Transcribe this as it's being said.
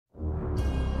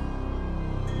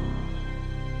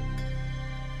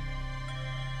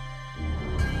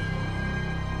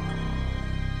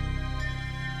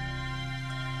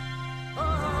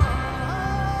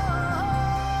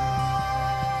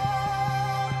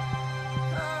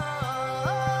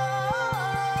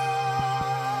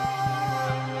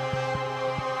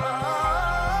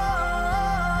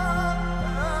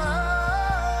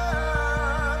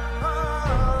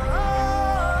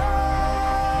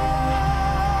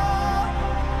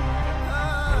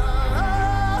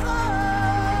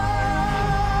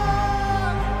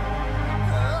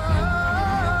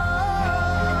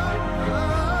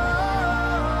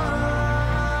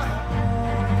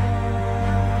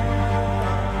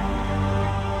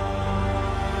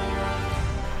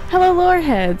Hello,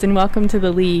 loreheads, and welcome to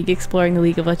the League, exploring the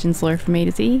League of Legends lore from A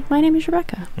to Z. My name is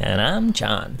Rebecca. And I'm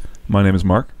John. My name is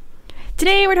Mark.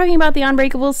 Today we're talking about the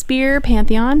Unbreakable Spear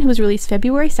Pantheon, who was released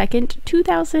February 2nd,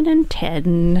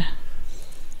 2010.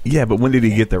 Yeah, but when did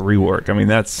he get the rework? I mean,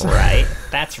 that's... Right.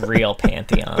 That's real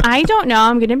Pantheon. I don't know.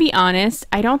 I'm going to be honest.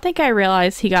 I don't think I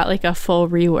realized he got like a full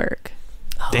rework.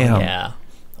 Damn. Oh, yeah.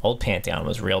 Old Pantheon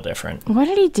was real different. What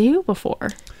did he do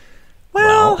before?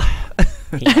 Well,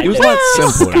 it was a lot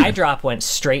simpler. Skydrop went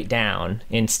straight down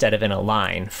instead of in a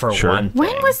line for one thing.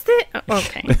 When was this?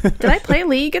 Okay. Did I play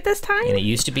League at this time? And it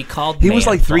used to be called He was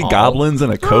like 3 goblins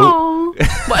and a coat. Oh.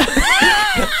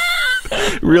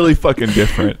 Really fucking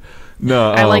different.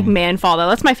 No, I like Manfall, though.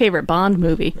 That's my favorite Bond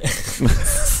movie.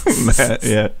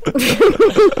 yeah.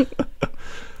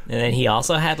 And then he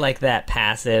also had like that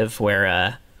passive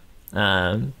where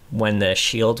when the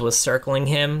shield was circling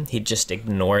him, he'd just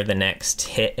ignore the next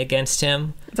hit against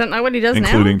him. Is that not what he does now?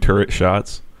 Including turret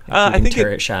shots. I think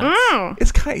turret shots. Oh.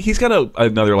 It's he's got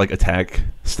another like attack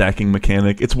stacking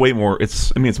mechanic. It's way more.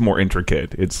 It's more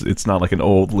intricate. It's not like an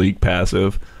old League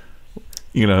passive.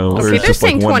 You know, Okay, where it's they're just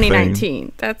like saying one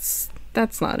 2019. thing. That's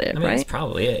not it, I mean, right? that's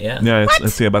probably it, yeah. Yeah,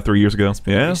 let's see, about 3 years ago.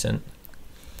 Yeah. Recent.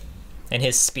 And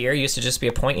his spear used to just be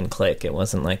a point and click. It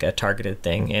wasn't like a targeted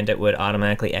thing, and it would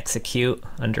automatically execute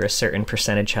under a certain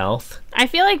percentage health. I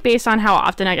feel like based on how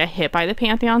often I got hit by the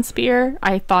Pantheon spear,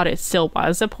 I thought it still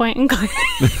was a point and click.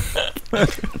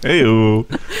 Hey-o.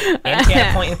 And he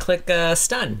had a point and click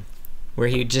stun, where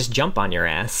he'd just jump on your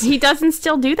ass. He doesn't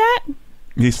still do that?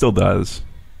 He still does.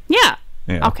 Yeah.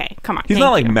 Yeah. Okay, come on. He's thank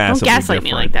not like you. massively Don't gaslight me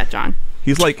different. like that, John.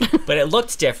 He's like... But it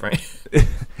looked different.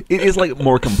 It is like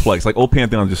more complex. Like old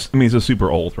Pantheon, he's just super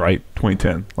old, right?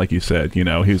 2010, like you said. You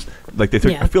know, he's like they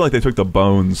took. Yeah. I feel like they took the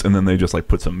bones and then they just like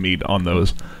put some meat on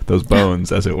those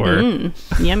bones, as it were.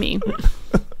 Yummy.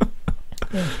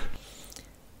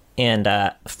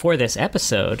 And for this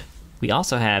episode, we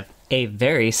also have a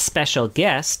very special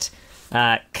guest,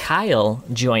 Kyle,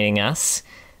 joining us.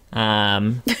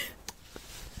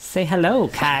 Say hello,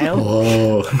 Kyle.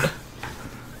 Hello.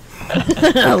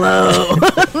 Hello.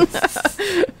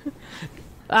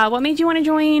 What made you want to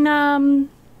join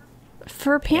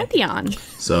for Pantheon?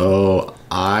 So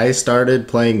I started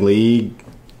playing League,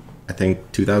 I think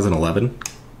 2011,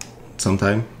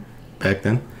 sometime back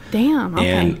then. Damn. Okay.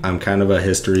 And I'm kind of a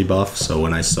history buff, so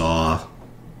when I saw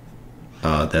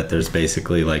that there's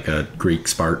basically like a Greek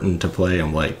Spartan to play,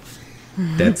 I'm like,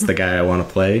 that's the guy I want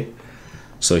to play.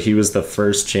 So he was the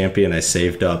first champion I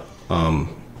saved up,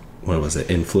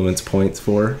 influence points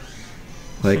for.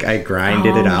 Like, I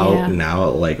grinded it out now,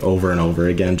 like, over and over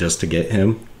again just to get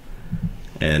him.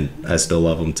 And I still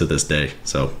love him to this day,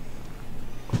 so.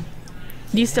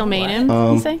 Do you still main him,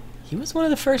 you say? He was one of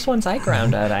the first ones I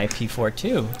ground at IP4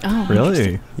 too. Oh,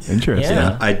 Really interesting.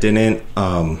 Yeah. I didn't,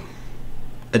 I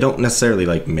don't necessarily,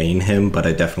 like, main him, but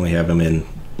I definitely have him in,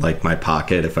 like, my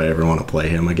pocket if I ever want to play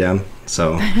him again,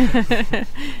 so. Do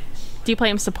you play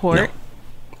him support?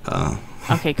 No.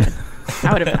 Okay, good.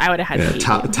 I would have had to hate you.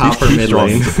 Top or mid Strong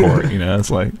lane. support. You know, it's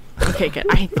like. Okay, good.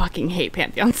 I fucking hate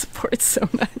Pantheon support so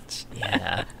much.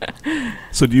 Yeah.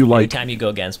 So do you like? Anytime you go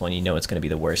against one, you know it's going to be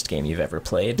the worst game you've ever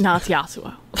played. No, it's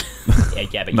Yasuo.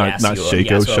 Yeah, but Not Yasuo,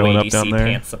 Shaco showing up ADC down there?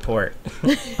 can't support.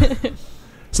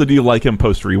 So do you like him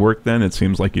post rework? Then it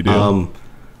seems like you do.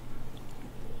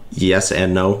 Yes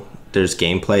and no. There's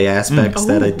gameplay aspects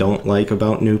that I don't like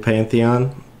about New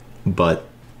Pantheon, but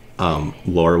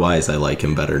lore-wise, I like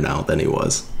him better now than he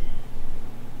was.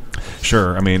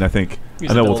 Sure. I mean, I think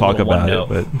He's I know a we'll talk little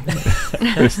about it,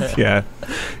 but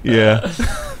yeah.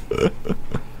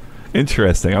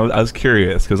 Interesting. I was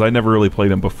curious because I never really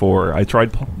played him before. I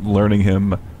tried learning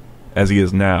him as he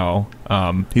is now.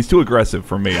 He's too aggressive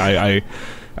for me. I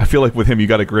feel like with him you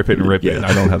got to grip it and rip it.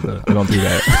 I don't have the. I don't do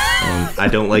that. I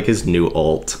don't like his new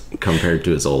ult compared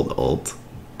to his old ult.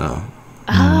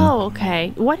 Oh,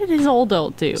 okay. What did his old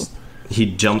ult do? He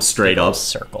jumped straight up,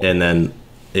 circle. and then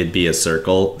it'd be a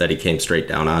circle that he came straight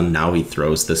down on. Now he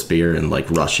throws the spear and like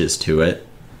rushes to it.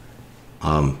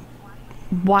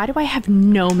 Why do I have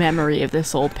no memory of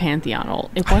this old Pantheon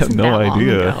ult? It I have wasn't no that long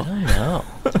idea. ago. I know.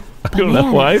 I don't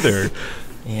know either.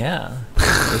 Yeah.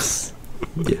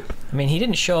 Yeah. I mean, he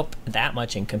didn't show up that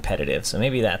much in competitive, so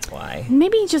maybe that's why.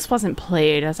 Maybe he just wasn't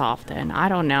played as often. I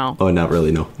don't know. Oh, not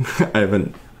really. No, I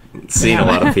haven't seen a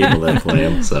lot of people that play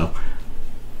him. So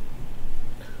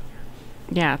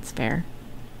Yeah, it's fair.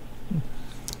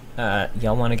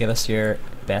 Y'all want to give us your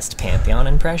best Pantheon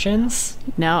impressions?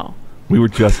 No. We were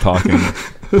just talking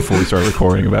before we start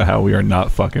recording about how we are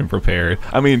not fucking prepared.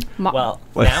 I mean, Well,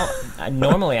 now,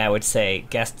 normally I would say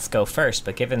guests go first,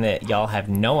 but given that y'all have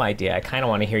no idea, I kind of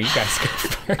want to hear you guys go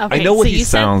first. Okay, I know what so he you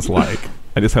said- sounds like.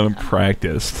 I just haven't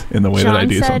practiced in the way that I John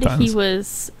do said sometimes. he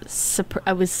was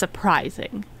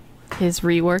surprising. His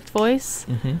reworked voice.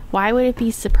 Mm-hmm. Why would it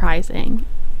be surprising?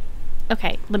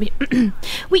 Okay, let me.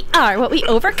 We are what we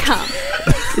overcome.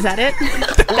 Is that it?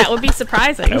 That would be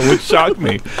surprising. That would shock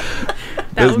me. That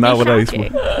That's would not be what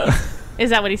shocking. Is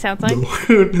that what he sounds like?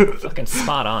 Fucking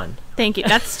spot on. Thank you.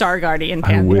 That's Star Guardian I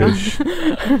Pantheon. wish.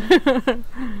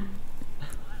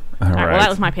 All All right. right. Well, that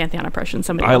was my Pantheon impression.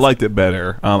 Somebody I else. liked it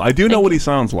better. I do know Thank what you. he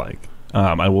sounds like.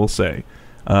 I will say.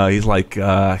 He's like,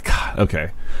 God,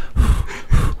 okay.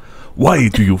 Why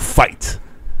do you fight?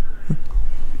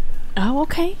 Oh,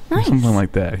 okay. Nice. Something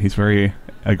like that. He's very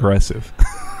aggressive.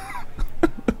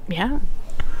 Yeah.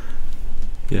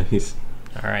 Yeah, he's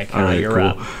All right, all Kyle, right.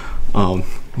 you're Cool. up.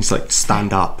 He's like,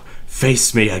 stand up,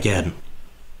 face me again.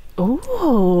 Ooh.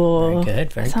 Very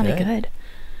good, very That sounded good. good.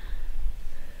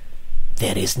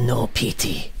 There is no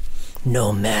pity,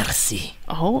 no mercy.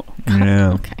 Oh.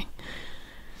 Yeah. Okay.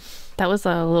 That was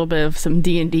a little bit of some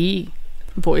D&D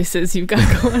voices you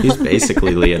got going. He's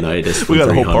basically Leonidas. We from got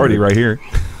a whole 300. party right here.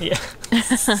 Yeah.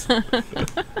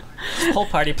 Whole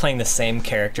party playing the same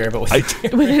character, but with I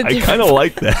kind of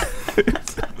like that. You get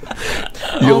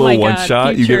a Oh my little one God, shot.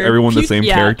 You give future- everyone the same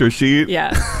yeah. character sheet.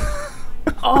 Yeah.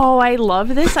 Oh, I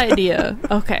love this idea.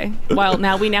 Okay. Well,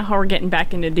 now we know how we're getting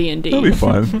back into D&D. That'll be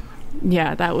fun.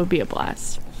 Yeah, that would be a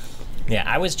blast. Yeah,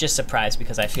 I was just surprised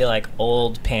because I feel like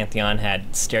old Pantheon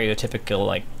had stereotypical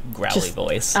like growly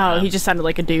voice. Oh, he just sounded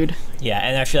like a dude. Yeah,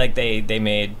 and I feel like they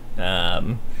made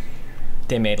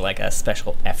like a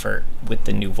special effort with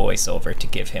the new voiceover to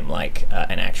give him like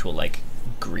an actual like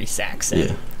Greece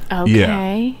accent. Yeah.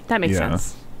 Okay. That makes Yeah.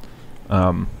 sense.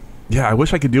 Yeah, I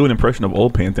wish I could do an impression of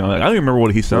old Pantheon. I don't even remember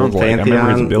what he sounds like. I remember his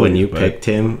Pantheon, ability. when you but- picked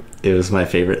him, it was my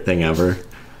favorite thing ever.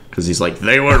 Because he's like,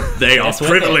 they are That's what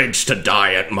they- privileged to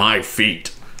die at my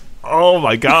feet. Oh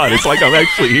my God! It's like I'm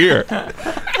actually here.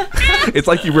 It's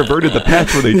like you reverted the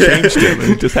patch where they changed him,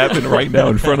 and it just happened right now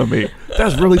in front of me.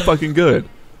 That's really fucking good.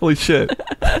 Holy shit!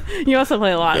 You also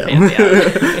play a lot of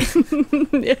Pantheon.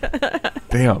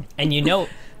 Damn. And you know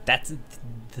that's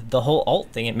the whole alt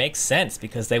thing. It makes sense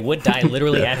because they would die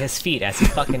literally at his feet as he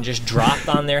fucking just dropped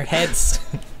on their heads.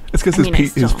 It's because I mean, I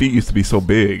his still- feet used to be so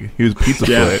big. He was pizza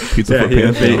foot. Pizza foot he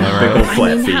had Pantheon. big all right? old I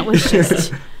flat mean, feet. that was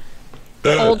just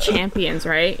old champions,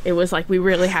 right? It was like we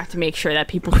really have to make sure that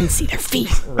people can see their feet.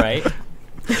 Right?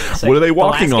 It's What are they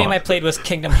walking the last on? game I played was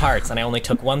Kingdom Hearts, and I only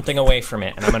took one thing away from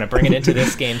it, and I'm going to bring it into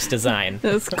this game's design.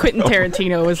 It was Quentin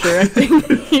Tarantino was directing.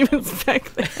 He was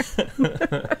back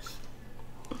there.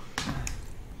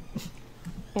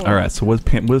 All right. So what's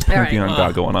right. Pantheon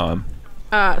got going on?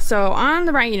 So on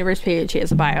the Riot Universe page, he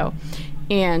has a bio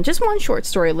and just one short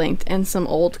story linked and some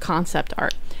old concept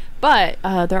art. But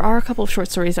there are a couple of short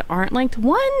stories that aren't linked.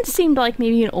 One seemed like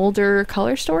maybe an older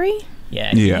color story.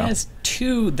 Yeah, he Yeah. has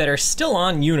two that are still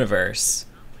on Universe,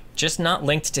 just not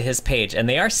linked to his page, and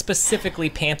they are specifically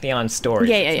Pantheon stories.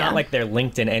 Yeah, It's yeah. not like they're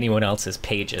linked in anyone else's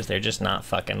pages. They're just not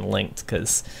fucking linked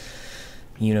because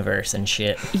Universe and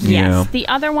shit. Yes. Yeah. The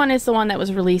other one is the one that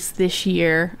was released this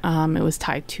year. It was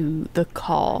tied to The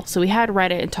Call. So we had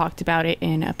read it and talked about it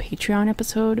in a Patreon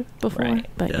episode before. Right.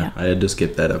 But yeah. I had to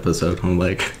skip that episode. I'm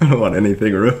like, I don't want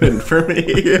anything ruined for me.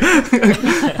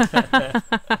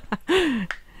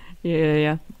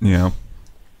 Yeah. Yeah.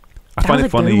 I That find was it a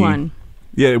funny. good one.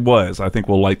 Yeah, it was. I think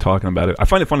we'll like talking about it. I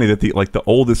find it funny that the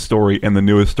oldest story and the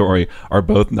newest story are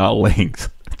both not linked.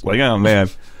 It's like, oh man,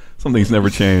 some things never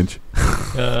change.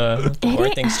 Or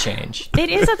i- things change. It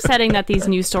is upsetting that these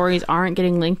new stories aren't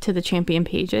getting linked to the champion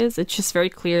pages. It's just very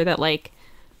clear that like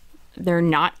they're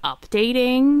not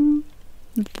updating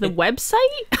the website.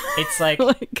 It's like,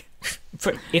 Like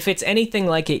if it's anything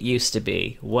like it used to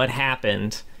be, what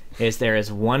happened is there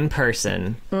is one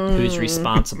person who's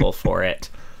responsible for it.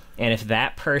 And if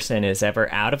that person is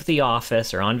ever out of the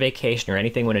office or on vacation or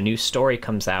anything when a new story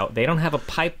comes out, they don't have a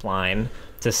pipeline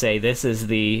to say this is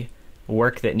the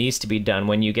work that needs to be done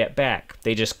when you get back.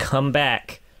 They just come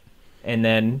back and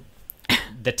then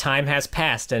the time has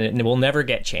passed and it will never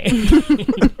get changed.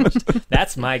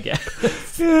 That's my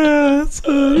guess. Yeah, it's,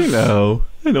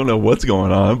 I don't know what's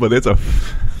going on, but it's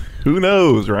who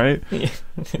knows, right?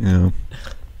 Yeah.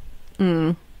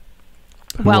 Who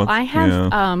well, wants- I have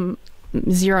yeah.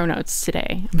 0 notes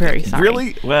today. I'm very sorry.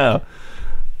 Really? Wow.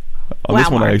 On this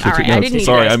one, I actually took notes.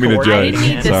 Sorry, I mean to judge. I didn't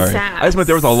need the Sorry. sass. I just meant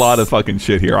there was a lot of fucking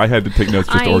shit here. I had to take notes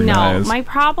just to organize. My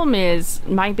problem is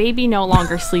my baby no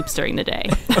longer sleeps during the day.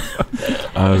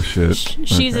 Oh, shit.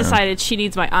 She's decided she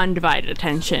needs my undivided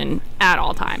attention at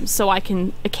all times. So I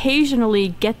can occasionally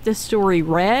get the story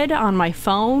read on my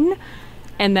phone,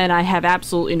 and then I have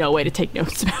absolutely no way to take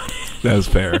notes about it. That's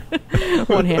fair.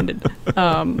 One-handed.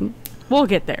 We'll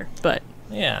get there, but...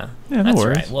 Yeah, no that's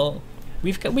worries. right. Well,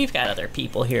 we've got other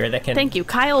people here that can... Thank you.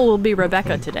 Kyle will be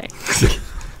Rebecca today.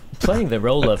 Playing the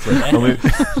role of Rebecca.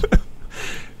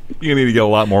 You're going to need to get a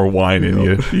lot more wine in you.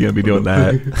 You're going to be doing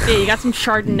that. Yeah, you got some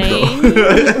Chardonnay?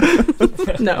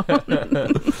 No.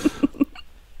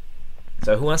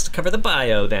 So who wants to cover the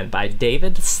bio, then, by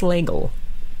David Slagle?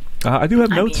 I do have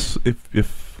notes,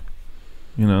 if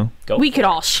you know. We could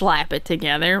all slap it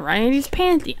together, right? He's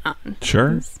Pantheon.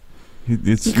 Sure.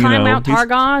 You climb Mount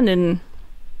Targon and...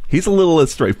 He's a little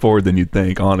less straightforward than you'd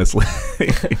think, honestly.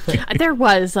 There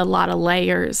was a lot of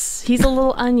layers. He's a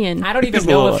little onion. I don't even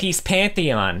know if he's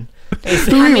Pantheon.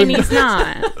 I mean, he's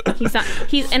not. He's not.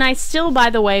 And I still, by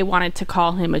the way, wanted to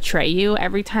call him Atreyu.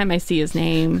 Every time I see his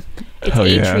name, it's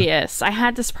Atreus. I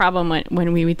had this problem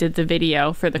when we did the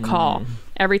video for the call.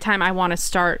 Every time I want to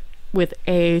start with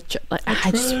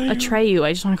Atreyu,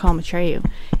 I just want to call him Atreyu.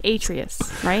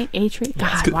 Atreus, right? Atreus.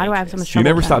 God, why do I have so much trouble? You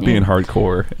never with stop that being name?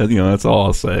 hardcore. You know, that's all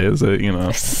I'll say. Is that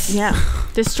Yeah,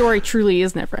 this story truly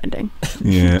is never ending.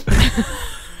 Yeah.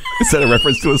 Is that a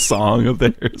reference to a song of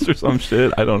theirs or some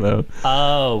shit? I don't know.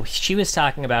 Oh, she was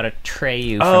talking about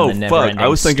Atreyu from the Neverending I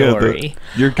was thinking Story.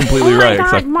 You're completely Oh my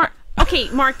right. God, Mark. Okay,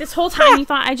 Mark, this whole time you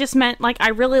thought I just meant, like, I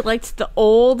really liked the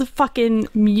old fucking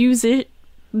music,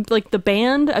 like the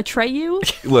band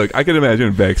Atreyu. Look, I can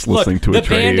imagine Vex listening to Atreyu. The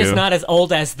band is not as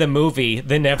old as the movie,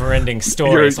 The Neverending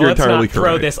Story. You're so let's entirely not throw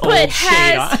correct. this But old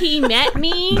shade on. has he met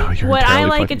me? No, you're Would I entirely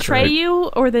like fucking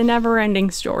Atreyu or the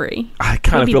Neverending Story? I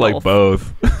kind of Maybe feel like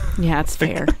both. Yeah, it's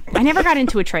fair. I never got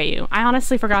into Atreyu. I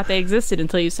honestly forgot they existed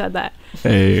until you said that.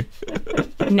 Hey,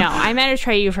 No, I met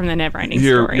Atreyu from the Neverending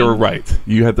Story. you're right.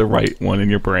 You had the right one in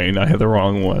your brain. I had the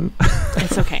wrong one.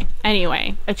 It's okay.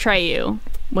 Anyway, Atreyu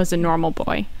was a normal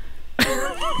boy.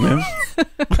 Yeah.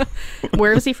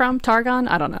 Where is he from? Targon?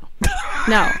 I don't know.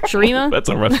 No, Shurima? That's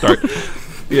a rough start.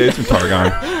 Yeah, it's from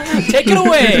Targon. Take it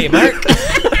away, Mark.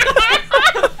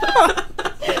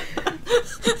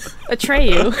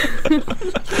 Atreyu.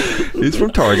 He's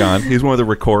from Targon. He's one of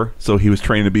the Ricor, so he was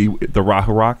trained to be the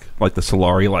Raharok, like the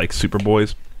Solari, like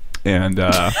Superboys. And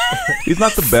he's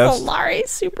not the best. Solari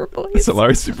Superboys.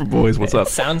 Solari Superboys, what's up?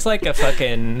 Sounds like a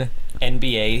fucking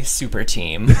NBA super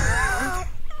team.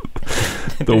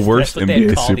 The worst That's what they'd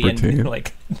NBA call super team.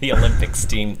 Like the Olympics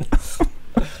team.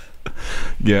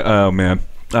 Yeah, oh man.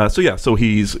 So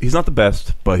he's not the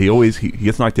best, but he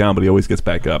gets knocked down, but he always gets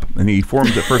back up. And he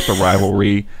forms at first a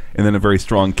rivalry and then a very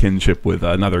strong kinship with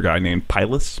another guy named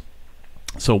Pylus.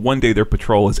 So one day their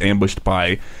patrol is ambushed by,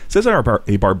 it says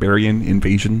a barbarian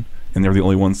invasion, and they're the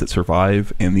only ones that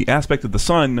survive. And the aspect of the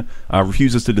sun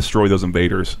refuses to destroy those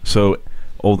invaders. So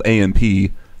old AMP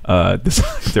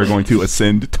decide they're going to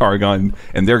ascend Targon,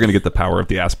 and they're going to get the power of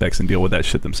the aspects and deal with that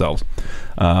shit themselves.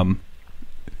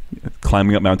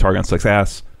 Climbing up Mount Targon sucks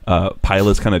ass.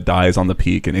 Pylus kind of dies on the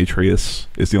peak, and Atreus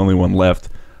is the only one left.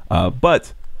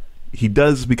 But he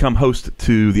does become host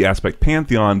to the aspect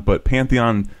Pantheon, but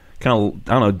Pantheon kind of,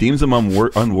 I don't know, deems him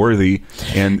unworthy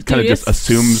and kind of just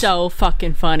assumes. So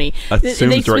fucking funny.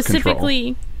 Assumes direct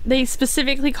control. They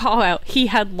specifically call out he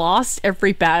had lost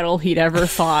every battle he'd ever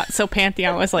fought. So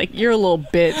Pantheon was like, "You're a little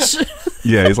bitch."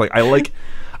 Yeah, he's like, I like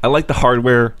the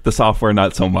hardware, the software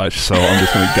not so much, so I'm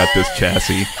just going to gut this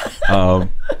chassis.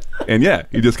 And yeah,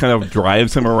 he just kind of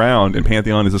drives him around, and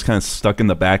Pantheon is just kind of stuck in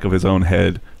the back of his own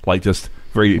head, like just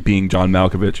very being John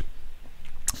Malkovich.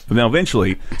 But now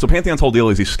eventually, so Pantheon's whole deal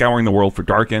is he's scouring the world for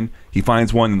Darkin. He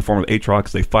finds one in the form of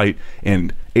Aatrox, they fight,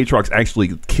 and Aatrox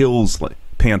actually kills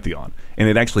Pantheon, and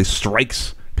it actually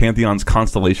strikes Pantheon's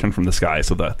constellation from the sky,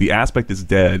 so the aspect is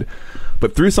dead.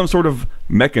 But through some sort of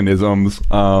mechanisms,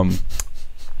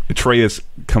 Atreus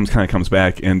comes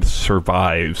back and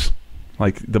survives.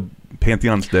 Like, the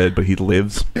Pantheon's dead, but he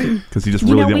lives because he just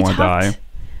really didn't want to die.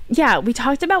 Yeah, we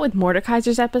talked about with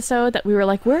Mordekaiser's episode that we were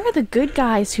like, where are the good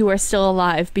guys who are still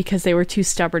alive because they were too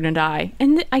stubborn to die?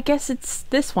 And I guess it's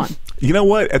this one. You know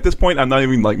what? At this point, I'm not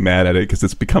even like mad at it because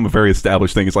it's become a very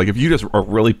established thing. It's like if you just are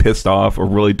really pissed off or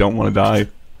really don't want to die,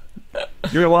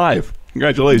 you're alive.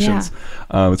 Congratulations.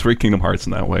 Yeah. It's very Kingdom Hearts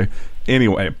in that way.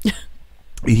 Anyway,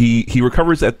 he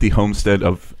recovers at the homestead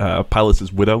of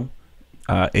Pylus' widow,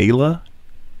 Ayla.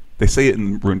 They say it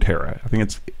in Runeterra. I think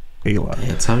it's Ayla.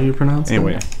 That's how you pronounce it?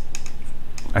 Anyway.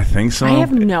 I think so. I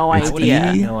have no It's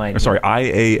idea. No idea. Or sorry,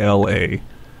 IALA.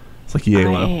 It's like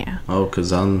Yala. Yeah. Oh,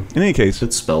 because on In any case,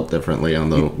 it's spelled differently on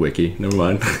the wiki. Never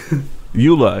mind.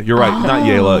 Eula. You're right. Not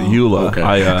Yala. Eula. Okay.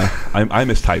 I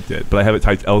mistyped it, but I have it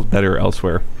typed better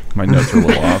elsewhere. My notes are a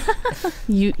little off.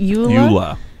 Eula?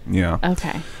 Eula. Yeah.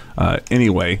 Okay.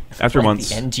 Anyway, after Like months,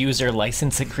 the end user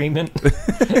license agreement.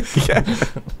 yeah.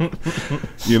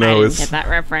 You I know, didn't it's get that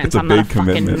reference. it's a I'm not a big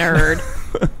fucking commitment. nerd.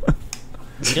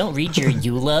 You don't read your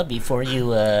EULA before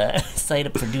you sign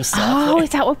up for new Oh, software.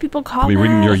 is that what people call I'll be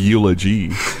reading that? your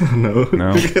eulogy. No. No.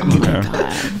 Okay.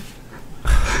 God.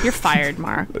 You're fired,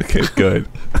 Mark. Okay, good.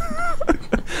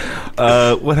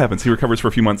 What happens? He recovers for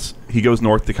a few months. He goes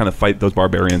north to kind of fight those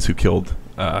barbarians who killed,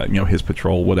 his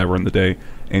patrol, whatever, in the day.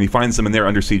 And he finds them, and they're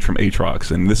under siege from Aatrox.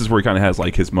 And this is where he kind of has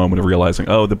like his moment of realizing,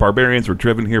 oh, the barbarians were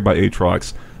driven here by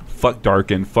Aatrox. Fuck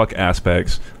Darken, fuck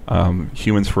Aspects,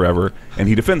 humans forever. And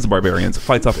he defends the barbarians,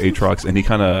 fights off Aatrox, and he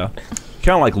kind of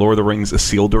like Lord of the Rings,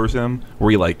 Isildur's him,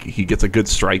 where he gets a good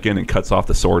strike in and cuts off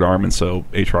the sword arm, and so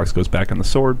Aatrox goes back on the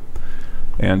sword.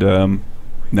 And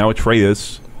now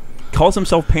Atreus calls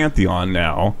himself Pantheon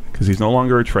now, because he's no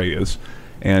longer Atreus,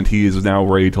 and he is now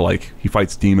ready to, like, he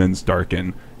fights demons,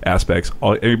 Darken, Aspects,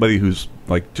 everybody who's,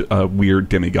 like, a weird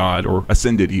demigod, or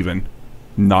ascended even,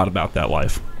 not about that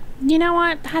life. You know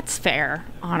what? That's fair,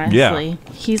 honestly. Yeah.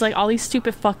 He's like, all these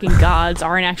stupid fucking gods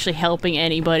aren't actually helping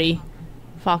anybody.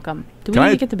 Fuck them. Do we Can need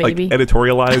I, to get the baby? like,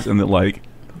 editorialize and that, like,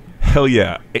 hell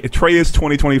yeah, Atreus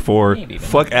 2024, Maybe, but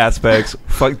fuck Aspects,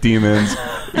 fuck demons,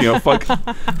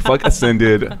 fuck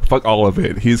Ascended, fuck all of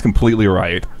it. He's completely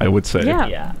right, I would say. Yeah.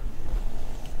 Yeah.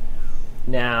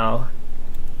 Now,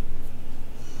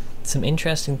 some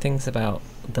interesting things about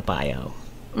the bio.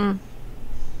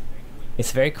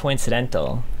 It's very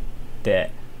coincidental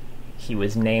that he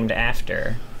was named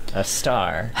after a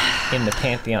star in the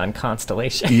Pantheon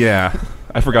constellation. Yeah,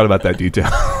 I forgot about that detail.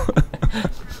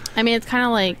 I mean, it's kind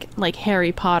of like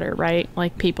Harry Potter, right?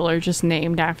 Like, people are just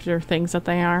named after things that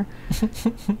they are.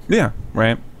 Yeah,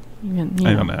 right. Even,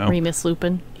 I don't know. Remus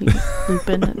Lupin.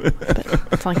 Lupin. But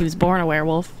it's not like he was born a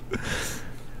werewolf.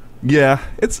 Yeah,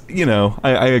 it's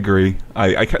I agree.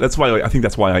 That's why I think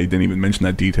that's why I didn't even mention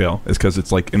that detail. Is because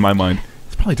it's like in my mind,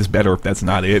 it's probably just better if that's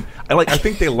not it. I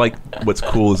think they like what's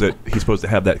cool is that he's supposed to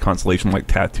have that constellation like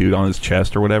tattooed on his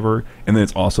chest or whatever, and then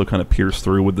it's also kind of pierced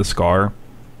through with the scar.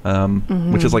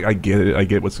 Which is like I get it. I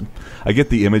get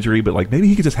the imagery, but like maybe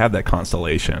he could just have that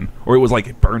constellation, or it was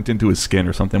like burnt into his skin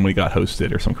or something when he got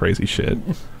hosted or some crazy shit.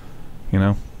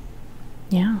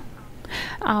 Yeah.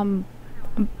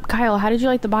 Kyle, how did you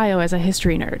like the bio as a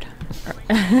history nerd?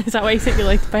 Is that why you said you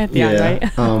liked Pantheon, right?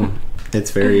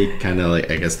 It's very kind of like,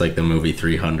 I guess, like the movie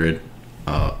 300.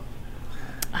 Yeah.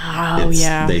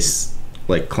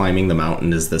 Like climbing the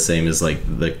mountain is the same as like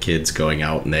the kids going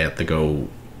out and they have to go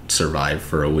survive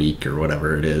for a week or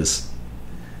whatever it is.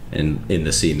 And in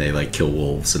the scene they like kill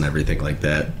wolves and everything like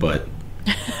that, but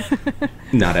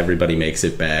not everybody makes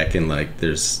it back, and like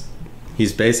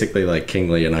he's basically like King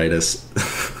Leonidas.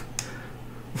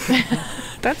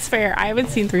 That's fair. I haven't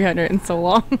seen 300 in so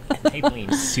long. They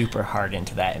leaned super hard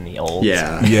into that in the old.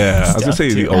 Yeah, I was gonna say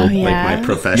the too. old, yeah. Like my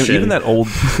profession. even that old.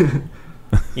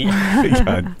 Yeah.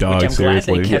 God, dog, Which I'm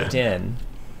seriously. glad they kept in.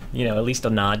 At least a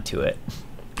nod to it.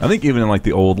 I think even in like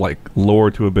the old like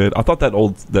lore to a bit, I thought that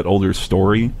older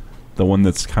story, the one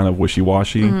that's kind of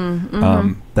wishy-washy,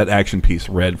 that action piece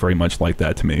read very much like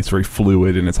that to me. It's very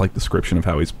fluid, and it's like description of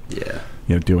how he's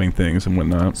doing things and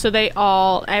whatnot. So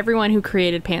everyone who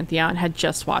created Pantheon had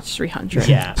just watched 300.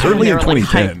 Yeah. Certainly in They were, like,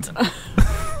 2010. hyped.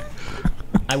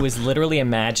 I was literally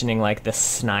imagining like the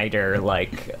Snyder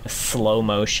like slow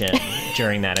motion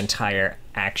during that entire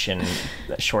action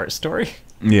short story.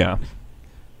 Yeah.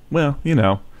 Well,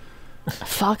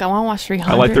 Fuck, I want to watch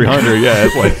 300. I like 300. Yeah,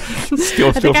 it's like still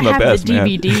I think from I the have best, the man.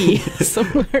 DVD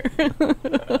somewhere.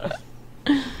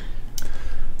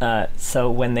 So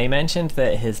when they mentioned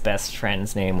that his best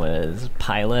friend's name was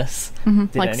Pylus,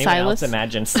 did Like anyone Silas? else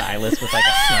imagine Silas with like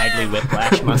a snidely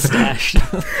whiplash mustache?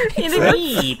 It's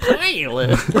me,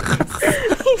 Pylus.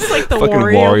 He's like the Fucking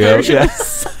Wario version.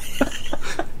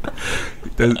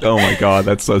 Yeah. Oh my god,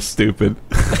 that's so stupid.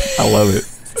 I love it.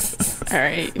 All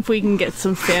right, if we can get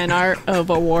some fan art of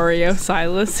a Wario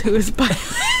Silas who is by.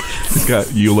 He's got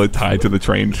Eula tied to the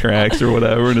train tracks or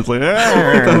whatever, and it's like,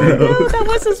 That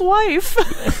was his wife.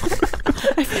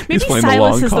 Maybe playing the Silas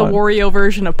long is the con. Wario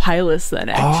version of Pylus then,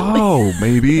 actually. Oh,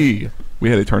 maybe we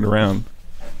had it turned around.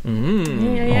 Yeah,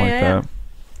 I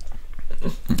like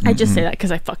that. I just say that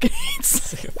because I fucking hate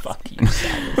Fuck you,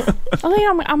 Silas. I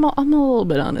think I'm a little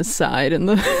bit on his side, and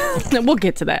we'll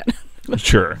get to that.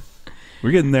 Sure,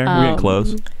 we're getting there. We're getting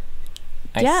close.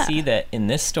 Yeah. see that in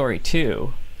this story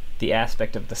too, the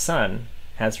aspect of the sun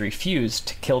has refused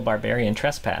to kill barbarian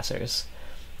trespassers,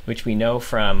 which we know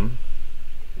from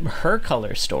her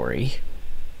color story.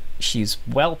 She's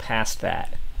well past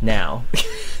that now.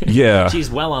 Yeah. She's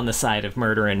well on the side of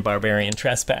murdering barbarian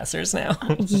trespassers now.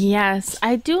 Yes,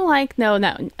 I do like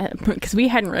because we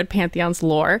hadn't read Pantheon's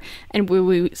lore, and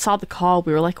we saw the call.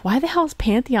 We were like, "Why the hell is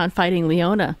Pantheon fighting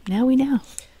Leona?" Now we know.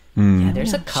 Yeah,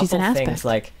 there's a She's an couple things aspect.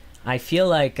 like I feel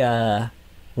like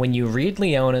when you read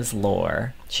Leona's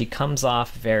lore, she comes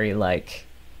off very like,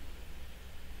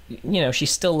 you know,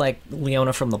 she's still like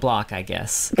Leona from the block, I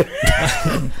guess.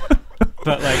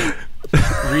 But like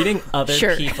reading other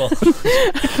Sure. people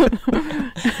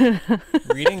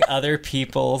reading other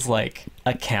people's like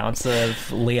accounts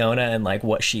of Leona and like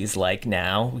what she's like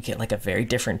now, we get like a very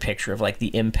different picture of like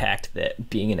the impact that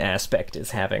being an aspect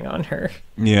is having on her.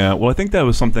 Yeah, well, I think that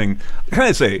was something. Can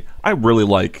I say I really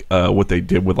like what they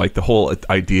did with like the whole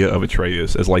idea of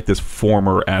Atreus as like this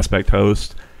former aspect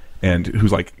host, and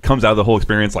who's like comes out of the whole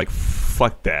experience like,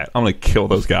 fuck that, I'm gonna kill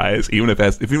those guys, even if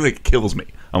it kills me,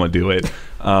 I'm gonna do it.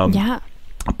 Yeah.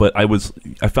 But I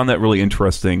found that really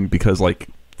interesting because like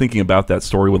thinking about that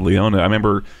story with Leona, I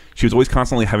remember she was always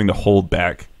constantly having to hold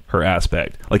back her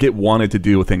aspect. Like it wanted to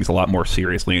do things a lot more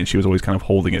seriously, and she was always kind of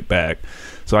holding it back.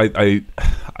 So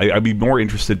I'd be more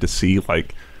interested to see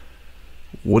like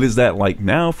what is that like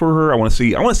now for her. I want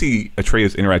to see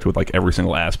Atreus interact with like every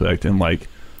single aspect, and like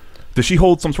does she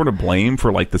hold some sort of blame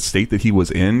for like the state that he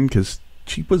was in, because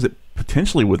she was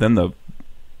potentially within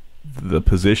the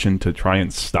position to try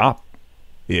and stop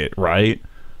it, right?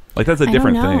 Like that's a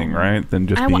different thing, right? Than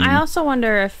just being... I also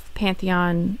wonder if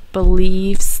Pantheon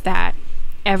believes that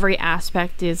every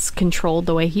aspect is controlled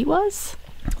the way he was.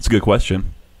 That's a good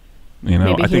question. You know,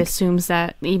 Maybe I he think assumes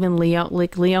that even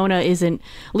Leona's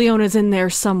in there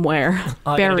somewhere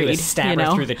All I gotta do buried. is stab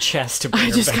her through the chest to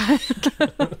bring her back.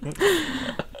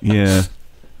 yeah.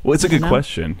 Well, it's a good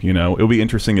question. You know, it would be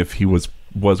interesting if he was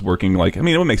working like. I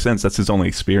mean, it would make sense. That's his only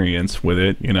experience with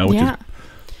it. You know, which is,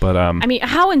 but I mean,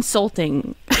 how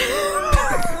insulting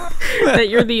that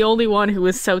you're the only one who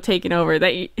was so taken over,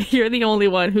 that you're the only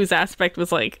one whose aspect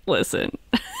was like, listen,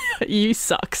 you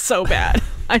suck so bad.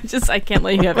 I can't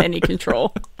let you have any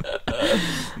control.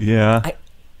 Yeah.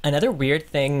 Another weird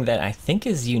thing that I think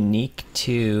is unique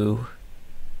to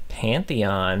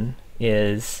Pantheon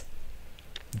is,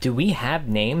 do we have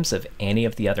names of any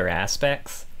of the other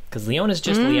aspects? Because Leona's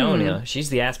just Leona. She's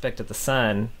the aspect of the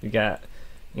sun. We got,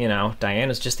 you know,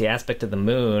 Diana's just the aspect of the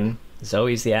moon.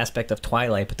 Zoe's the aspect of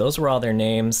Twilight. But those were all their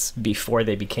names before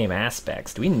they became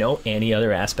aspects. Do we know any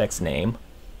other aspect's name?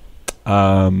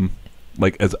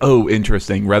 Like as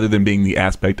interesting, rather than being the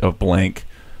aspect of blank,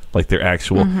 like their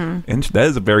actual. And that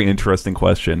is a very interesting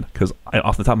question, because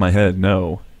off the top of my head,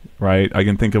 no. Right, I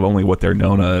can think of only what they're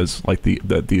known as, like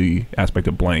the aspect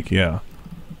of blank. Yeah.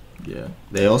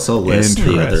 They also list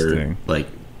the other like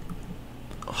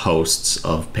hosts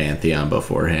of Pantheon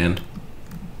beforehand,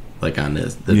 like on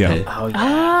the pit. Oh,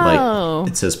 yeah.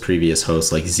 Like it says previous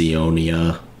hosts like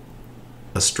Xeonia,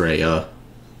 Astraea,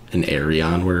 and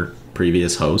Arion were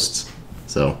previous hosts.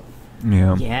 So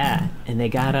Yeah, and they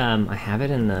got I have it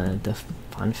in the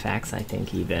fun facts, I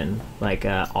think, even like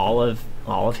all of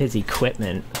his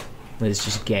equipment was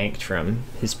just ganked from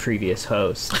his previous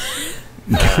host.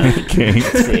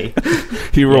 Let's see.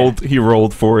 He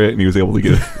rolled for it, and he was able to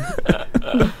get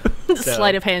it.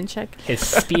 Sleight of hand check. His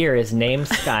spear is named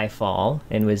Skyfall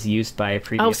and was used by a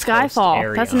previous host, Skyfall.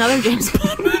 Arion. That's another James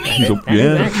Bond.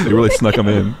 They really snuck him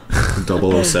in.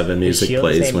 007 music His shield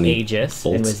plays is when named he Aegis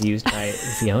bolts. and was used by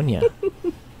Xeonia.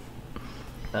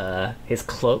 His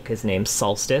cloak is named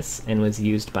Solstice and was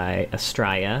used by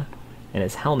Astraea, and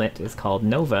his helmet is called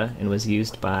Nova and was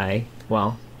used by,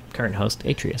 well, current host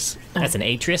Atreus. That's an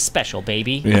Atreus special,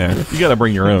 baby. Yeah, you got to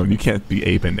bring your own. You can't be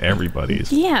aping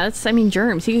everybody's. Yeah,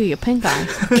 germs. You could get pink eye.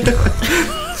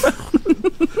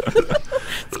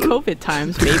 It's COVID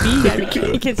times, baby.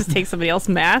 You can't just take somebody else's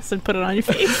mask and put it on your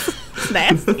face. It's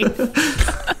nasty.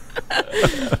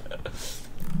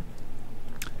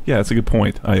 Yeah, that's a good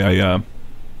point.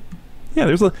 Yeah,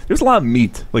 there's a lot of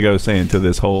meat, like I was saying, to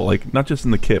this whole, like, not just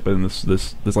in the kit, but in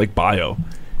this like bio,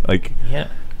 like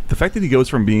the fact that he goes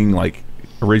from being like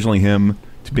originally him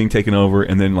to being taken over,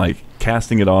 and then like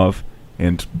casting it off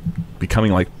and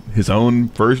becoming like his own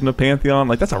version of Pantheon.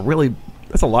 Like that's a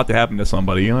lot to happen to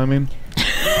somebody. You know what I mean?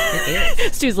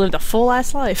 This dude's lived a full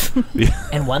ass life. Yeah.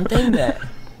 And one thing that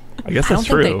I guess I that's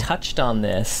don't true. think they touched on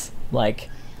this, like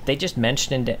they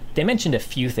mentioned a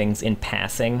few things in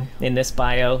passing in this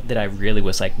bio that I really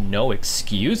was like, no,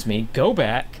 excuse me, go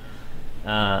back.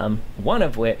 One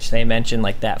of which they mentioned,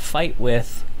 like, that fight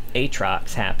with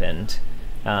Aatrox happened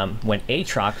when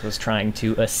Aatrox was trying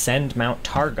to ascend Mount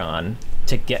Targon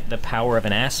to get the power of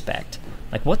an aspect.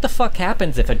 Like, what the fuck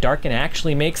happens if a Darkin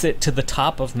actually makes it to the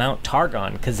top of Mount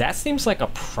Targon? Because that seems like a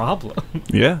problem.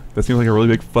 Yeah, that seems like a really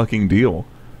big fucking deal,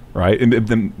 right? And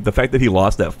then the fact that he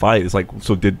lost that fight is like,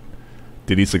 so did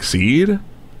he succeed?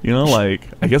 You know, like,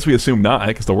 I guess we assume not,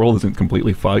 because the world isn't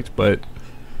completely fucked, but,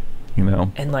 you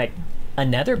know. And, like,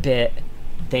 another bit,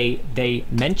 they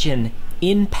mention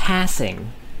in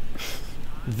passing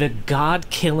the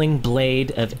god-killing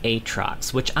blade of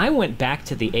Aatrox, which I went back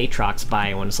to the Aatrox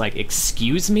bio and was like,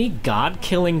 excuse me,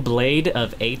 god-killing blade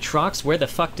of Aatrox? Where the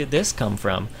fuck did this come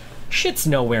from? Shit's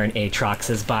nowhere in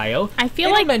Aatrox's bio. I feel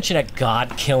they like didn't mention a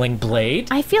god-killing blade.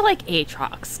 I feel like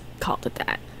Aatrox called it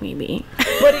that, maybe.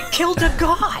 But it killed a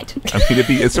god. I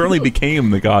mean, it certainly became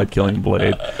the god-killing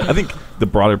blade. I think the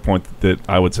broader point that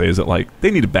I would say is that, like, they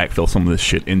need to backfill some of this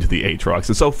shit into the Aatrox.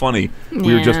 It's so funny.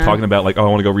 We were just talking about, like, oh, I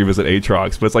want to go revisit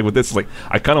Aatrox, but it's like with this, it's like,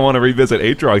 I kind of want to revisit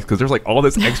Aatrox because there's, like, all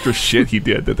this extra shit he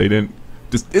did that they didn't,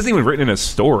 just isn't even written in his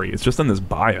story. It's just in this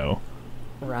bio.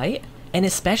 Right? And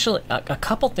especially, a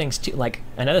couple things, too. Like,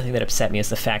 another thing that upset me is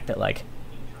the fact that, like,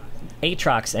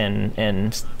 Aatrox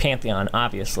and Pantheon,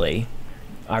 obviously,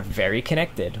 are very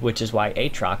connected, which is why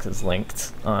Aatrox is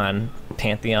linked on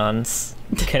Pantheon's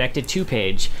connected to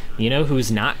page. You know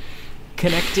who's not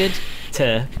connected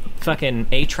to fucking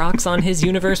Aatrox on his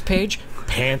universe page?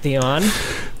 Pantheon,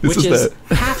 which is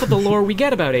half of the lore we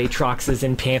get about Aatrox is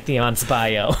in Pantheon's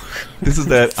bio. This is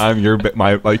that I'm you're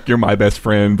my best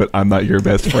friend, but I'm not your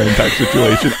best friend type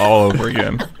situation all over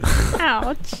again.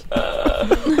 Ouch.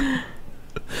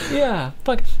 Yeah,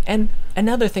 fuck. And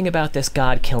another thing about this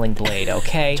god-killing blade,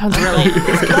 okay? John's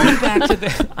Going back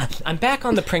to I'm back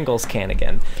on the Pringles can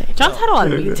again. Okay. John's had a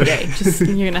lot of meat today. Just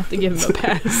you're gonna have to give him a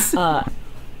pass.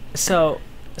 So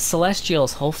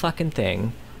Celestial's whole fucking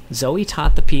thing, Zoe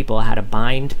taught the people how to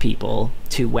bind people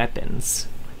to weapons,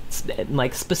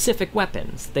 like specific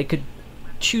weapons. They could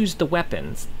choose the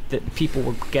weapons that people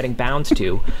were getting bound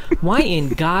to. Why in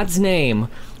God's name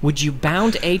would you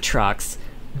bound Aatrox,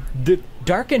 the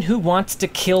Darkin who wants to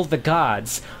kill the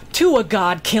gods, to a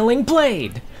god-killing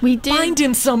blade? We did bind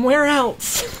him somewhere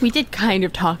else. We did kind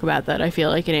of talk about that, I feel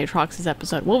like, in Aatrox's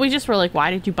episode. Well, we just were like, why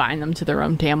did you bind them to their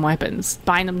own damn weapons?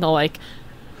 Bind them to, like,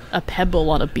 a pebble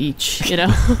on a beach, you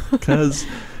know? Because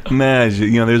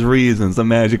magic, you know, there's reasons the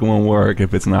magic won't work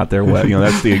if it's not their weapon. You know,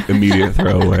 that's the immediate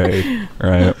throwaway,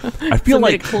 right? I feel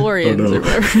like chlorians or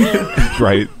whatever.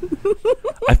 Right.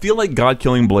 I feel like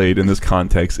God-killing blade in this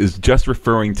context is just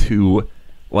referring to,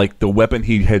 like, the weapon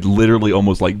he had literally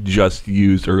almost, like, just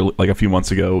used early, like a few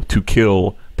months ago to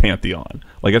kill Pantheon.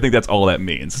 Like, I think that's all that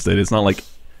means. Is that it's not like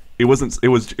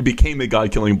it became a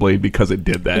god-killing blade because it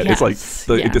did that. Yes, It's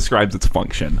like it describes its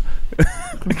function.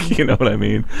 You know what I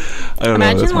mean? I don't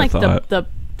Imagine know. That's my like thought.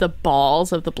 the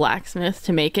balls of the blacksmith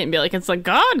to make it and be like, it's a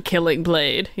god-killing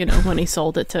blade, you know, when he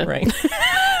sold it to right.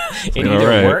 It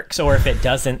either works or if it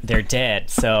doesn't, they're dead.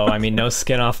 So, I mean, no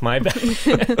skin off my back.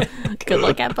 Good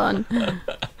luck, have fun.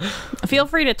 Feel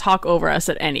free to talk over us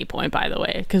at any point, by the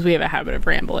way, because we have a habit of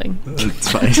rambling.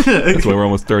 It's fine. That's why we're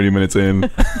almost 30 minutes in. No,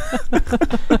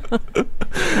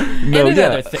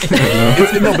 another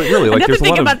thing. No, but really, like, Never there's a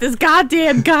think lot about of, this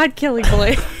goddamn god-killing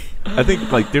blade. I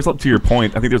think, like, there's, to your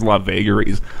point, I think there's a lot of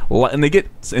vagaries, and they get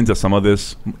into some of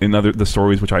this in the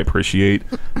stories, which I appreciate.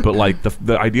 But like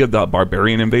the idea of the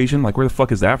barbarian invasion, like, where the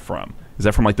fuck is that from? Is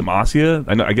that from, like, Demacia?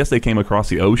 I guess they came across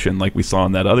the ocean, like we saw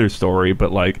in that other story.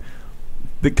 But like,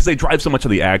 because they drive so much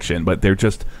of the action, but they're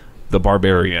just the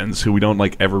barbarians who we don't,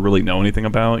 like, ever really know anything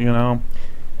about. You know?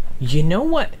 You know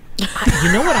what?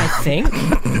 You know what I think?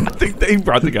 I think they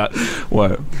probably got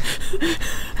what?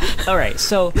 All right,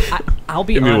 so I'll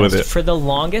be honest. For the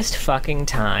longest fucking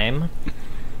time,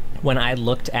 when I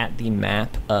looked at the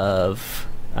map of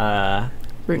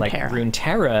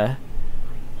Runeterra,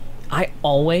 I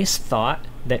always thought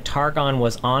that Targon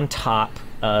was on top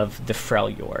of the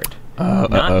Freljord,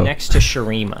 not next to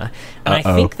Shurima. And I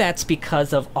think that's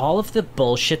because of all of the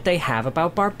bullshit they have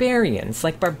about barbarians.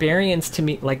 Like, barbarians, to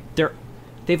me, like,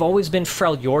 they've always been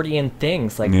Freljordian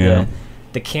things. Like,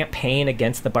 the campaign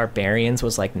against the barbarians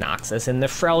was like Noxus and the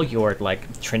Freljord.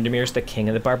 Like, Tryndamyr's the king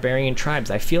of the barbarian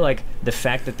tribes. I feel like the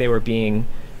fact that they were being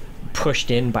pushed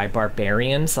in by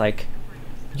barbarians, like,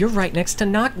 you're right next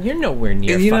to you're nowhere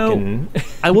near fucking...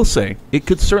 I will say, it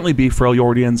could certainly be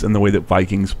Freljordians in the way that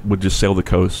Vikings would just sail the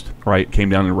coast, right? Came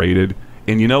down and raided.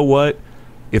 And you know what?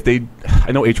 If they...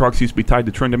 I know Aatrox used to be tied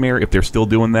to Tryndamere. If they're still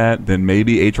doing that, then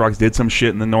maybe Aatrox did some shit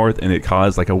in the north and it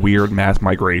caused, like, a weird mass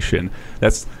migration.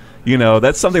 That's... You know,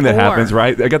 that's something that Or- happens,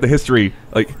 right? I got the history.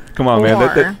 Like, come on,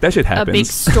 man, that shit happens. A big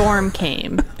storm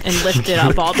came and lifted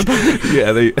up all the boats.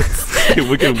 Yeah, they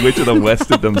Wicked Witch of the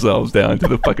Wested themselves down to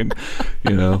the fucking,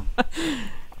 you know.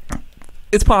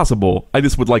 It's possible. I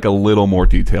just would like a little more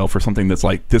detail for something that's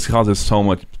like, this causes so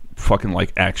much fucking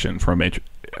like action from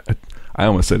I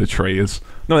almost said Atreus.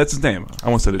 No, that's his name. I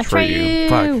almost said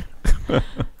Atreyu. Fuck.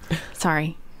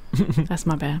 Sorry. That's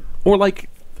my bad. Or like,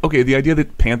 okay, the idea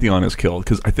that Pantheon is killed,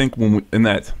 because I think when in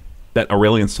that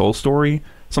Aurelian Soul story,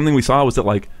 something we saw was that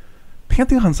like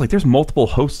Pantheon's like, there's multiple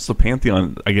hosts of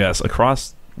Pantheon, I guess,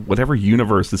 across whatever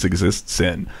universe this exists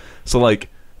in. So like,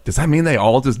 does that mean they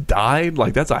all just died?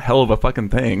 Like, that's a hell of a fucking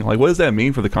thing. Like, what does that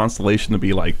mean for the constellation to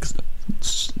be like,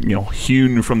 you know,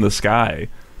 hewn from the sky?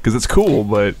 Because it's cool,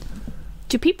 but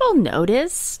do people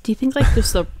notice? Do you think like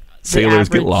just the sailors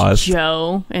get lost?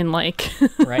 Joe and like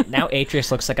right now,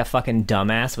 Atreus looks like a fucking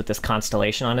dumbass with this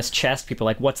constellation on his chest. People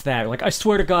are like, "What's that?" Like, I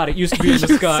swear to God, it used to be in the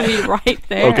sky. See right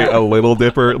there. Okay, a little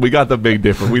dipper. We got the big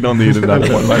dipper. We don't need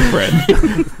another one, my friend.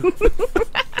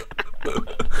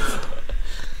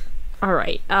 All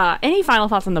right. Any final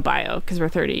thoughts on the bio? Because we're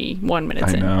 31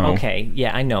 minutes I in. know. Okay,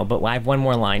 yeah, I know, but I have one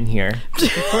more line here.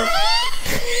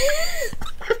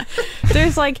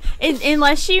 There's like,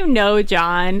 unless you know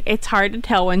John, it's hard to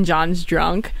tell when John's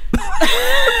drunk.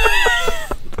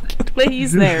 But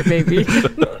he's there, baby.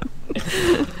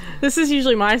 This is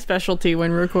usually my specialty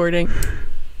when recording.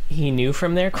 He knew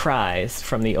from their cries,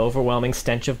 from the overwhelming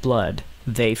stench of blood,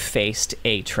 they faced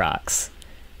Aatrox.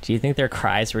 Do you think their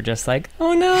cries were just like,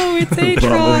 "Oh no, it's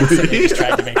Aatrox"? And they just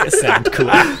tried to make it sound cool.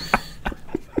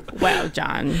 Wow,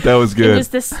 John. That was good. It was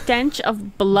the stench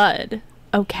of blood.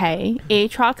 Okay,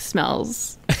 Aatrox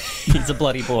smells He's a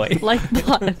bloody boy. like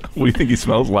blood. What do you think he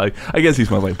smells like? I guess he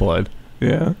smells like blood.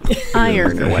 Yeah.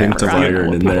 Iron or A whatever. hint of I don't know iron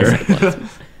what in people there. say blood.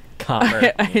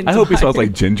 Copper. I hope he smells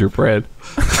like gingerbread.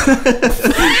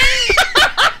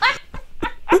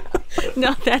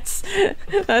 No, that's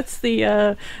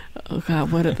the oh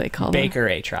god, what do they call it? Baker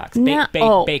Aatrox. No,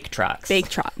 oh. Bake-Trox.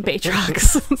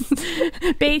 Baytrox.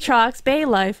 Baytrox, Bay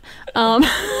Life.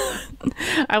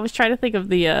 I was trying to think of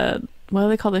the what do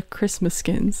they call the Christmas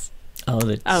skins? Oh,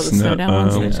 the Snow Down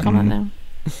ones. oh, Just come on now.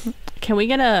 Can we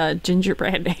get a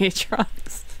gingerbread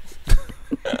Aatrox?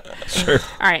 Sure.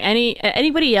 All right.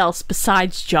 Anybody else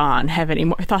besides John have any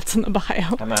more thoughts on the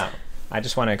bio? I'm out. I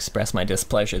just want to express my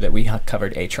displeasure that we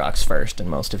covered Aatrox first and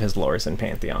most of his lores in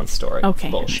Pantheon story. Okay.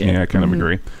 Bullshit. Yeah, I kind of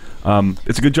agree.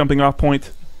 It's a good jumping off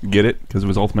point. Get it? Because it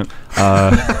was ultimate.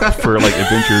 For like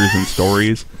adventures and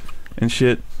stories and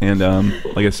shit. And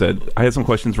like I said, I had some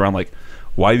questions around like,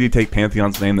 why did he take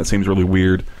Pantheon's name? That seems really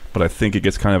weird. But I think it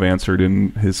gets kind of answered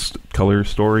in his color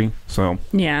story. So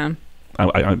Yeah.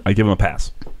 I give him a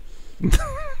pass.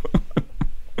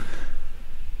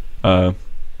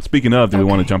 Speaking of, do we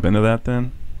want to jump into that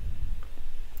then?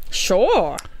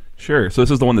 Sure. Sure. So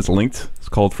this is the one that's linked. It's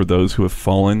called "For Those Who Have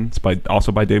Fallen." It's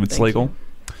also by David Slagle.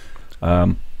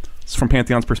 It's from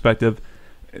Pantheon's perspective.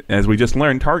 As we just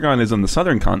learned, Targon is on the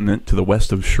southern continent to the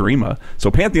west of Shurima. So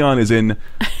Pantheon is in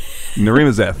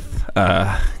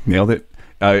Narimazeth. Nailed it.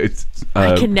 I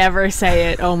can never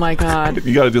say it. Oh my god.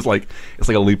 You got to just like, it's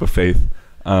like a leap of faith.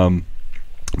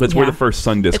 But it's where the first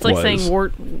sun disc it's like was. saying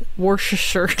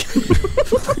Worcestershire.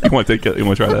 You want to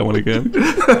try that one again?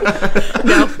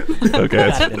 No. Okay.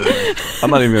 I'm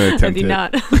not even going to I attempt do it.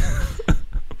 not.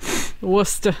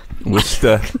 Worcester.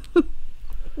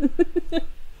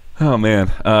 Oh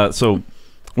man. So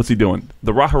what's he doing?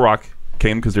 The Raharok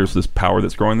came because there's this power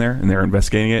that's growing there, and they're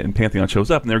investigating it. And Pantheon shows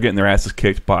up, and they're getting their asses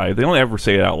kicked by. They don't ever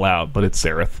say it out loud, but it's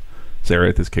Zareth.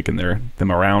 Zareth is kicking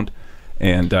them around.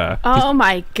 And oh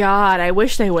my god! I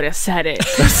wish they would have said it.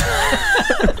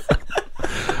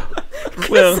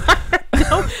 well,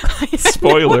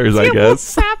 spoilers, I guess.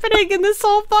 What's happening in this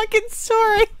whole fucking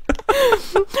story?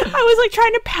 I was like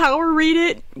trying to power read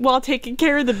it while taking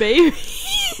care of the baby,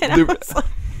 and I was like,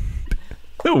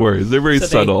 no worries, they're very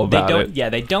subtle about don't, it. Yeah,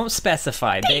 they don't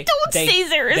specify. They don't say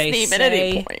Zareth's name at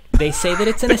any point. They say that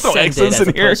it's an There's no ascended X's as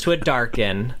in here. opposed to a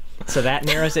darken, so that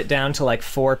narrows it down to like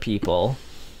 4 people.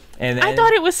 And then, I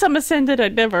thought it was some ascended I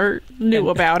never knew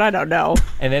about. I don't know.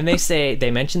 And then they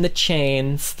mention the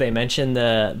chains. They mention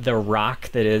the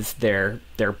rock that is their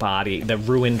body, the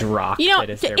ruined rock that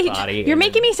is their body. You're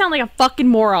making me sound like a fucking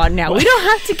moron now. We don't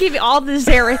have to give all the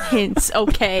Zareth hints,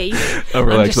 okay? Oh, relax,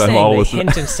 I'm just saying all they listening.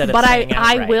 hint instead of But saying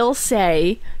I outright. will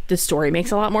say the story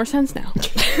makes a lot more sense now.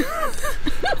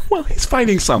 Well, he's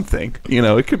fighting something. You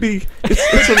know, it could be.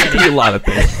 It could be a lot of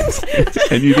things,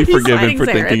 and you'd be He's forgiven fighting for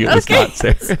thinking it Zareth.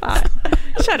 was Okay, not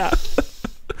Zareth. Shut up.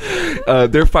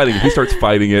 They're fighting it. He starts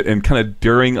fighting it, and kind of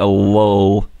during a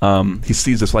lull, he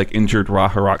sees this like injured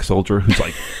Raharok soldier who's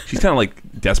like, she's kind of like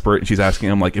desperate, and she's asking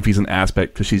him like if he's an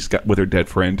aspect because she's got with her dead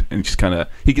friend, and she's kind of,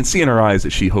 he can see in her eyes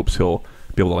that she hopes he'll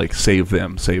be able to like save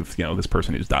this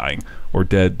person who's dying or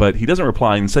dead, but he doesn't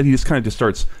reply. Instead, he just kind of just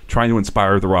starts trying to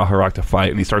inspire the Raharok to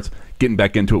fight, and he starts getting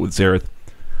back into it with Zareth.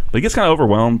 But he gets kind of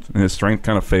overwhelmed, and his strength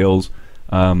kind of fails.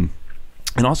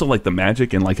 And also, like, the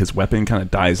magic and, like, his weapon kind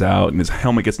of dies out, and his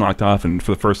helmet gets knocked off, and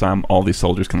for the first time, all these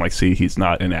soldiers can, like, see he's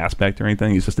not an aspect or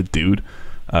anything. He's just a dude.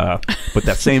 But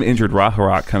that same injured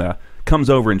Raharok kind of comes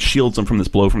over and shields him from this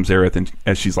blow from Zareth, and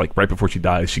as she's, like, right before she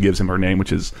dies, she gives him her name,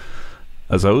 which is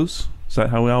Azoz? Is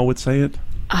that how we all would say it?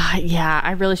 Yeah,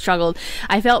 I really struggled.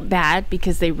 I felt bad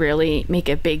because they really make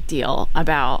a big deal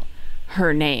about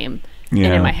her name. Yeah.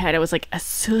 And in my head, it was like,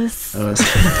 Asus.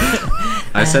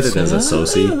 I said it as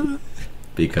Associ.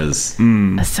 Because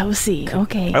Associ,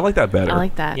 okay. I like that better. I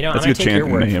like that. You know, I'm gonna take your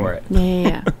word for it.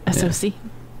 Yeah. Associ.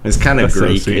 It's kind of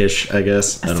Greek-ish, I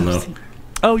guess. I don't know.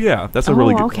 Oh yeah, that's a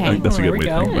really good. Okay. That's a good way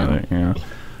to think about it.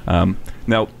 Yeah.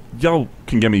 Now y'all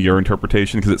can give me your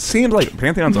interpretation, because it seems like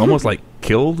Pantheon's almost like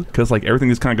killed, because like everything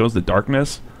just kind of goes to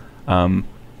darkness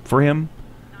for him.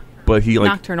 But he like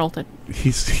nocturnal.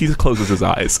 He closes his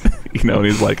eyes, you know, and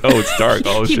he's like, "Oh, it's dark."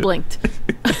 Oh, he shit. blinked.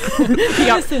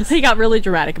 he got really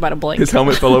dramatic about a blink. His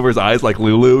helmet fell over his eyes like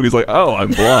Lulu, and he's like, "Oh, I'm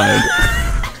blind."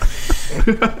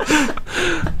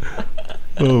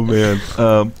 Oh man.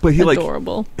 But he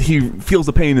adorable. Like he feels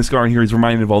the pain in his scar, and here he's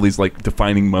reminded of all these like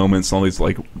defining moments, all these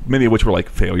like many of which were like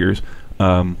failures.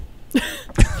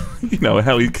 You know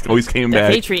how he always came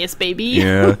back. Atreus, baby.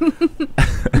 Yeah.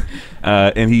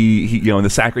 And he you know, in the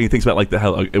sacrifice, he thinks about like the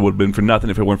hell it would have been for nothing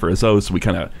if it weren't for Azos. So he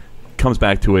kind of comes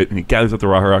back to it, and he gathers up the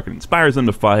Raharok and inspires them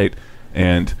to fight,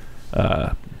 and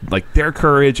like their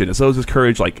courage and Azos'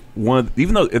 courage, like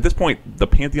even though at this point the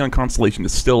Pantheon constellation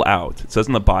is still out. It says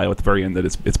in the bio at the very end that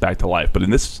it's back to life, but in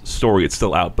this story it's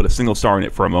still out, but a single star in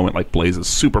it for a moment like blazes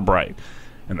super bright,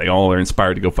 and they all are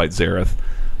inspired to go fight Zareth,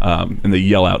 and they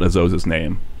yell out Azos'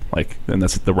 name, like, and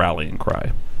that's the rallying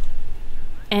cry.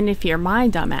 And if you're my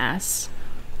dumbass,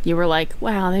 you were like,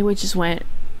 wow, they would just went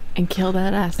and killed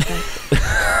that aspect.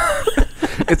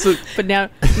 But now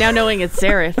knowing it's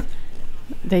Zareth,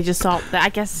 they just saw that. I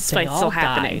guess this fight's still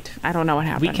happening. I don't know what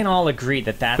happened. We can all agree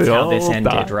that that's how this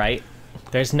ended, right?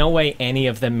 There's no way any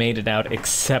of them made it out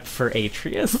except for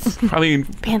Atreus. I mean,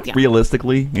 Pantheon.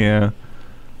 Realistically, yeah.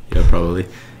 Yeah, probably.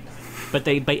 But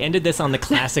they ended this on the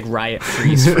classic Riot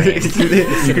freeze frame.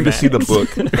 You can just see the book.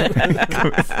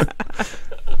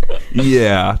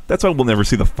 Yeah, that's why we'll never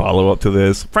see the follow-up to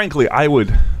this. Frankly, I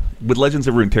would... With Legends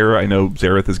of Runeterra, I know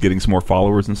Zareth is getting some more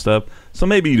followers and stuff, so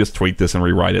maybe you just tweak this and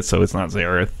rewrite it so it's not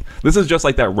Zareth. This is just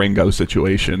like that Ringo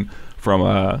situation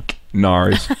from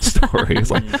Nar's story. It's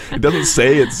like, it doesn't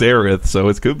say it's Zareth, so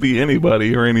it could be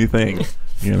anybody or anything.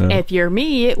 You know? If you're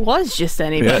me, it was just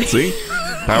anybody. Yeah, see?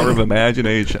 Power of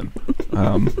imagination.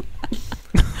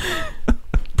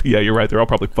 Yeah, you're right. They're all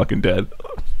probably fucking dead.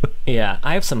 Yeah,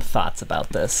 I have some thoughts about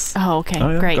this. Oh, okay.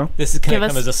 Oh, yeah, great. go. This is going to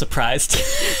come as a surprise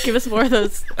to Give us more of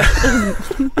those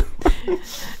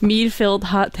mead-filled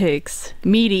hot takes.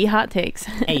 Meaty hot takes.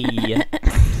 Hey.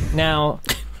 Now,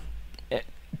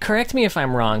 correct me if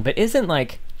I'm wrong, but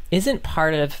isn't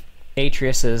part of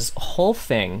Atreus's whole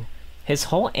thing, his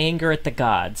whole anger at the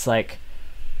gods, like,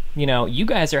 you know, you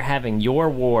guys are having your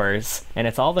wars, and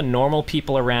it's all the normal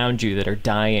people around you that are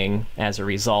dying as a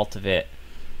result of it.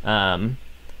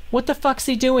 What the fuck's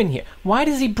he doing here? Why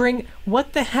does he bring...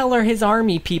 What the hell are his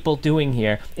army people doing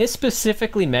here? It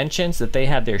specifically mentions that they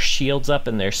had their shields up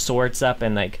and their swords up,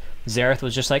 and, like, Zareth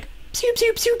was just like, pew,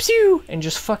 pew, pew, pew, and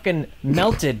just fucking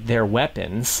melted their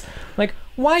weapons. Like,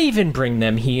 why even bring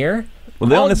them here? Well,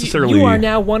 they don't necessarily... You are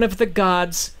now one of the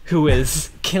gods who is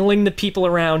killing the people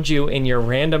around you in your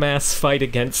random-ass fight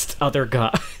against other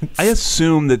gods. I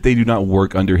assume that they do not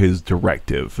work under his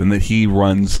directive, and that he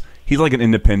runs... He's like an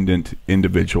independent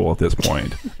individual at this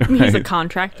point. Right? He's a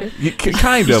contractor.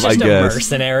 Kind of, I guess. He's just a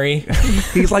mercenary.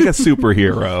 He's like a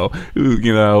superhero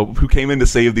who came in to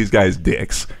save these guys'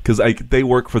 dicks, because they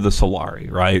work for the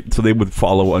Solari, right? So they would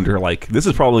follow under, like, this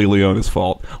is probably Leona's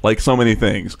fault, like so many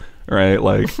things, right?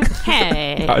 Like,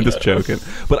 hey, I'm just joking,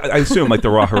 but I assume like the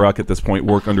Raharok at this point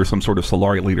work under some sort of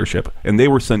Solari leadership, and they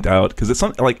were sent out because it's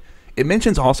something like. It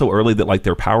mentions also early that like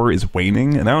their power is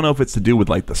waning, and I don't know if it's to do with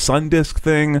like the sun disk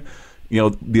thing, you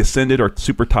know, the Ascended are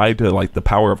super tied to like the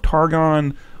power of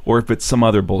Targon, or if it's some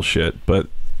other bullshit. But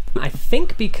I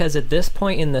think because at this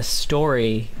point in the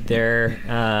story,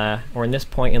 or in this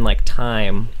point in like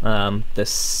time, the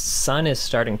sun is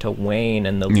starting to wane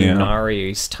and the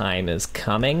Lunari's time is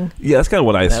coming. Yeah, that's kind of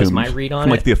what I assumed. That was my read on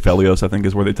it. Like the Aphelios, I think,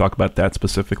 is where they talk about that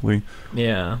specifically.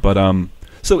 Yeah. But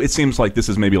so it seems like this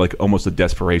is maybe like almost a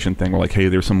desperation thing. We're like, hey,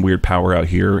 there's some weird power out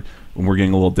here, and we're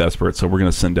getting a little desperate, so we're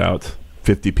going to send out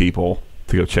 50 people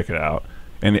to go check it out.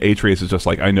 And Atreus is just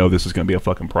like, I know this is going to be a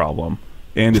fucking problem.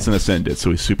 And it's an Ascendant,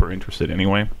 so he's super interested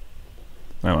anyway.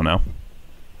 I don't know.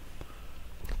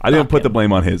 I didn't put the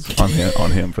blame on him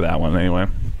for that one anyway.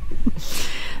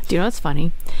 Do you know what's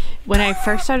funny? When I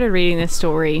first started reading this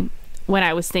story, when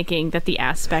I was thinking that the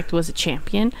Aspect was a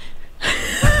champion,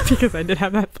 because I did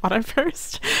have that thought at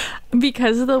first,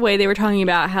 because of the way they were talking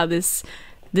about how this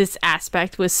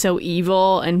Aspect was so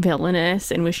evil and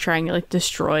villainous and was trying to like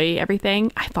destroy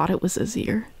everything, I thought it was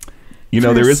Azir. You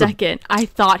know, there is a second, I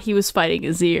thought he was fighting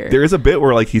Azir. There is a bit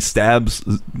where like he stabs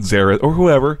Zareth or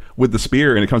whoever with the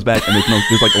spear, and it comes back, and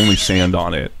there's like only sand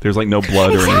on it. There's like no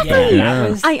blood or anything.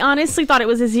 Yeah. I honestly thought it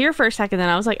was Azir for a second, then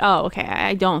I was like, oh, okay,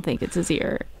 I don't think it's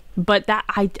Azir. But that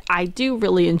I do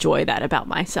really enjoy that about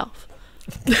myself.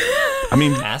 I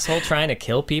mean, asshole trying to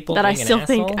kill people. That I still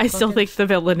think the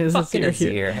villain is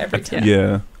Azir every time.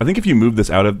 Yeah, I think if you move this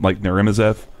out of like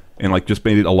Narimazeth and like just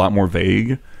made it a lot more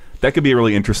vague, that could be a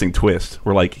really interesting twist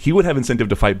where like he would have incentive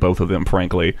to fight both of them,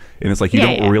 frankly, and it's like you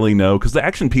don't really know because the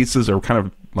action pieces are kind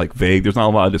of like vague. There's not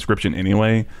a lot of description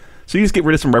anyway, so you just get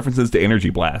rid of some references to energy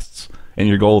blasts and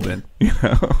you're golden. You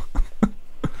know.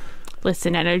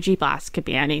 Listen, energy blast could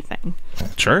be anything.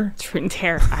 Sure.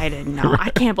 I didn't know. I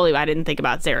can't believe I didn't think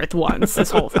about Zareth once this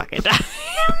whole fucking time.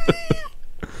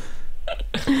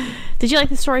 Did you like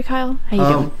the story, Kyle? How you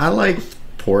doing? I like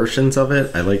portions of it.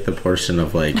 I like the portion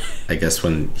of like I guess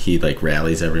when he like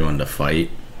rallies everyone to fight.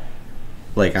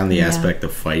 Like on the aspect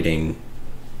of fighting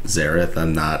Zareth,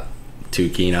 I'm not too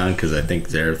keen on because I think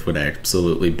Zareth would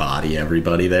absolutely body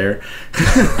everybody there,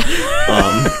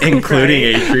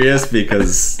 including Atreus,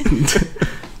 because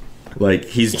like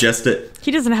he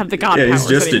doesn't have the god powers he's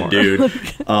just anymore. a dude.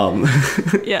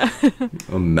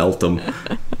 I'll melt him.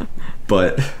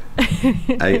 But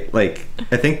I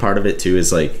think part of it too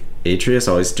is like Atreus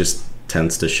always just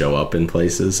tends to show up in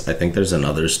places. I think there's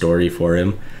another story for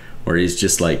him where he's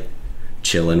just like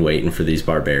chilling waiting for these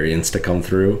barbarians to come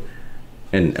through,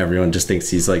 and everyone just thinks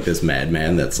he's like this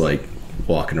madman that's like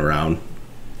walking around.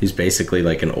 He's basically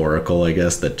like an oracle, I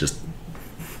guess, that just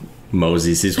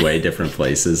moseys his way different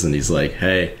places, and he's like,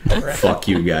 hey, fuck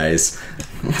you guys.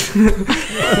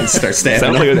 Start standing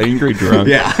Sounds like an angry drunk.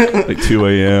 Yeah. Like 2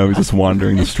 a.m. He's just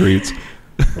wandering the streets.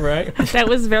 Right. That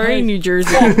was very New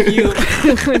Jersey. Fuck you.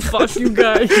 Fuck you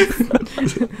guys.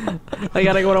 I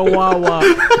gotta go to Wawa.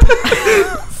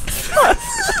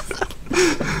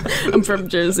 I'm from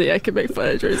Jersey. I can make fun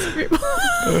of Jersey people.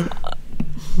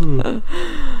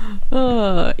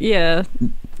 Yeah.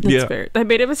 That's fair. That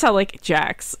made him sound like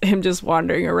Jax. Him just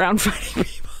wandering around fighting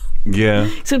people.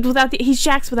 Yeah. So he's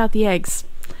Jax without the eggs.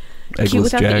 Eggless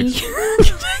without Jax.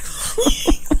 the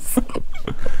E.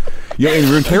 Yeah, in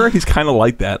Runeterra, he's kind of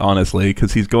like that, honestly,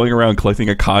 because he's going around collecting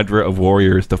a cadre of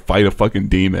warriors to fight a fucking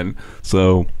demon.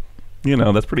 So, you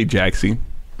know, that's pretty Jaxy.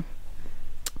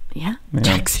 Yeah.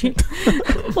 Jaxy.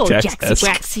 Oh,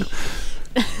 Jaxy.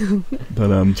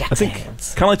 But I think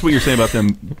kind of like what you're saying about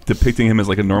them depicting him as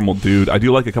like a normal dude. I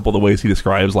do like a couple of the ways he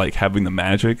describes like having the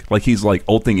magic. Like he's like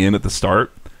ulting in at the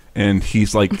start, and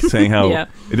he's like saying how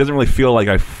it doesn't really feel like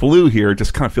I flew here. It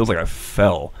just kind of feels like I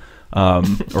fell. Or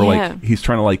like he's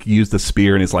trying to like use the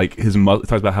spear, and it's like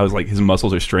talks about how his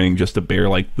muscles are straining just to bear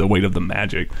like the weight of the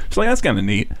magic. So like that's kind of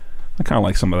neat. I kind of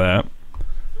like some of that.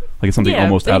 Like it's something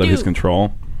almost out of his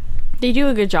control. They do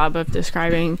a good job of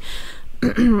describing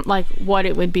like what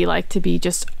it would be like to be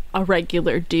just a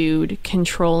regular dude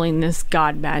controlling this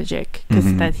god magic,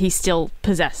 because that he still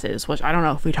possesses, which I don't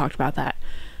know if we talked about that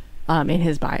in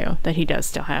his bio, that he does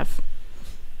still have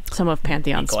some of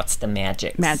Pantheon's what's the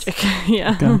magic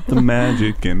yeah, got the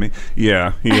magic in me.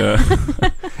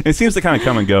 It seems to kind of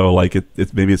come and go, like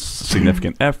it's maybe it's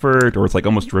significant effort, or it's like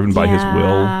almost driven by his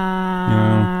will.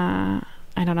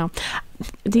 I don't know.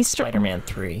 These Spider-Man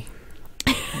 3.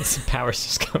 Some powers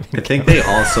just coming. I think they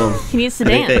also he needs to I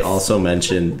dance. think they also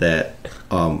mentioned that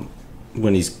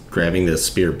when he's grabbing the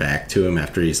spear back to him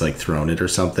after he's like thrown it or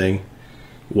something,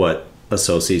 what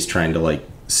Associ's trying to like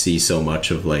see so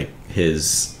much of like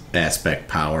his aspect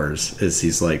powers is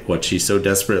he's like, what she so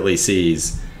desperately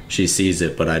sees, she sees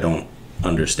it, but I don't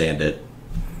understand it.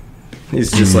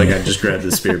 He's just like, I just grabbed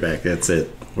the spear back, that's it,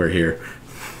 we're here.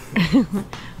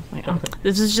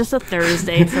 This is just a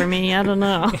Thursday for me. I don't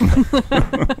know.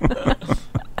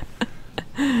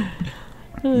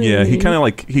 Yeah, he kind of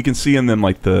like he can see in them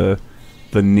like the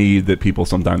need that people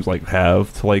sometimes like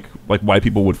have to like why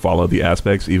people would follow the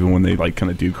aspects even when they like kind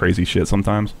of do crazy shit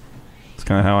sometimes. It's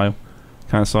kind of how I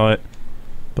kind of saw it.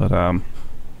 But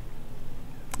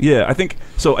yeah, I think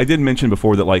so. I did mention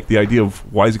before that like the idea of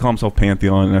why does he call himself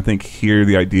Pantheon, and I think here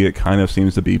the idea it kind of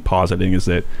seems to be positing is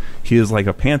that he is like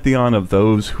a pantheon of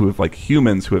those who have like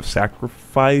humans who have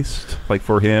sacrificed like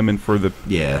for him and for the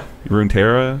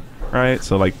Runeterra, right?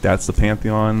 So like that's the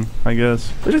Pantheon, I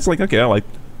guess. Which is like okay, I like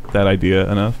that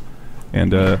idea enough,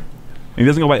 and he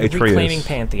doesn't go by Atreus. Reclaiming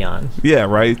Pantheon. Yeah,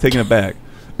 right. Taking it back.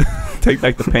 Take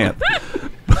back the Panth.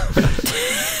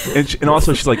 And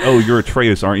also she's like, oh, you're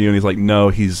Atreus, aren't you? And he's like, no,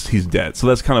 he's dead. So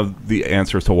that's kind of the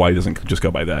answer as to why he doesn't just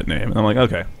go by that name. And I'm like,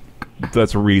 okay,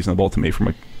 that's reasonable to me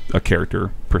from a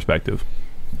character perspective.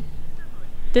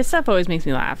 This stuff always makes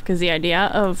me laugh because the idea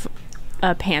of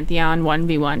a Pantheon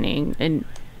 1v1ing in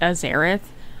Azereth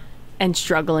and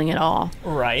struggling at all.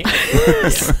 Right.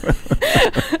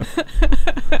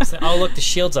 So, oh, look, the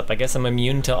shield's up. I guess I'm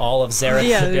immune to all of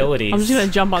Zareth's abilities. I'm just going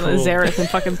to jump on the Zareth and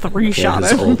fucking three-shot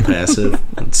his him. whole passive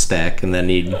and stack, and then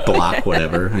he'd block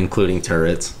whatever, including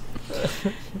turrets.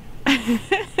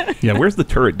 Yeah, where's the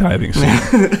turret diving scene?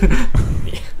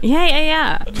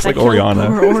 Yeah. Just like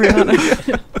Oriana.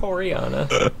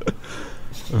 Oriana.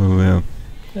 Oh, man.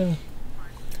 Yeah.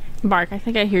 Mark, I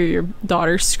think I hear your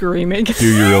daughter screaming. Do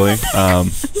you really?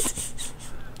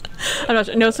 I'm not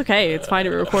sure. No, it's okay. It's fine.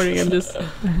 We're recording. I'm just...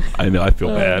 I know. I feel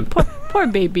bad. Poor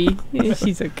baby.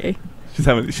 She's okay. She's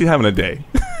having a day.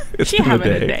 She's having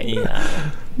a day.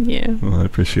 Yeah. Well, I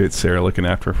appreciate Sarah looking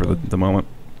after her for the moment.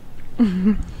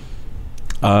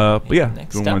 But yeah,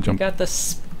 next up we got the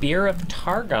Spear of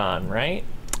Targon, right?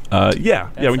 Yeah,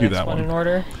 we do that one one in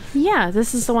order. Yeah,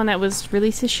 this is the one that was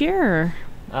released this year.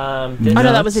 No,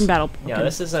 that was in Battle. Yeah, okay.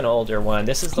 this is an older one.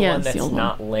 This is the one that's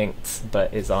not linked,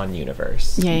 but is on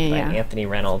Universe. Yeah. By Anthony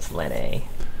Reynolds Lene.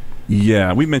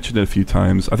 Yeah, we mentioned it a few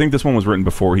times. I think this one was written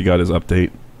before he got his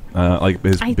update, like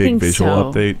his big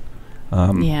visual update.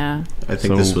 Yeah. I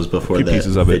think this was before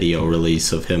the video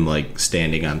release of him like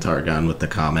standing on Targon with the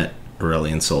comet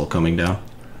Aurelian Soul coming down.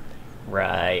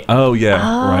 Right. Oh yeah,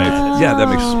 right. Yeah, that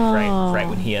makes right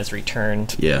when he has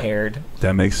returned paired.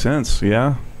 That makes sense.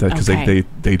 Yeah, because they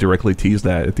directly tease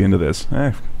that at the end of this.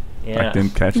 I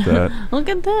didn't catch that. Look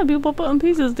at that, people putting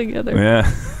pieces together.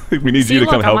 Yeah, we need you to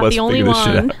come help us figure this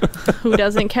shit out. Who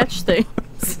doesn't catch things?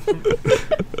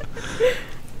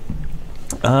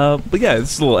 But yeah,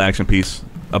 this is a little action piece.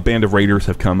 A band of raiders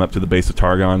have come up to the base of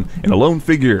Targon, and a lone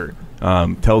figure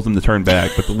tells them to turn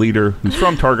back. But the leader, who's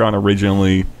from Targon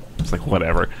originally, it's like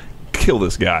whatever, kill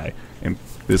this guy. And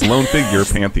this lone figure,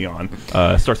 Pantheon,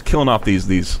 starts killing off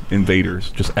these invaders,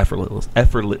 just effortless,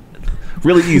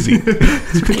 really easy.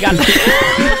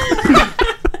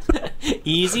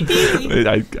 Easy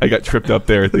peasy. I got tripped up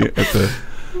there at the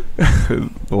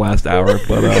the last hour,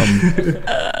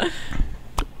 but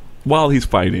while he's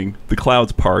fighting, the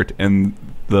clouds part, and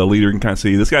the leader can kind of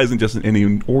see this guy isn't just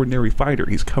any ordinary fighter.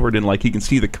 He's covered in like he can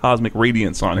see the cosmic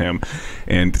radiance on him,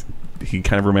 and he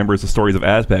kind of remembers the stories of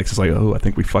Azbex. It's like, oh, I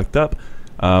think we fucked up.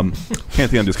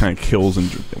 Pantheon just kind of kills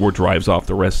or drives off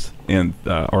the rest, and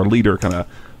our leader kind of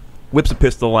whips a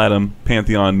pistol at him.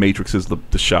 Pantheon matrixes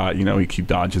the shot. You know, he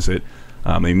dodges it.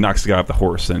 And he knocks the guy off the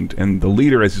horse, and the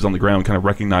leader, as he's on the ground, kind of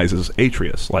recognizes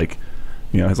Atreus. Like,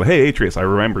 you know, he's like, hey, Atreus, I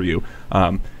remember you.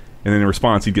 And then in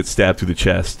response, he gets stabbed through the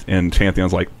chest, and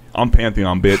Pantheon's like, I'm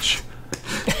Pantheon, bitch.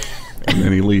 And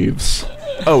then he leaves.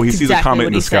 Oh, he sees a comet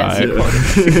in the sky.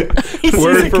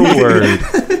 Word for word.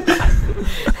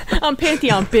 I'm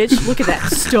Pantheon, bitch. Look at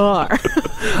that star.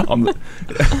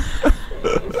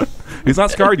 He's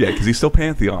not scarred yet because he's still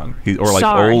Pantheon.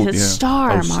 Star. Old. It's a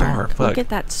star, Mark. Star. Look at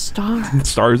that star.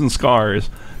 Stars and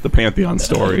Scars, the Pantheon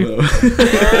story.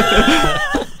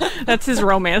 That's his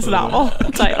romance novel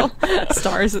title.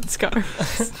 Stars and Scars.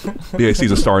 Yeah, he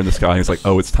sees a star in the sky, and he's like,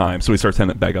 oh, it's time. So he starts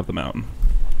heading back up the mountain.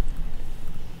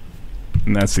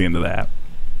 And that's the end of that.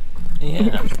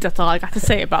 Yeah. That's all I got to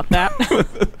say about that.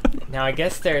 Now, I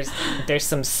guess there's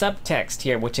some subtext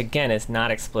here, which again is not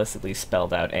explicitly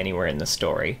spelled out anywhere in the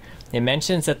story. It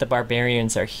mentions that the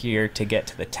barbarians are here to get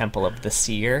to the Temple of the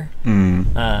Seer.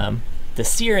 The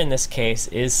Seer in this case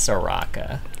is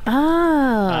Soraka.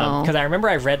 Oh. Because I remember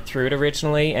I read through it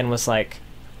originally and was like,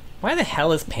 why the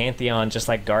hell is Pantheon just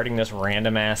like guarding this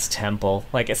random ass temple?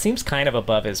 Like, it seems kind of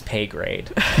above his pay grade.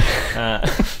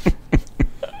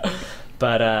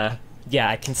 But yeah,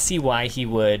 I can see why he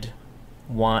would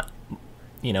want,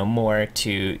 you know, more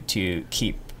to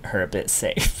keep her a bit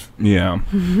safe. Yeah.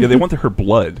 Yeah, they want her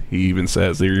blood. He even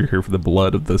says they're here for the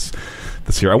blood of the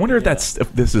Soraka's here. I wonder if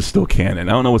if this is still canon.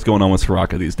 I don't know what's going on with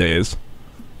Soraka these days.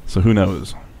 So who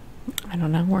knows? I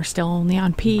don't know. We're still only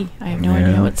on P. I have no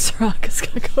idea what Soraka's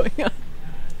got going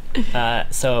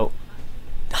on. So,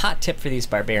 hot tip for these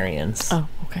barbarians. Oh,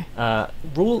 okay.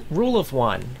 Rule of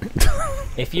one.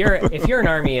 If you're an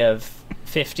army of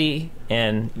 50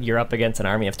 and you're up against an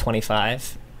army of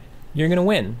 25, you're gonna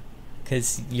win,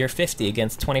 because you're 50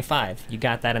 against 25. You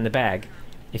got that in the bag.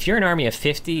 If you're an army of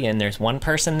 50 and there's one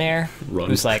person there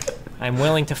who's like, I'm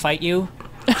willing to fight you,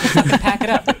 fucking pack it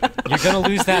up. You're gonna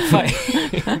lose that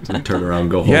fight. Turn around,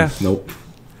 go home. Yeah. Nope.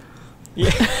 Yeah.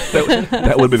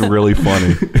 That would have been really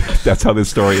funny. That's how this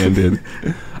story ended.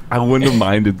 I wouldn't have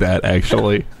minded that,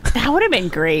 actually. That would have been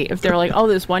great if they were like, oh,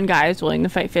 this one guy is willing to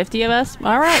fight 50 of us.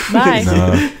 All right, bye.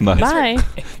 No, Bye.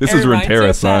 This is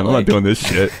Runeterra, son. I'm not doing this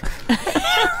shit.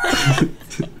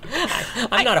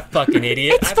 I'm not a fucking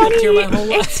idiot. It's I've funny. lived here my whole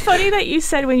life. It's funny that you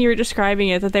said when you were describing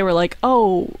it that they were like,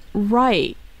 "Oh,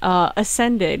 right,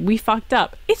 Ascended. We fucked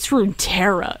up. It's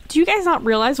Runeterra. Do you guys not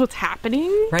realize what's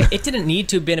happening?" Right? It didn't need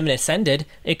to have been an Ascended.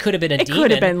 It could have been a demon. It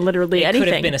could have been literally anything. It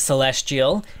could have been a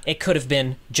Celestial. It could have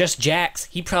been just Jax.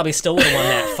 He probably still would have won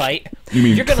that fight. You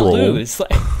mean you're gonna troll? lose.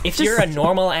 Like, if you're a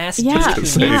normal ass dude who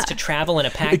needs to travel in a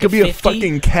pack It could of be 50, a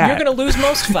fucking cat. You're gonna lose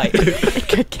most fights.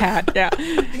 Good cat. Yeah.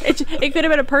 It could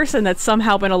have been a person that's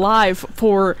somehow been alive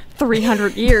for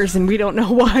 300 years and we don't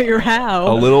know why or how.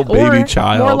 A little baby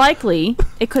child. More likely,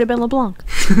 it could have been LeBlanc.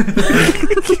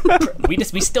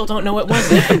 we still don't know it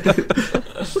wasn't.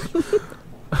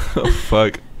 Oh,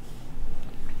 fuck.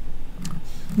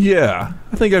 Yeah,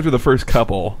 I think after the first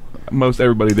couple, most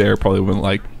everybody there probably went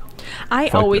like, I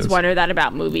fuck always this. wonder that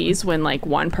about movies when like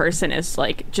one person is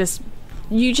like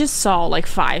you just saw like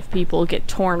 5 people get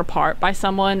torn apart by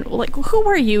someone. Like, who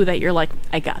are you that you're like,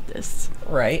 I got this.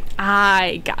 Right.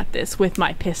 I got this with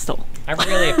my pistol. I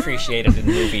really appreciate it in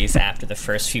movies after the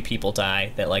first few people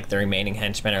die that like the remaining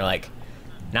henchmen are like,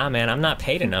 nah man, I'm not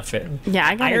paid enough for it. Yeah,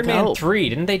 I gotta Iron go. Man 3,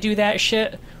 didn't they do that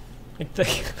shit? maybe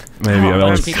Oh, I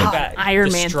bunch of don't. people got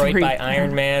Iron Man destroyed 3. by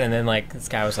Iron Man, and then like this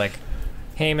guy was like,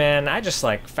 hey man, I just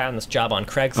like found this job on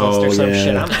Craigslist Oh, or some yeah.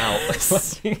 shit, I'm out.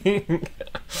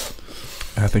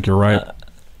 I think you're right.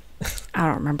 I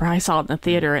don't remember. I saw it in the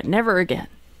theater and never again.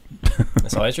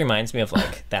 This always reminds me of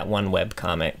like that one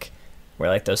webcomic where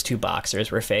like those 2 boxers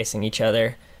were facing each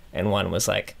other and one was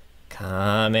like,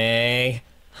 Kame,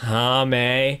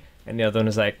 Hame, and the other one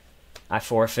was like, I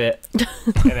forfeit. And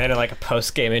then in like a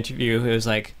post-game interview, it was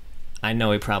like, I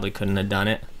know he probably couldn't have done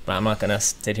it, but I'm not gonna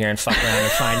sit here and fuck around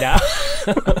and find out.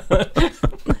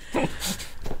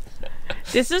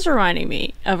 This is reminding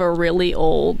me of a really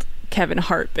old Kevin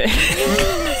Hart bit.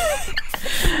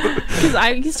 Because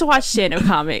I used to watch stand-up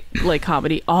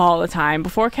comedy all the time.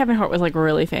 Before Kevin Hart was like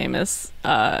really famous,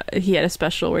 he had a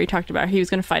special where he talked about he was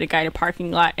going to fight a guy in a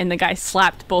parking lot, and the guy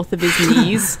slapped both of his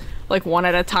knees like one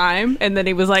at a time, and then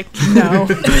he was like, no.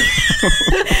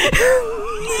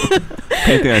 I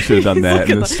think I should have done that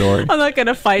in this story. I'm not going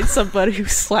to fight somebody who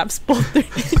slaps both their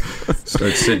knees.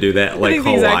 Starts to do that like think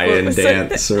the exact Hawaiian quote was like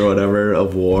dance or whatever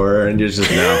of war, and you're just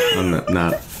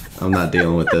I'm not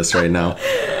dealing with this right now.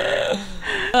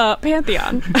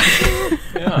 Pantheon.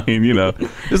 I mean, you know,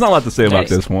 there's not a lot to say about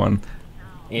this one.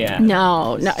 Yeah.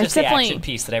 No, It's it's the definitely... action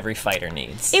piece that every fighter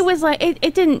needs. It was like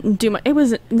it didn't do much. It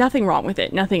was nothing wrong with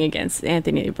it. Nothing against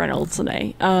Anthony Reynolds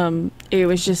today. It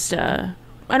was just an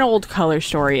old color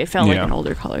story. It felt like an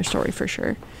older color story for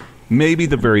sure. Maybe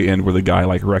the very end where the guy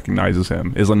like recognizes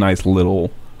him is a nice little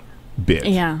bit.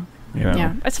 Yeah, You know?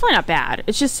 yeah. It's probably not bad.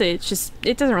 It's just it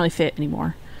doesn't really fit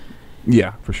anymore.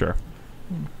 Yeah, for sure.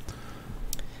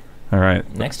 All right.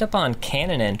 Next up on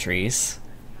canon entries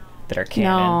that are canon,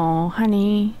 No,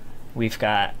 honey. we've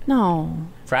got No,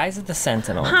 Rise of the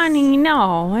Sentinels. honey.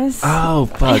 No. It's, Oh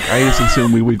fuck! I just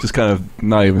assumed we would just kind of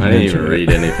not even. I didn't even mention it. read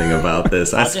anything about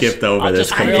this. I skipped over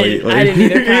this completely. I didn't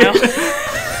either, Kyle.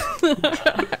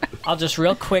 I'll just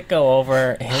real quick go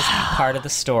over his part of the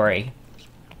story.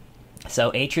 So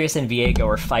Atreus and Viego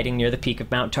are fighting near the peak of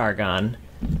Mount Targon.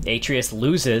 Atreus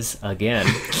loses again,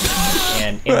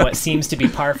 and in what seems to be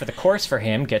par for the course for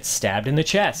him, gets stabbed in the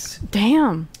chest.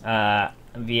 Damn.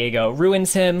 Viego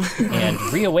ruins him and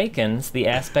reawakens the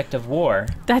aspect of war.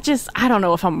 That just, I don't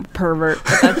know if I'm a pervert,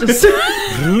 but that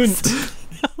just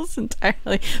feels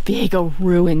entirely. Viego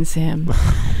ruins him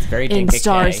It's very in Dinka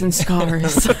stars K. and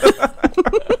scars.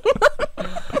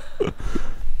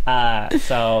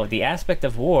 So the aspect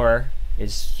of war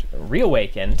is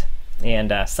reawakened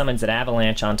and summons an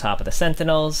avalanche on top of the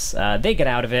Sentinels. They get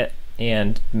out of it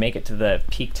and make it to the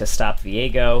peak to stop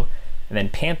Viego. And then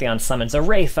Pantheon summons a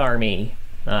Wraith army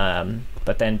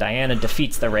But then Diana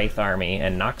defeats the Wraith army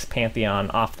and knocks Pantheon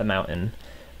off the mountain.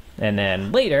 And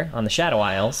then later, on the Shadow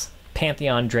Isles,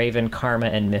 Pantheon, Draven, Karma,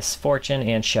 and Misfortune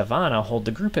and Shyvana hold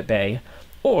the group at bay.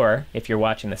 Or, if you're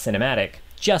watching the cinematic,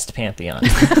 just Pantheon.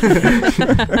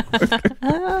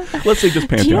 Let's say just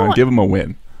Pantheon. Give him a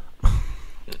win.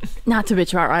 Not to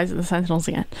bitch about Rise of the Sentinels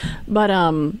again, but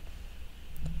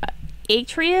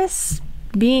Atreus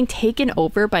being taken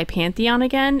over by Pantheon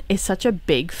again is such a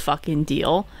big fucking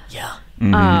deal. Yeah.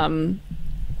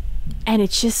 And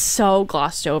it's just so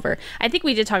glossed over. I think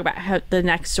we did talk about how the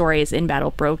next story is In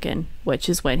Battle Broken, which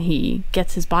is when he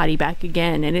gets his body back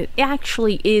again, and it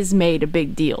actually is made a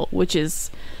big deal, which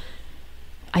is,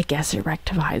 I guess, it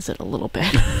rectifies it a little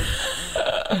bit.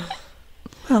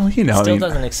 Well, you know, Still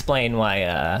doesn't explain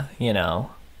why, you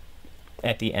know,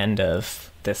 at the end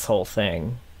of this whole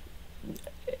thing,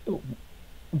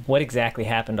 what exactly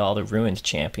happened to all the ruined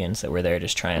champions that were there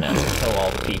just trying to kill all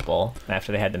the people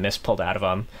after they had the mist pulled out of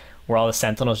them? Were all the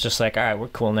Sentinels just like, all right, we're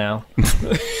cool now.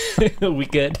 We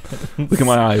good? Look at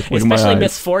my eyes. Look Especially at my eyes.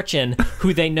 Misfortune,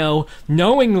 who they know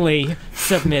knowingly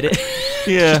submitted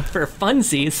Yeah. for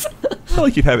funsies. I feel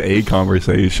like you'd have a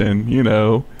conversation, you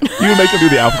know. You can make them do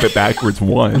the alphabet backwards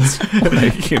once.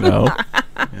 Like, you know.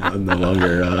 Yeah, I'm no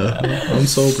longer, I'm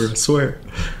sober, I swear.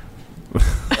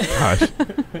 Gosh.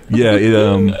 Yeah,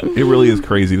 it really is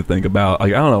crazy to think about.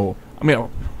 Like, I don't know. I mean,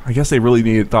 I guess they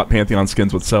really thought Pantheon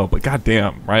skins would sell, but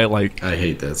goddamn, right? Like, I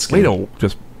hate that skin. wait, don't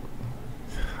just.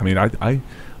 I mean, I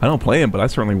don't play him, but I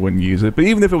certainly wouldn't use it. But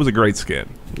even if it was a great skin,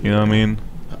 you know what I mean?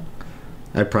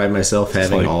 I pride myself It's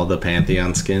having like- all the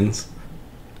Pantheon skins.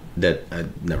 That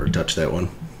I'd never touched that one.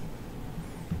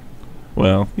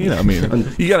 Well, you know, I mean,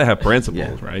 you gotta have principles,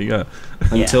 Yeah. right? You gotta.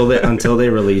 Until they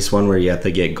release one where you have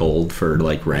to get gold for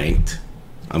like ranked,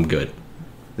 I'm good.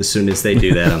 As soon as they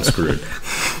do that, I'm screwed.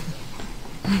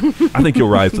 I think you'll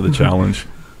rise to the challenge.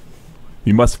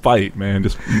 You must fight, man.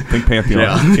 Just think Pantheon.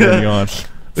 Yeah. Pantheon.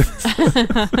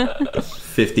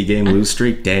 50 game lose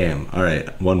streak. Damn. All right,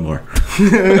 one more.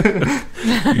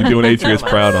 You're doing Atreus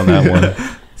proud on that one.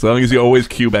 As long as you always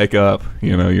queue back up,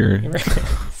 you know you're.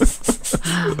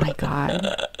 Oh my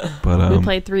god. But We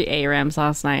played 3 ARAMs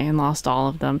last night and lost all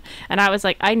of them. And I was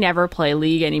like, I never play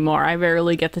League anymore. I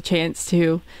rarely get the chance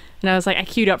to. And I was like, I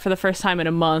queued up for the first time in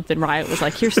a month, and Riot was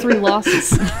like, here's 3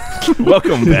 losses.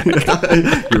 welcome back.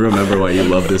 You remember why you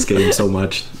love this game so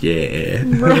much? Yeah.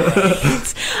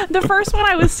 Right. The first one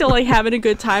I was still like having a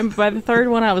good time, but by the third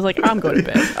one I was like, I'm going to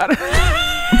bed. I'm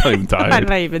not even Why tired.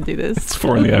 did I even do this? It's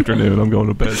 4 in the afternoon. I'm going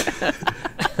to bed.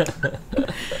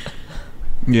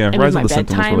 Yeah, I mean, Rise my of the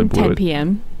Sentinels really bedtime, blew 10 it.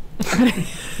 p.m.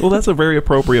 Well, that's a very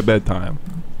appropriate bedtime.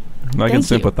 I can Thank you.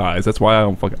 sympathize. That's why I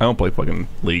don't play fucking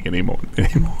League anymore.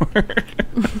 At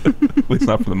least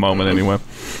not for the moment, anyway.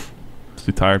 Just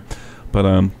too tired.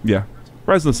 But yeah,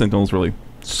 Rise of the Sentinels really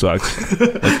sucks.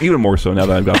 Like, even more so now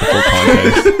that I've got the full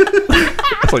context.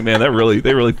 It's like, man, they really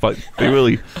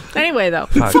Anyway, though,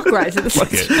 Fuck. fuck Rise of the fuck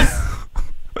Sentinels.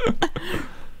 it.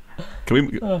 Can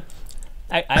we?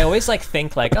 I always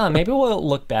think oh, maybe we'll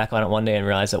look back on it one day and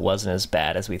realize it wasn't as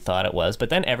bad as we thought it was. But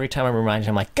then every time I'm reminded,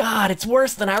 I'm like, God, it's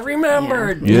worse than I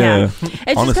remembered. Yeah. It's just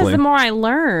because Honestly. the more I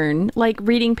learn, like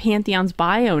reading Pantheon's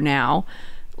bio now,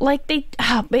 like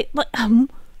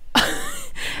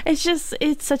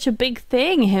it's such a big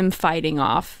thing, him fighting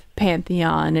off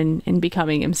Pantheon and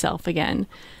becoming himself again.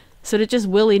 So to just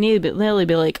willy-nilly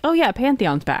be like, oh yeah,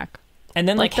 Pantheon's back. And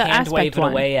then Like the hand wave aspect it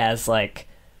one. away as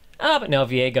oh, but no,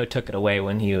 Viego took it away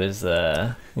when he was,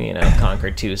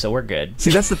 conquered too, so we're good. See,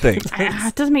 that's the thing.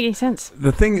 It doesn't make any sense.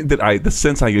 The thing the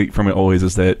sense I get from it always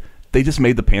is that they just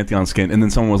made the Pantheon skin, and then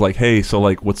someone was like, "Hey, so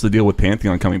like, what's the deal with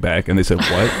Pantheon coming back?" And they said,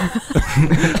 "What?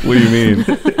 What do you mean?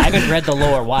 I haven't read the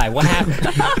lore. Why? What happened?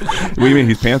 What do you mean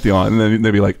he's Pantheon?" And then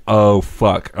they'd be like, "Oh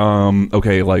fuck,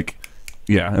 okay, like,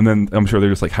 yeah." And then I'm sure they're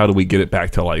just like, "How do we get it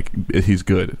back to like he's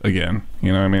good again?"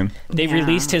 You know what I mean? They Yeah.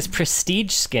 released his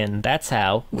prestige skin. That's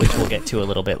how, which we'll get to a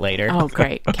little bit later. Oh,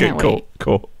 great. Okay, Can't cool, wait.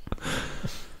 cool.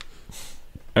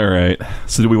 All right.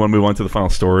 So, do we want to move on to the final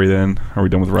story then? Are we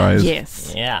done with Rise?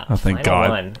 Yes. Yeah. Oh, thank Final God.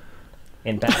 One.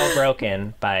 In Battle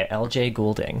Broken by L.J.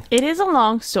 Goulding. It is a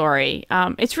long story.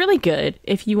 It's really good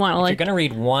if you want to If you're like gonna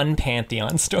read one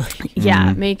Pantheon story.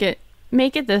 yeah, make it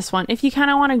this one. If you kind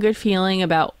of want a good feeling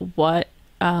about what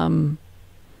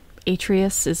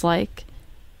Atreus is like,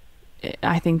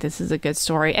 I think this is a good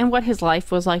story, and what his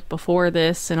life was like before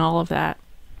this and all of that.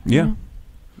 Yeah.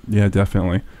 Yeah,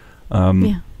 definitely.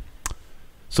 Yeah.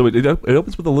 So it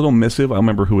opens with a little missive. I don't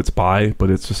remember who it's by, but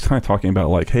it's just kind of talking about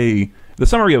like, hey, the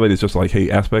summary of it is just like, hey,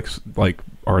 aspects like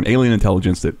are an alien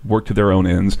intelligence that work to their own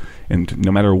ends, and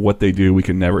no matter what they do, we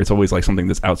can never. It's always like something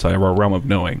that's outside of our realm of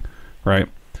knowing, right?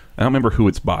 I don't remember who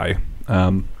it's by,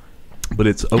 but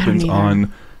it opens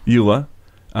on Eula,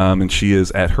 and she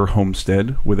is at her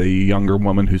homestead with a younger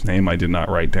woman whose name I did not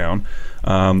write down.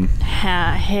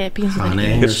 Hane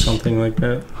or something like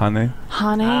that. Hane?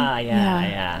 Hane?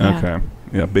 Yeah. Okay.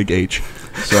 Yeah, big H.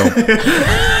 So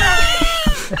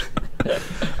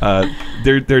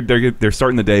they're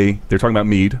starting the day. They're talking about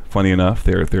mead. Funny enough,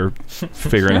 they're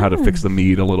figuring out how to fix the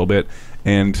mead a little bit.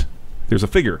 And there's a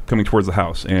figure coming towards the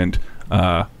house, and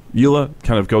Eula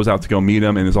kind of goes out to go meet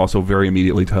him, and is also very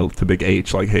immediately to Big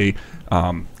H like, "Hey,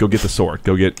 go get the sword.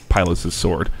 Go get Pylus'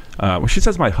 sword." Well, she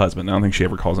says my husband. I don't think she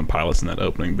ever calls him Pylus in that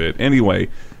opening bit. Anyway,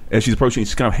 as she's approaching,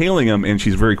 she's kind of hailing him, and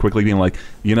she's very quickly being like,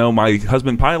 my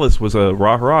husband Pylus was a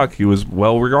rock. He was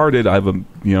well regarded. I have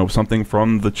something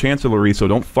from the Chancellery, so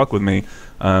don't fuck with me.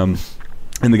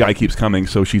 And the guy keeps coming,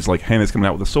 so she's like, Hannah's coming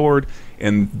out with a sword,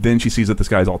 and then she sees that this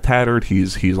guy's all tattered.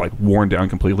 He's like worn down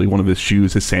completely. One of his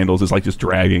shoes, his sandals, is like just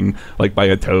dragging like by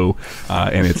a toe,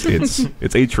 and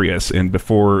it's Atreus. And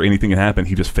before anything can happen,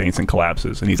 he just faints and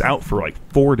collapses, and he's out for like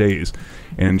 4 days.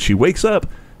 And she wakes up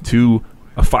to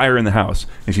a fire in the house,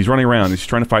 and she's running around and she's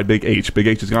trying to find Big H. Big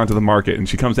H has gone to the market, and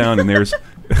she comes down, and there's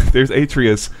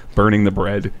Atreus burning the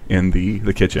bread in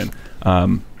the kitchen.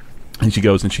 And she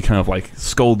goes and she kind of like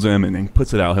scolds him and then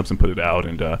puts it out, helps him put it out,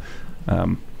 and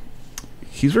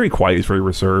he's very quiet, he's very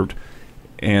reserved,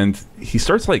 and he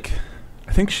starts like,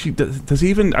 I think she does he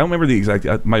even, I don't remember the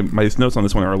exact, my notes on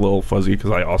this one are a little fuzzy because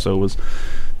I also was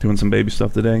doing some baby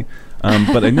stuff today,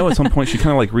 but I know at some point she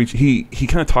kind of like he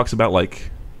kind of talks about like,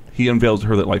 he unveils to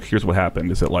her that like, here's what happened,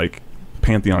 is that like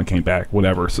Pantheon came back,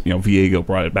 whatever, so, Viego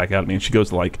brought it back out at me, and she goes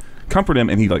to like comfort him,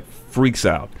 and he like freaks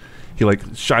out, he like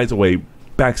shies away,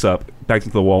 backs into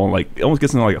the wall, and like almost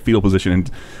gets into like a fetal position, and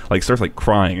like starts like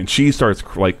crying, and she starts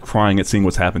like crying at seeing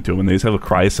what's happened to him, and they just have a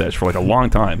cry sesh for like a long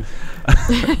time.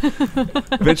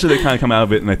 Eventually they kind of come out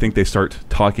of it, and I think they start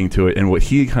talking to it, and what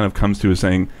he kind of comes to is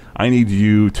saying, I need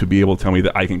you to be able to tell me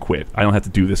that I can quit, I don't have to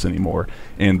do this anymore.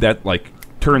 And that like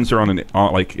turns her on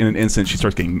like in an instant. She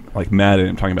starts getting like mad at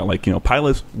him, talking about like,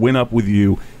 Pylus went up with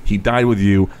you, he died with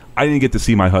you, I didn't get to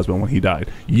see my husband when he died.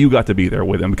 You got to be there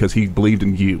with him because he believed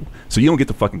in you. So you don't get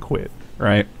to fucking quit,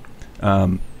 right?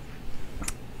 And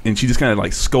she just kind of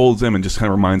like scolds him and just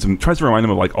kind of tries to remind him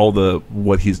of like all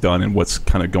what he's done and what's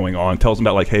kind of going on. Tells him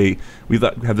about like, hey, we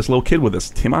had this little kid with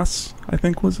us, Timas, I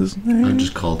think was his name. I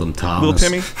just called him Thomas.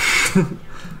 Little Timmy.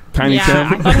 Tiny Tim.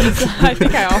 I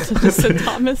think I also just said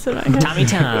Thomas in my head. Tommy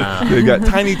Tom. They got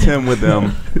Tiny Tim with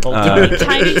them.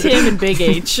 Tiny Tim and Big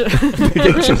H. Big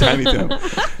H and Tiny Tim.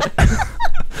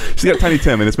 She's got Tiny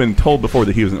Tim, and it's been told before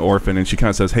that he was an orphan, and she kind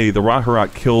of says, hey, the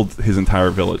Raharat killed his entire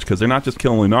village, because they're not just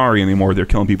killing Lunari anymore, they're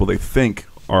killing people they think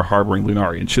are harboring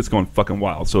Lunari, and shit's going fucking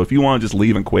wild. So if you want to just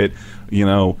leave and quit,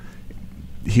 he'll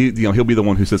be the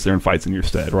one who sits there and fights in your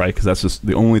stead, right? Because that's just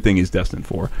the only thing he's destined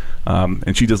for.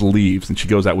 And she just leaves, and she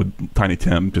goes out with Tiny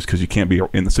Tim just because you can't be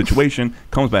in the situation.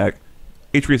 Comes back,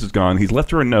 Atreus is gone. He's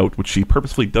left her a note, which she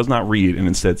purposefully does not read, and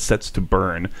instead sets to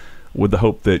burn, with the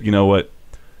hope that,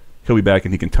 he'll be back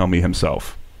and he can tell me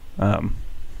himself. But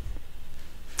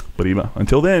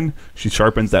until then, she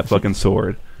sharpens that fucking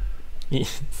sword.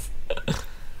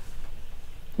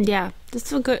 Yeah,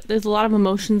 this is good. There's a lot of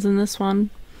emotions in this one.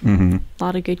 Mm-hmm. A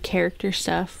lot of good character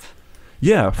stuff.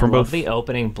 Yeah, from I love both the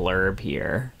opening blurb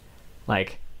here,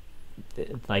 like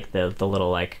the little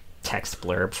like text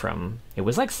blurb from, it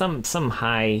was like some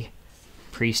high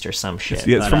priest or some shit.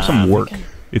 It's from some work.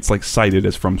 It's like cited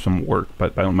as from some work,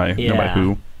 but I don't know by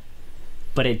who.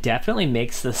 But it definitely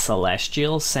makes the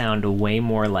Celestials sound way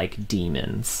more like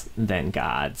demons than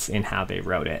gods in how they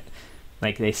wrote it.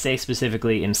 Like they say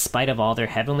specifically, in spite of all their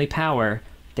heavenly power,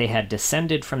 they had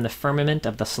descended from the firmament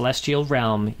of the celestial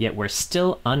realm, yet were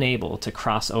still unable to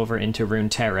cross over into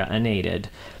Runeterra unaided.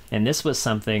 And this was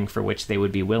something for which they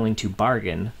would be willing to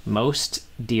bargain most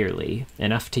dearly,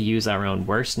 enough to use our own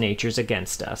worst natures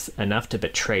against us, enough to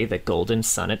betray the golden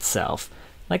sun itself.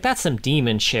 Like, that's some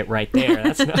demon shit right there.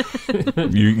 That's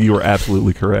not... You are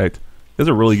absolutely correct. That's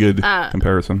a really good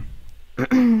comparison.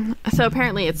 So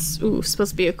apparently it's supposed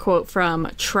to be a quote from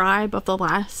Tribe of the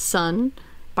Last Sun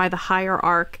by the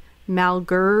hierarch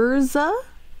Malgurza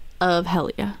of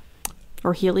Helia.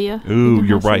 Or Helia. Ooh,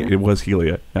 you're right. It was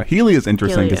Helia. Now, Helia is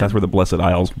interesting because that's where the Blessed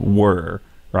Isles were,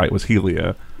 right? It was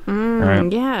Helia. Right?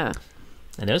 Yeah.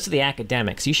 And those are the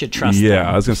academics. You should trust them.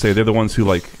 Yeah, I was going to say, they're the ones who,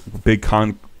 like, big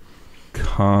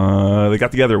they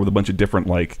got together with a bunch of different,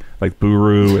 like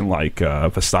Buru and, like,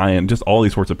 Visayan, just all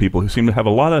these sorts of people who seem to have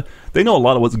they know a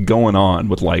lot of what's going on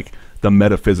with, like, the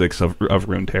metaphysics of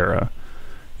Runeterra.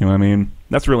 You know what I mean?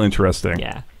 That's really interesting.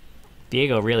 Yeah.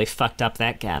 Diego really fucked up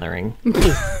that gathering.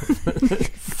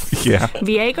 Yeah.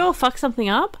 Viego fucked something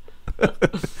up?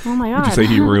 Oh my god. Would you say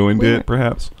he ruined it,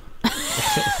 perhaps?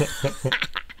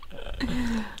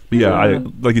 Yeah,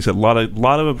 like you said, a lot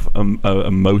of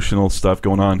emotional stuff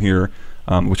going on here,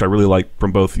 which I really like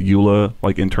from both Eula,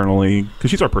 like internally, because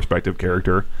she's our perspective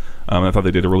character. I thought they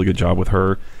did a really good job with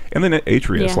her, and then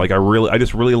Atreus. Yeah. Like I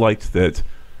just really liked that.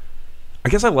 I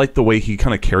guess I liked the way he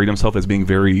kind of carried himself as being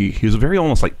he was very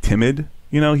almost like timid.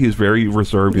 You know, he was very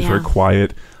reserved. He was very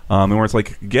quiet. And where it's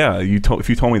like, yeah, if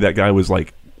you told me that guy was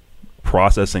like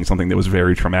processing something that was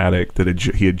very traumatic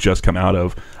that he had just come out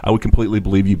of, I would completely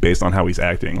believe you based on how he's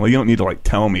acting. Like, you don't need to like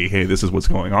tell me, hey, this is what's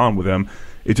going on with him.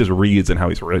 It just reads in how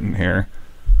he's written here,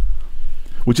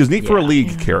 which is neat for a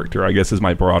League character, I guess, is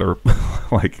my broader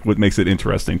like what makes it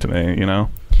interesting to me. You know?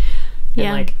 Yeah.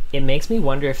 And like, it makes me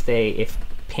wonder if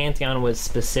Pantheon was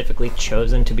specifically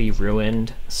chosen to be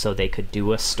ruined so they could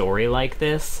do a story like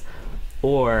this,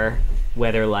 or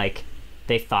whether like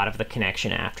they thought of the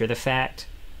connection after the fact.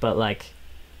 But like,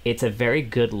 it's a very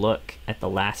good look at the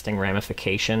lasting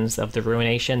ramifications of the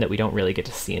ruination that we don't really get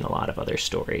to see in a lot of other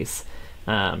stories.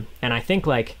 And I think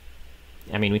like,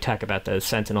 I mean, we talk about the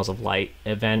Sentinels of Light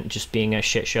event just being a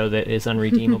shit show that is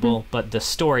unredeemable, but the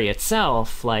story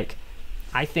itself, like,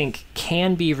 I think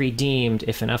can be redeemed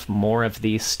if enough more of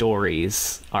these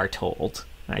stories are told,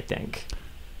 I think.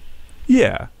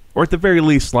 Yeah. Or at the very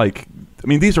least, like, I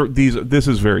mean, this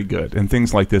is very good, and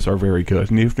things like this are very good.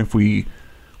 And even if we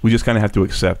just kind of have to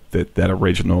accept that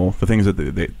original, the things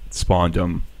that spawned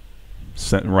them,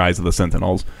 Rise of the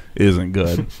Sentinels, isn't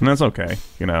good. And that's okay,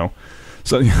 you know.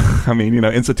 So, I mean, you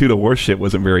know, Institute of War shit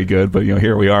wasn't very good, but, you know,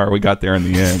 here we are. We got there in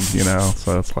the end, you know.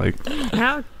 So it's like...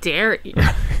 How dare you?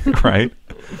 Right?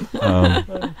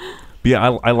 But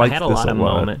yeah, I liked this a lot. I had a lot of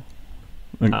moments.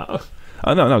 No,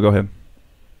 go ahead.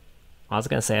 I was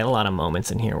going to say, I had a lot of moments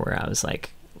in here where I was,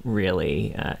 like,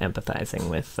 really empathizing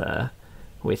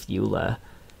with Eula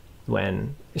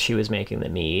when she was making the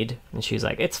mead, and she was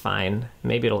like, it's fine,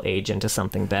 maybe it'll age into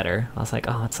something better. I was like,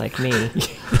 oh, it's like me.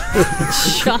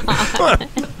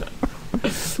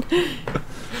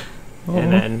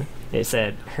 And then it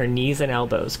said her knees and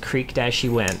elbows creaked as she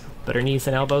went, but her knees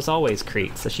and elbows always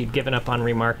creaked, so she'd given up on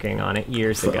remarking on it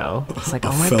years ago. It's like,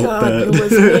 oh my god, it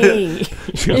was me.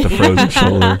 She got the frozen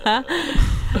shoulder.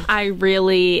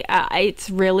 It's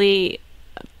really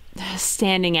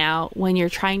standing out when you're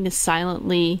trying to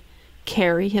silently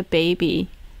carry a baby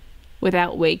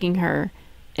without waking her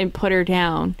and put her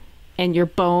down, and your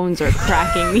bones are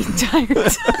cracking the entire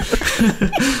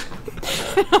time.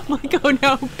 And I'm like, oh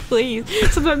no, please.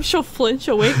 Sometimes she'll flinch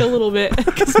awake a little bit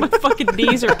because my fucking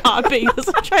knees are popping as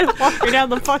I'm trying to walk her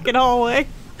down the fucking hallway.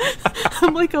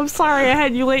 I'm like, I'm sorry I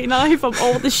had you late in life. I'm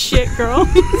old as shit, girl.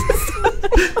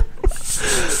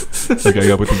 Okay, I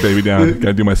gotta put the baby down.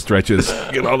 Gotta do my stretches.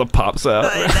 Get all the pops out.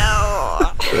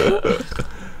 I know.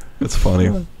 That's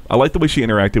funny. I like the way she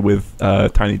interacted with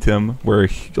Tiny Tim, where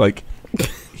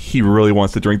he really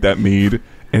wants to drink that mead,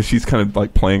 and she's kind of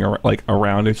like playing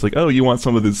around it. She's like, "Oh, you want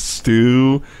some of this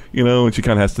stew?" You know, and she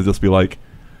kind of has to just be like,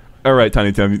 "All right,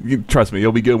 Tiny Tim, trust me,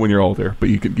 you'll be good when you're older, but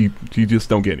you just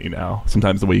don't get any now."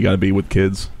 Sometimes the way you got to be with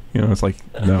kids, you know, it's like,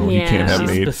 no, you can't have She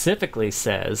mead. specifically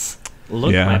says,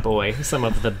 look, my boy, some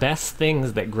of the best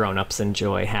things that grown-ups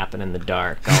enjoy happen in the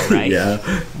dark, all right? Yeah.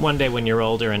 One day when you're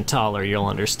older and taller, you'll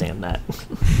understand that.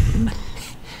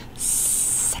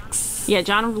 Sex. Yeah,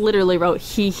 John literally wrote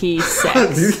he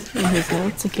sex in his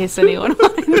notes, in case anyone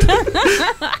wanted.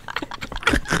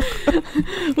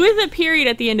 With a period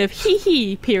at the end of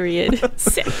he period.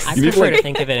 Sex. I prefer to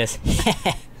think of it as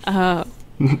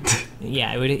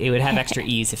yeah, it would have extra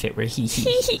e's if it were he.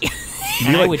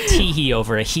 And I would tee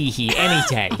over a he any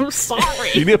day. I'm sorry.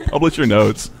 You need to publish your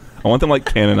notes. I want them like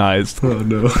canonized. Oh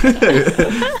no. I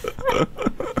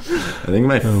think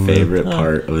my favorite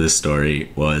part of the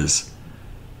story was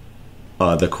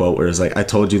the quote where it's like, I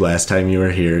told you last time you were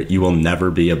here, you will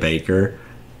never be a baker.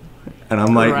 And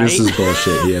I'm like, this is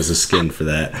bullshit. He has a skin for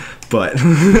that. But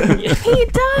He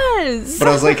does. but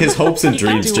I was like, his hopes and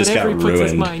dreams just got He puts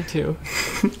his ruined. mind to.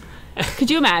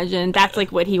 Could you imagine? That's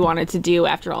like what he wanted to do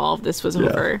after all of this was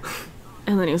over.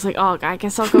 And then he was like, oh, I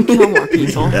guess I'll go kill more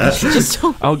people. Just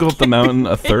don't I'll go up the mountain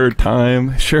a third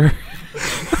time. Sure.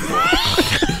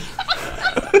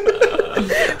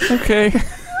 Okay.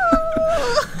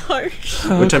 harsh.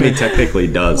 Which I mean technically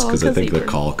does, because I 'cause think he the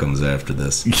call comes after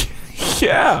this.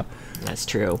 Yeah. That's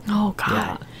true. Oh,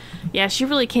 God. Yeah, she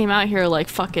really came out here like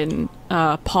fucking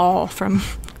Paul from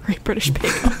Great British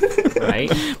Bake Off.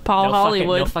 right? Paul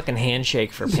Hollywood. No fucking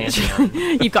handshake for Pantheon.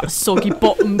 You got a soggy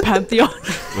bottom, Pantheon.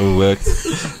 Oh, licked.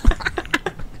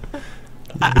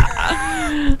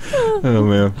 Oh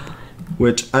man.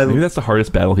 Which Maybe that's the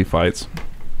hardest battle he fights.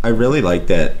 I really like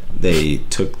that they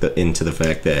took into the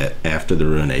fact that after the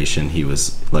ruination he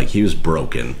was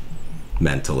broken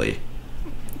mentally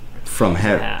from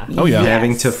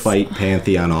having to fight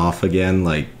Pantheon off again,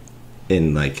 like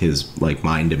in like his like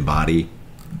mind and body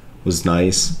was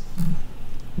nice,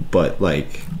 but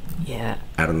like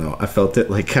I don't know, I felt it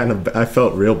like I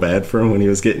felt real bad for him when he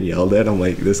was getting yelled at. I'm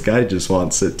like, this guy just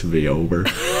wants it to be over.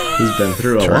 He's been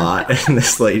through a lot, and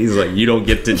this lady's like, you don't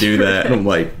get to do that. And I'm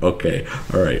like, okay,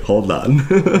 all right, hold on.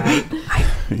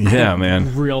 Yeah,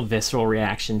 man. Real visceral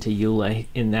reaction to Yule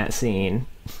in that scene.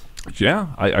 Yeah,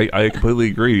 I completely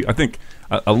agree. I think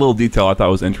a little detail I thought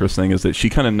was interesting is that she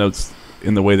kind of notes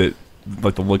in the way that,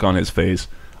 like, the look on his face,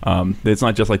 that it's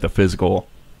not just like the physical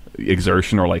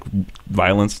exertion or like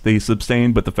violence that he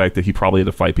sustained, but the fact that he probably had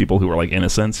to fight people who were like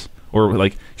innocents, or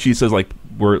like she says, like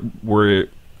were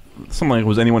something like,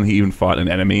 was anyone he even fought an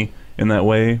enemy in that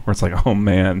way? Where it's like, oh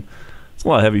man, it's a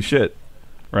lot of heavy shit,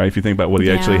 right? If you think about what he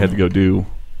actually had to go do,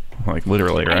 like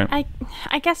literally, right?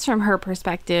 I guess from her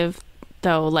perspective,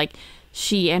 though, like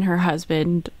she and her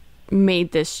husband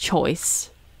made this choice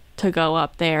to go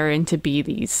up there and to be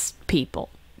these people,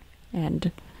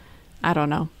 and I don't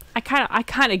know. I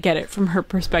kind of get it from her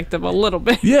perspective a little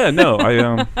bit. Yeah, no,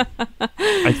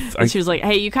 she was like,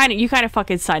 "Hey, you kind of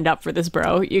fucking signed up for this,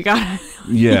 bro. You gotta,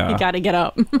 you gotta get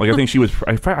up." Like, I think she was.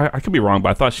 I could be wrong, but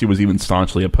I thought she was even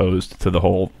staunchly opposed to the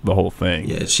whole thing.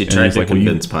 Yeah, she tried to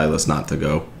convince Pylus not to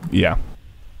go. Yeah.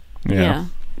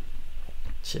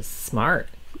 She's smart.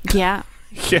 Yeah.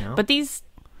 Yeah. You know? But these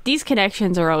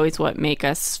connections are always what make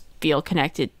us feel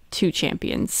connected to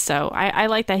champions. So I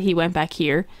like that he went back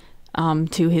here.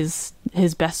 To his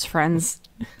best friend's,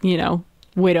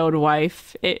 widowed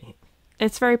wife.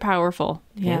 It's very powerful.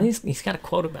 Yeah, he's got a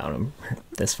quote about him,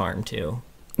 this farm too.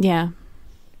 Yeah.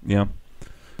 Yeah.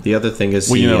 The other thing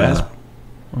is he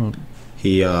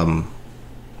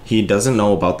doesn't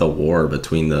know about the war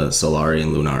between the Solari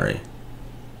and Lunari.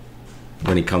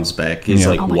 When he comes back, he's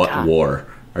like, "What God. War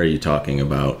are you talking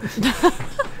about?"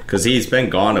 Because he's been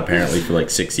gone apparently for like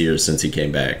 6 years since he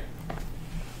came back.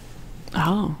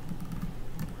 Oh.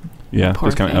 Yeah, Poor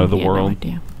just kind of out of the world.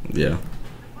 No, yeah.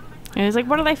 And he's like,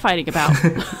 what are they fighting about?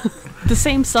 The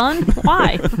same sun?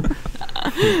 Why?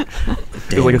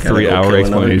 It was like a 3-hour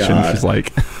explanation. She's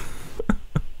like...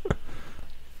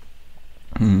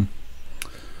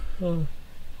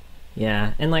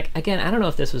 Yeah, and like, again, I don't know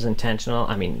if this was intentional.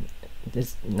 I mean,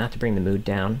 this, not to bring the mood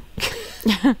down.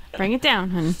 Bring it down,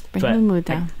 honey. Bring the mood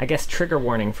down. I guess trigger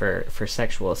warning for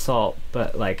sexual assault,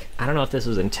 but like, I don't know if this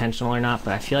was intentional or not,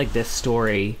 but I feel like this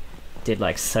story did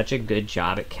like such a good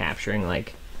job at capturing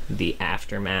like the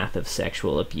aftermath of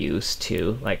sexual abuse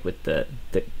too, like with the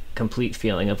complete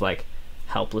feeling of like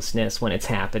helplessness when it's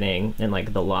happening, and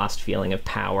like the lost feeling of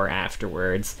power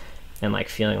afterwards, and like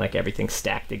feeling like everything's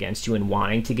stacked against you and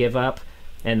wanting to give up,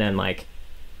 and then like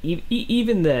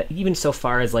even so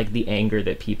far as like the anger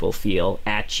that people feel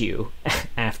at you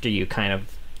after you kind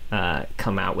of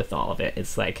come out with all of it.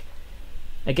 It's like,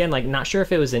 again, like, not sure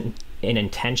if it was an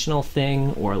intentional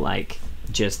thing or like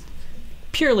just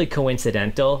purely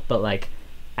coincidental, but like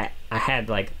I had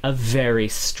like a very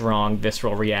strong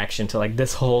visceral reaction to like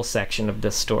this whole section of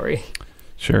this story.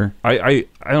 Sure. I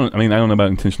don't know about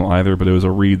intentional either, but it was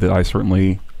a read that I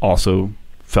certainly also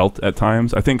felt at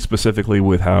times. I think specifically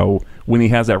with how when he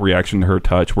has that reaction to her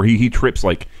touch where he trips,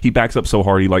 like he backs up so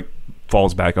hard he like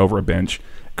falls back over a bench,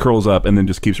 curls up, and then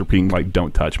just keeps repeating like,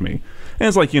 "Don't touch me." And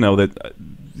it's like, that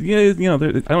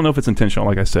I don't know if it's intentional,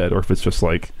 like I said, or if it's just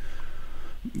like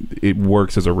it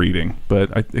works as a reading,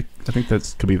 but I think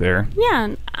that could be there.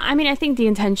 Yeah, I mean, I think the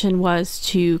intention was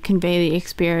to convey the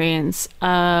experience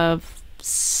of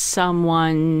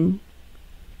someone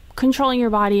controlling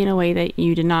your body in a way that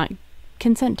you did not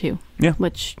consent to. Yeah.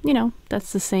 Which,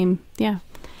 that's the same. Yeah.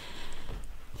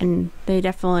 And they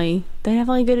definitely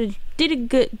did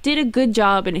a good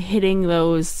job in hitting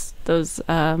those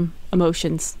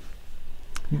emotions.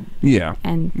 Yeah.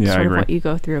 And sort of what you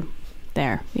go through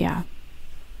there. Yeah.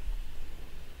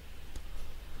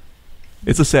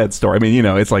 It's a sad story. I mean,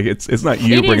 it's like it's not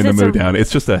you bringing the mood down.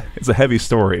 It's just a heavy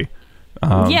story.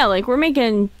 Yeah, like we're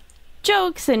making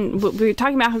jokes and we're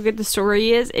talking about how good the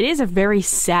story is. It is a very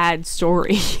sad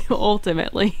story,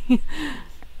 ultimately.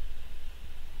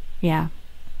 Yeah.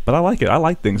 But I like it. I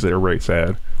like things that are very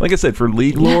sad. Like I said, for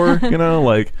League lore,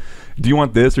 like, do you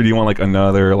want this or do you want like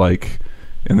another like,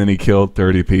 and then he killed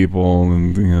 30 people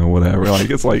and whatever.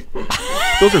 Like it's like,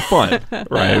 those are fun,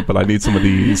 right? But I need some of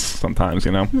these sometimes,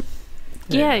 you know.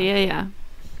 Yeah.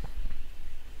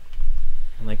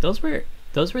 And like those were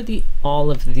the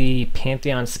all of the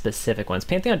Pantheon specific ones.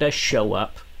 Pantheon does show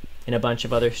up in a bunch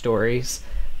of other stories.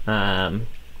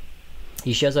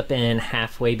 He shows up in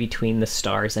Halfway Between the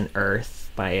Stars and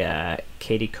Earth by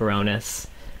Katie Coronis,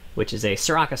 which is a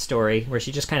Soraka story where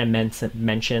she just kind of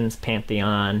mentions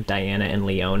Pantheon, Diana, and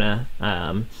Leona,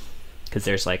 because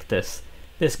there's like this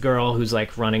girl who's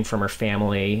like running from her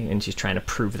family, and she's trying to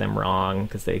prove them wrong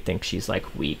because they think she's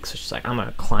like weak. So she's like, I'm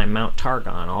gonna climb Mount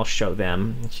Targon, I'll show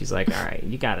them. And she's like, all right,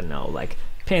 you gotta know, like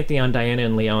Pantheon, Diana,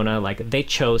 and Leona, like they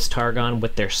chose Targon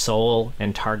with their soul,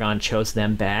 and Targon chose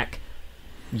them back.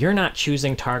 You're not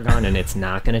choosing Targon, and it's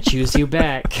not gonna choose you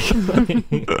back.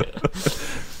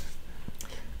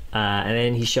 And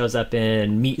then he shows up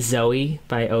in Meet Zoe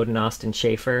by Odin Austin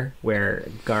Schaefer, where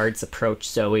guards approach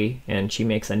Zoe, and she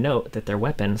makes a note that their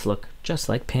weapons look just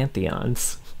like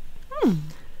Pantheon's.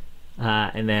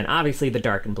 And then, obviously, the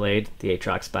Darkened Blade, the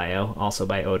Aatrox bio, also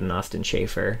by Odin Austin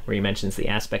Schaefer, where he mentions the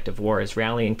aspect of war is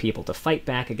rallying people to fight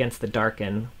back against the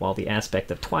Darken, while the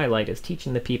aspect of Twilight is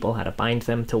teaching the people how to bind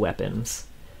them to weapons.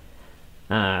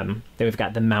 Then we've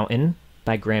got The Mountain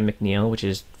by Graham McNeil, which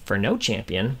is for no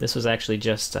champion. This was actually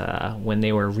just when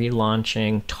they were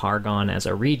relaunching Targon as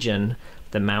a region.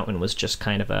 The Mountain was just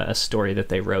kind of a story that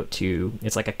they wrote to.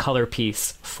 It's like a color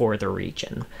piece for the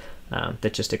region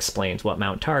that just explains what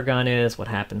Mount Targon is, what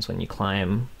happens when you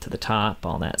climb to the top,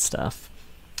 all that stuff.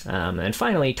 And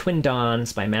finally, Twin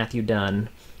Dawns by Matthew Dunn,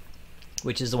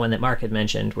 which is the one that Mark had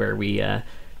mentioned, where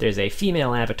there's a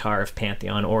female avatar of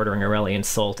Pantheon ordering Aurelian's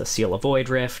soul to seal a void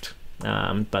rift.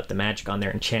 But the magic on their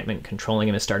enchantment controlling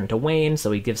him is starting to wane,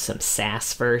 so he gives some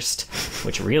sass first,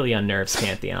 which really unnerves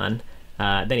Pantheon.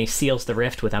 Then he seals the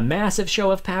rift with a massive show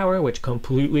of power, which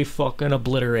completely fucking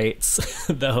obliterates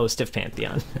the host of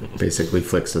Pantheon. Basically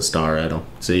flicks a star at him.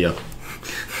 See ya.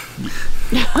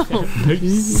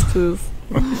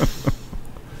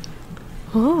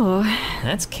 Oh,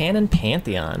 that's canon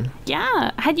Pantheon.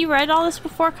 Yeah. Had you read all this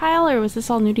before, Kyle, or was this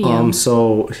all new to you?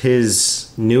 So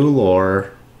his new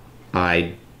lore,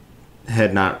 I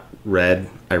had not read.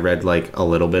 I read like a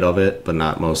little bit of it, but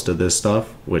not most of this stuff,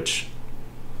 which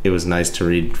it was nice to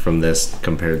read from this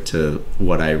compared to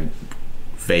what I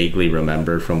vaguely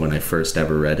remember from when I first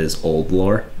ever read his old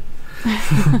lore.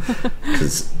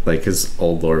 Because like his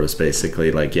old lore was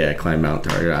basically like, yeah, I climb Mount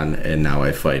Targon and now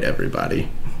I fight everybody.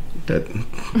 That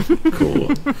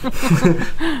cool.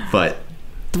 But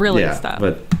thrilling yeah, stuff.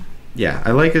 But yeah,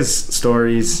 I like his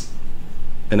stories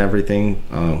and everything.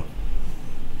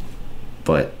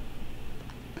 But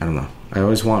I don't know. I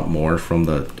always want more from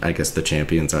the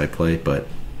champions I play, but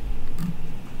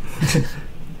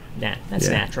yeah, that's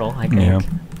natural, I think. Yeah.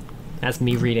 That's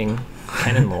me reading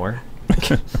canon lore.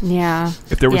 Yeah.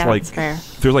 If there was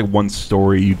like one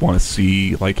story you'd want to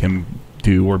see like him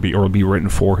do or be written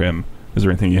for him, is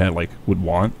there anything you had would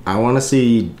want? I want to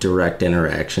see direct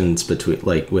interactions between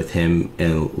with him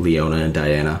and Leona and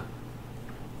Diana.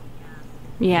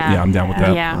 Yeah. Yeah, I'm down with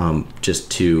that. Yeah. Just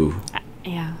to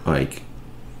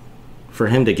for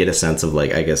him to get a sense of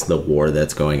I guess the war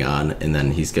that's going on, and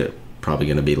then he's probably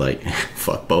gonna be like,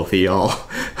 fuck both of y'all.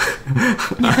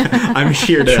 I'm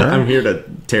here to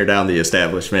tear down the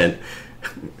establishment.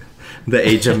 The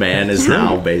Age of Man is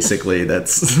now basically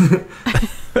that's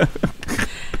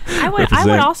I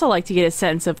would also like to get a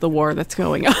sense of the war that's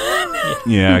going on.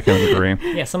 Yeah, I kind of agree.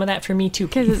 Yeah, some of that for me too.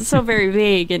 Because it's so very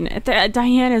vague, and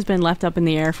Diana's been left up in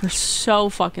the air for so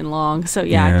fucking long. So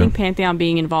yeah, I think Pantheon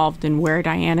being involved in where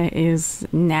Diana is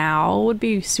now would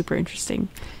be super interesting.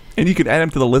 And you could add him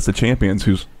to the list of champions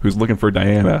who's looking for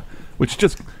Diana, which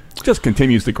just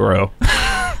continues to grow.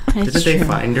 Didn't they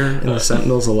find her in the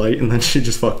Sentinels of Light and then she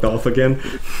just fucked off again?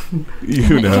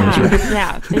 Who knows?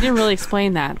 Yeah, they didn't really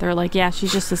explain that. They're like, yeah,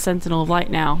 she's just a Sentinel of Light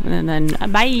now. And then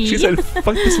bye. She said,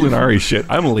 fuck this Lunari shit.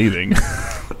 I'm leaving.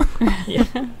 Yeah.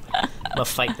 I'm gonna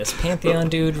fight this Pantheon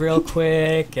dude real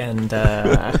quick and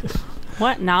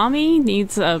What, Nami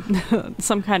needs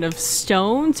some kind of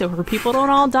stone so her people don't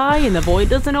all die and the void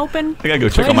doesn't open? I gotta go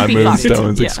check on my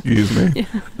moonstones, excuse me.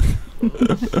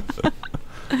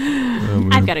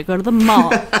 I've got to go to the mall.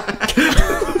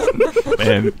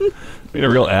 Man, being a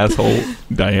real asshole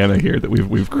Diana here that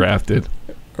we've crafted.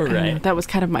 Right. That was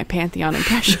kind of my Pantheon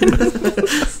impression.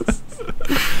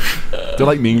 They're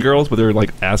like Mean Girls, but they're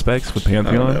like aspects with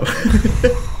Pantheon.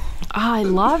 I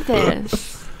love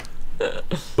this.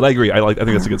 But I agree. I think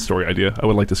that's a good story idea. I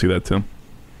would like to see that too.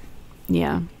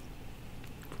 Yeah.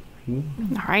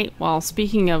 All right. Well,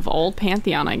 speaking of old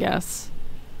Pantheon, I guess.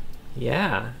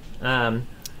 Yeah.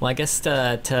 Well, I guess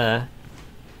to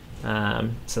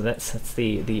So that's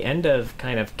the end of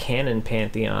kind of canon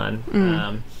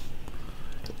Pantheon.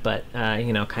 But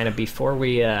you know, kind of before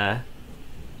we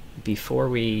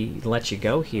let you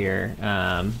go here,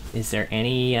 is there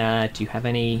any? Do you have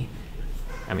any?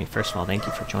 I mean, first of all, thank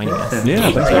you for joining us.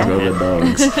 Yeah, thanks Go the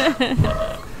dogs.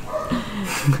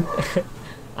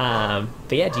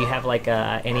 But yeah, do you have like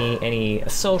any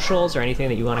socials or anything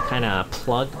that you want to kind of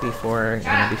plug before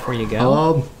you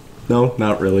go? No,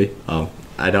 not really.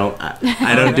 I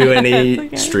don't do any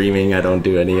okay. streaming. I don't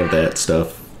do any of that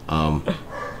stuff. I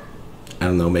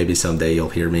don't know. Maybe someday you'll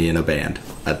hear me in a band.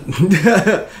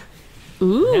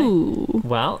 Ooh. Okay.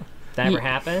 Well, if that ever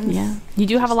happens. Yeah. You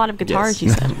do have a lot of guitars,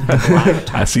 Yes. you said.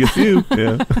 I see a few.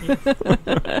 Yeah.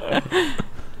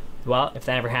 Well, if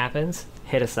that ever happens,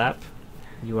 hit us up.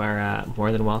 You are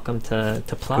more than welcome to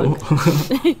plug.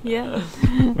 Cool. Yeah.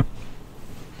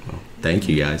 Thank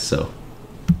you guys. So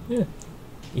Yeah.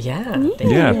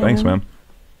 Yeah, thanks, man.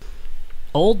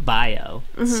 Old bio.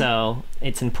 So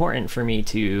it's important for me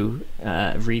to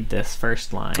read this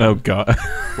first line. Oh, God.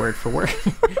 Word for word.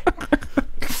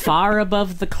 Far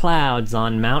above the clouds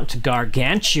on Mount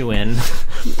Gargantuan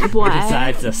What?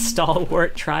 resides a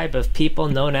stalwart tribe of people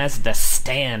known as the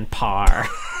Stanpar.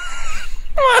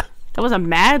 That was a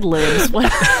Mad Libs.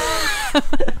 What?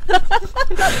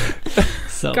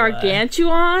 So,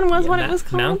 Gargantuan was what it was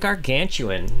called? Mount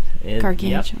Gargantuan.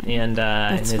 Gargantuan. Yep.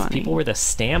 And his funny. people were the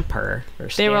Stamper. Or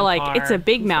They were like, Stampar. it's a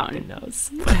big Who mountain. fucking knows?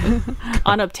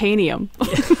 Unobtainium.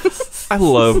 I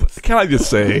love, can I just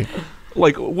say,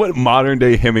 like, what modern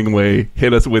day Hemingway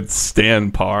hit us with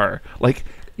Stan Parr? Like,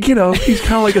 you know, he's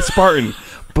kind of like a Spartan.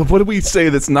 But what do we say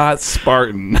that's not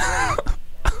Spartan?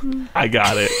 I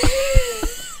got it.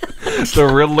 The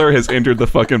Riddler has entered the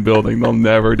fucking building. They'll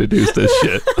never deduce this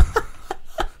shit.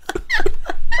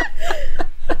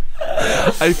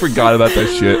 I forgot about that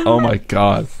shit. Oh my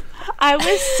God. I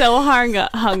was so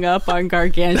hung up on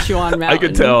Gargantuan Mountain. I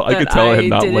could tell it had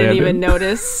not I didn't landed. even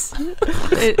notice.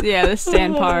 Yeah, the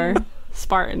Stanpar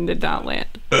Spartan did not land.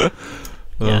 Yeah,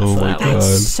 Oh so my that God.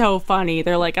 That's so funny.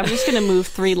 They're like, I'm just going to move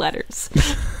 3 letters.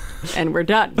 And we're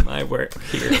done. My work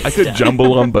here. I could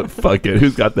jumble them, but fuck it.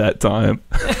 Who's got that time?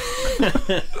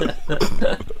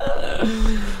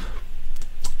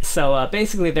 So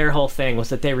basically their whole thing was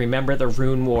that they remember the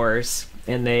Rune Wars,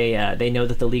 and they know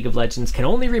that the League of Legends can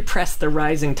only repress the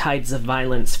rising tides of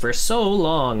violence for so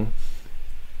long.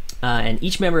 And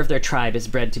each member of their tribe is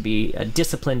bred to be a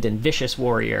disciplined and vicious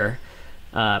warrior,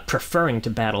 preferring to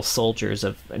battle soldiers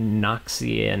of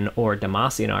Noxian or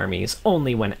Demacian armies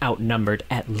only when outnumbered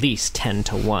at least 10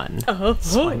 to 1.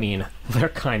 So, I mean, they're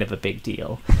kind of a big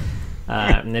deal.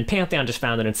 And then Pantheon just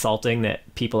found it insulting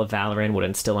that people of Valorant would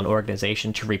instill an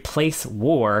organization to replace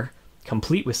war,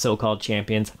 complete with so-called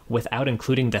champions, without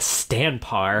including the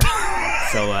Stanpar.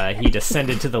 So he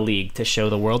descended to the League to show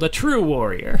the world a true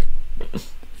warrior.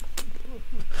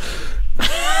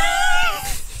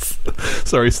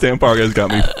 Sorry, Stampar has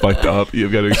got me fucked up.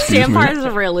 You've got to excuse me. Stanpar is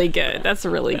really good. That's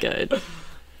really good.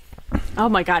 Oh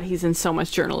my God, he's in so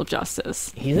much Journal of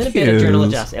Justice. He's in a bit of Journal of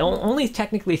is. Justice. Only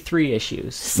technically 3 issues.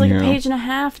 It's like Yeah. a page and a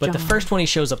half, But the John. first one he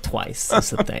shows up twice. That's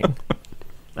the thing.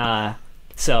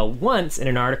 So once in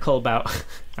an article about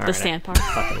The Stanpar.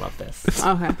 I fucking love this.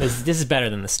 Okay. This is better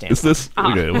than the Stampar. Is this?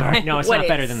 Oh. Okay, well, No, it's What not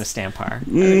better is? than the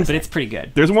Stampar, but it's pretty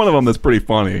good. there's one of them that's pretty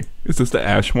funny. Is this the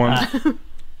Ash one?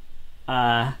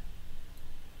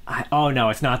 Oh no,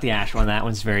 it's not the Ash one. That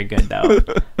one's very good though.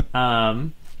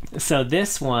 So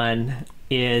this one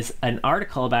is an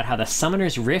article about how the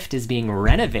Summoner's Rift is being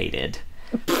renovated,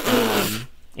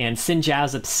 and Xin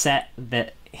Zhao's upset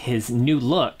that his new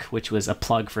look, which was a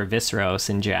plug for Viscero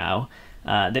Xin Zhao,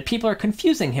 that people are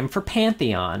confusing him for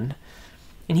Pantheon,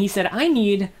 and he said, "I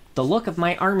need the look of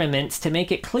my armaments to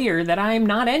make it clear that I'm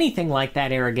not anything like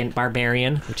that arrogant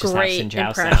barbarian," which is how Great Xin Zhao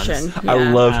impression. sounds. I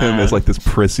Yeah. love him as like this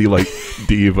prissy like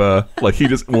diva. Like he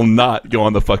just will not go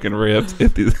on the fucking rift.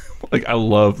 If he, like I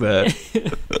love that.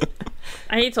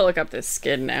 I need to look up this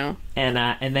skid now. And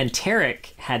then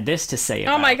Tarek had this to say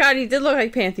about Oh my God, he did look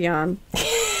like Pantheon.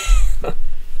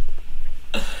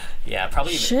 Yeah,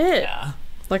 probably. Shit. Yeah.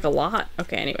 Like a lot.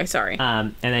 Okay, anyway, sorry.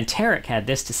 And then Tarek had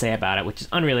this to say about it, which is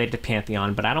unrelated to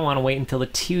Pantheon, but I don't want to wait until the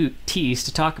tease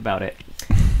to talk about it.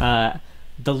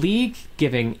 The League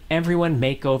giving everyone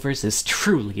makeovers is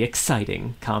truly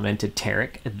exciting, commented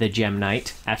Tarek, the Gem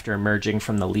Knight, after emerging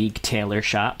from the League tailor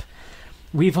shop.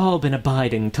 We've all been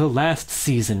abiding to last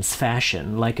season's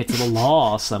fashion, like it's a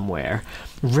law somewhere.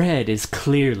 Red is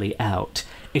clearly out.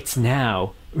 It's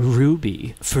now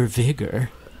ruby for vigor.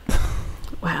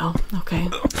 Wow, okay.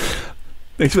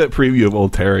 Thanks for that preview of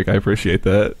old Tarek. I appreciate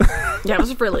that. Yeah, it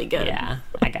was really good. Yeah,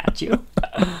 I got you.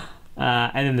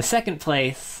 And then the second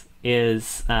place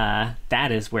is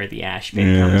that is where the ash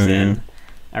pit comes in.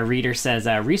 A reader says,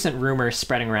 recent rumors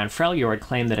spreading around Freljord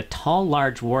claim that a tall,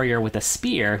 large warrior with a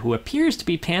spear, who appears to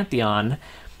be Pantheon,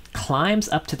 climbs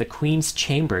up to the queen's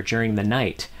chamber during the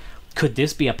night. Could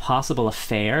this be a possible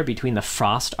affair between the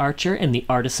Frost Archer and the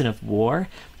Artisan of War?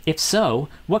 If so,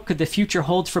 what could the future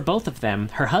hold for both of them,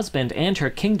 her husband and her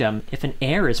kingdom, if an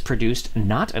heir is produced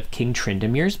not of King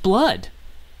Trindamir's blood?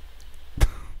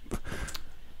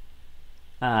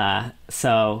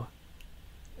 So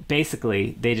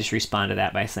basically, they just respond to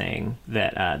that by saying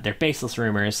that they're baseless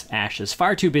rumors. Ash is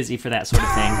far too busy for that sort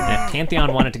of thing. And if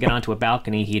Pantheon wanted to get onto a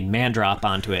balcony, he'd man-drop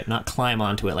onto it, not climb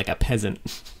onto it like a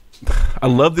peasant. I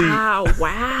love the wow.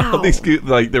 I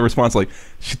love the response, like,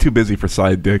 she's too busy for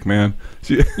side dick, man.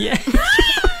 Yeah.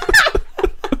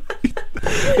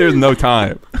 There's no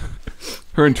time.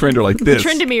 Her and Trend are like this.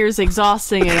 Trindamir's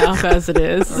exhausting enough as it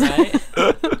is. Right?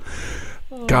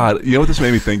 God, you know what this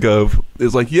made me think of?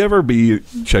 Is like, you ever be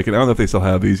checking, I don't know if they still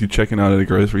have these, you checking out at a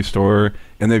grocery store,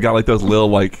 and they've got like those little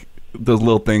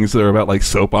things that are about like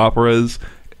soap operas.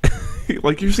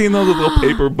 Like, you're seeing those little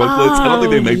paper booklets. I don't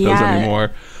think they make those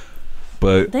anymore.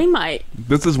 But they might.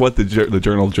 This is what the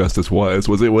Journal of Justice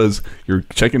was you're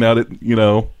checking out at,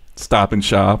 Stop and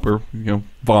Shop or,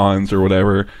 Vaughn's or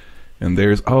whatever, and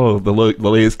there's, the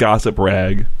latest gossip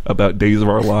rag about Days of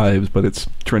Our Lives, but it's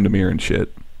Trindamir and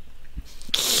shit.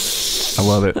 I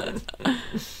love it.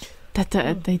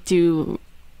 That they do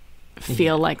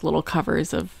feel like little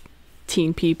covers of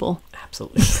teen people.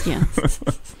 Absolutely. Yeah.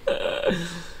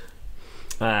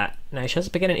 Now, it shows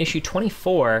up again in issue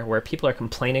 24, where people are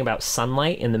complaining about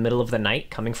sunlight in the middle of the night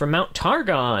coming from Mount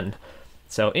Targon.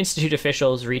 So, Institute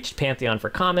officials reached Pantheon for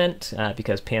comment,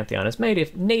 because Pantheon is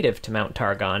native to Mount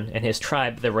Targon, and his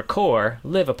tribe, the Rakor,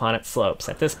 live upon its slopes.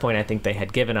 At this point, I think they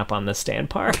had given up on the stand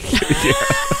part.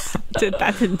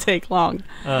 That didn't take long.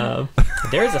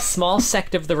 There is a small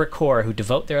sect of the Rakor who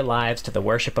devote their lives to the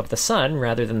worship of the sun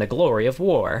rather than the glory of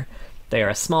war. They are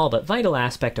a small but vital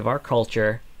aspect of our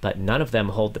culture, but none of them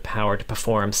hold the power to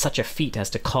perform such a feat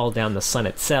as to call down the sun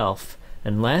itself,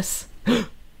 unless the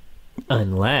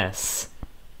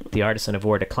Artisan of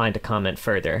War declined to comment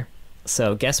further.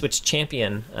 So, guess which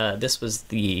champion this was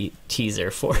the teaser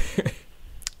for?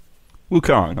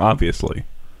 Wukong, obviously.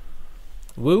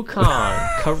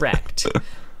 Wukong, correct.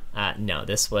 No,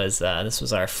 this was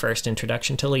our first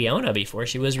introduction to Leona before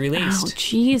she was released. Oh,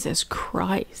 Jesus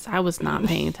Christ. I was not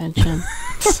paying attention.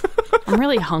 I'm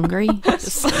really hungry.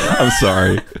 I'm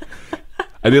sorry.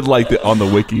 I did like that on the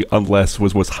wiki, unless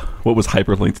was what was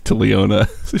hyperlinked to Leona.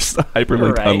 Just a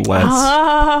hyperlink unless.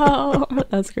 Oh,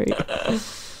 that's great. Oh,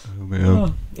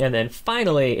 man. And then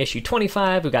finally, issue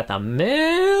 25, we got the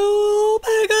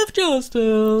Mailbag of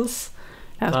Justice.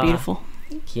 That was beautiful.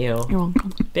 Thank you. You're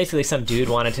welcome. Basically, some dude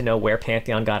wanted to know where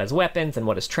Pantheon got his weapons and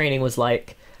what his training was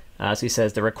like. So he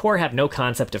says, the Rakor have no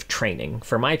concept of training.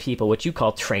 For my people, what you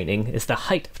call training is the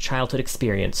height of childhood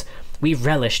experience. We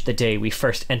relished the day we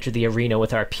first entered the arena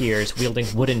with our peers, wielding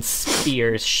wooden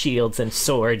spears, shields, and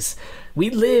swords. We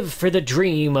live for the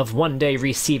dream of one day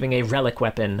receiving a relic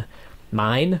weapon.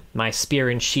 Mine, my spear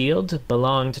and shield,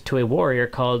 belonged to a warrior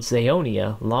called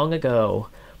Zeonia long ago.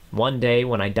 One day,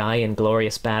 when I die in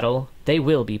glorious battle, they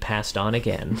will be passed on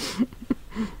again.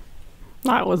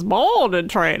 I was born in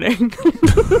training.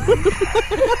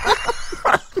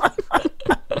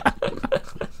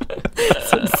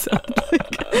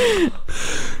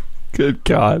 Good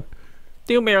God.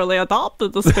 You merely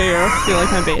adopted the spear. I feel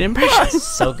like my bait impression.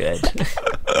 So good.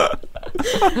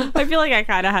 I feel like I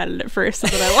kind of had it at first,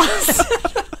 and then I lost.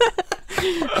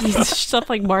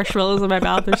 Stuff like marshmallows in my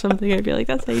mouth or something. I'd be like,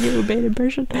 that's how you do a bait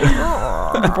impression.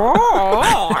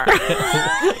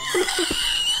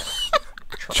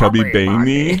 Chubby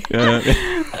Baby.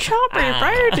 Chubby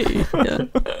Baby. Yeah.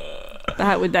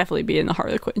 That would definitely be in the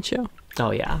Harlequin show.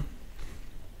 Oh, yeah.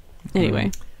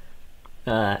 Anyway.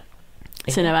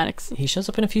 Cinematics. He shows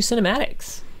up in a few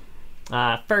cinematics.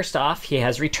 First off, he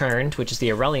has returned, which is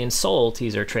the Aurelian Soul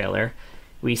teaser trailer.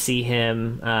 We see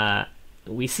him...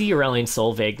 we see Aurelian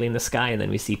Soul vaguely in the sky, and then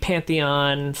we see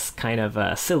Pantheon's kind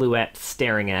of silhouette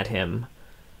staring at him.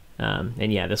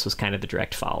 And yeah, this was kind of the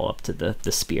direct follow-up to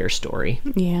the Spear story.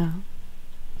 Yeah.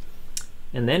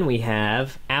 And then we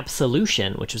have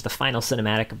Absolution, which is the final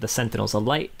cinematic of the Sentinels of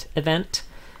Light event,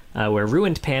 where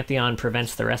ruined Pantheon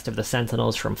prevents the rest of the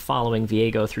Sentinels from following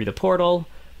Viego through the portal.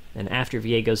 And after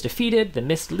Viego's defeated, the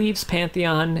mist leaves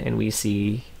Pantheon, and we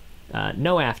see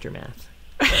no aftermath.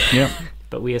 Yeah.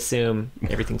 But we assume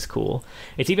everything's cool.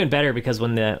 It's even better because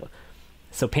when the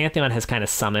So Pantheon has kind of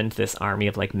summoned this army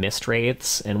of like mist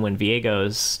wraiths, and when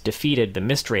Viego's defeated, the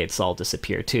mist wraiths all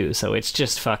disappear too. So it's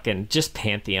just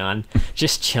Pantheon,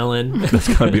 just chilling. That's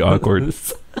gotta be awkward.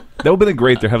 That would have been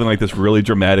great. They're having like this really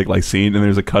dramatic like scene, and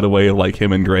there's a cutaway of like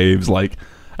him and Graves, like,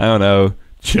 I don't know,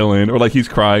 chilling, or like he's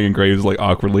crying and Graves like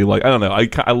awkwardly, like, I don't know.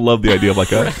 I love the idea of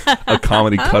like a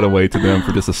comedy cutaway to them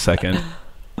for just a second.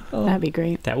 That'd be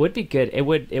great. That would be good. It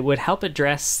would help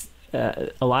address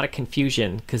a lot of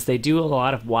confusion, because they do a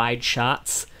lot of wide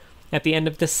shots at the end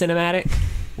of this cinematic,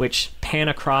 which pan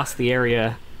across the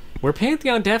area where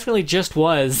Pantheon definitely just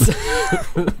was.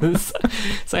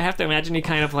 So I have to imagine he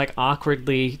kind of like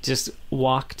awkwardly just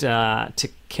walked to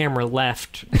camera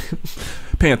left.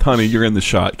 Panth, honey, you're in the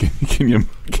shot. Can you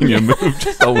move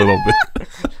just a little bit?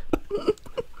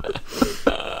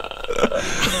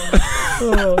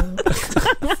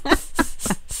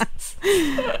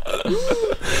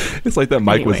 It's like that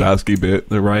Mike Wazowski bit.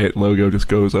 The Riot logo just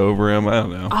goes over him. I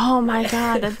don't know. Oh my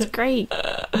god, that's great.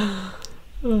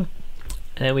 And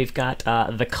then we've got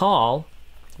The Call,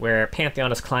 where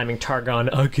Pantheon is climbing Targon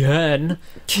again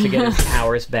to get his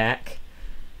powers back.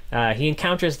 He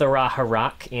encounters the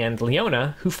Ra-Harak and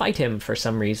Leona, who fight him for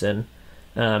some reason.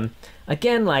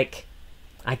 Again, like,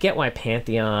 I get why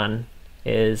Pantheon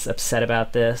is upset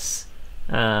about this.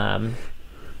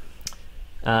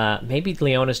 Maybe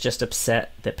Leona's just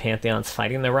upset that Pantheon's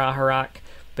fighting the Ra-Harak,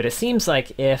 but it seems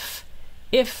like if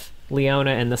Leona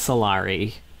and the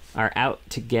Solari are out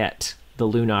to get the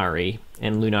Lunari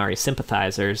and Lunari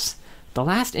sympathizers, the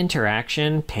last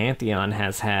interaction Pantheon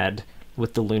has had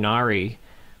with the Lunari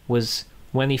was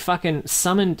when he fucking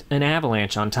summoned an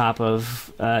avalanche on top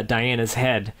of Diana's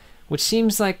head, which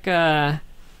seems like,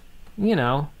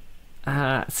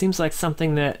 seems like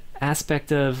something that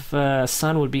Aspect of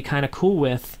Sun would be kind of cool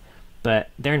with,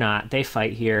 but they're not. They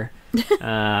fight here.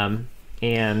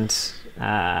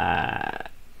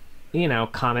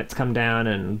 Comets come down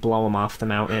and blow him off the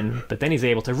mountain, but then he's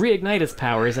able to reignite his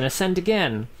powers and ascend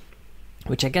again.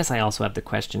 Which I guess I also have the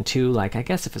question too, like, I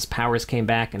guess if his powers came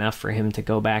back enough for him to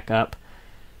go back up,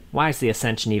 why is the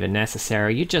ascension even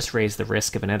necessary? You just raise the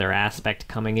risk of another aspect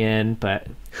coming in, but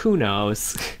who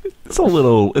knows? It's a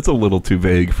little too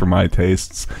vague for my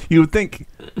tastes. You would think,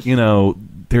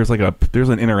 there's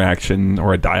an interaction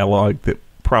or a dialogue that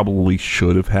probably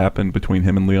should have happened between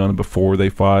him and Leona before they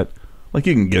fought. Like,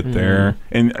 you can get there.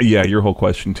 And yeah, your whole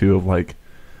question too of like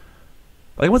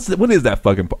what is that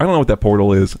fucking? I don't know what that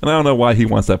portal is, and I don't know why he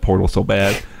wants that portal so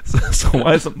bad. So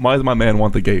why does my man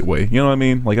want the gateway? You know what I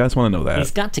mean? Like, I just want to know that.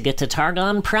 He's got to get to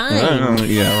Targon Prime.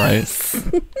 Yeah, right.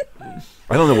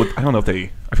 I don't know if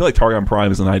they. I feel like Targon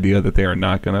Prime is an idea that they are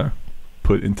not gonna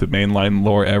put into mainline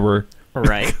lore ever.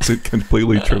 Right. Because it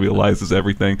completely trivializes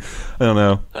everything. I don't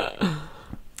know.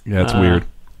 Yeah, it's weird.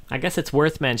 I guess it's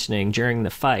worth mentioning during the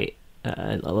fight.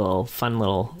 A fun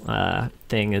little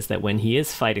thing is that when he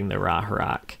is fighting the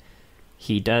Ra-Harak,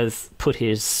 he does put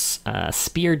his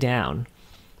spear down.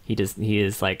 He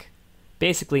is like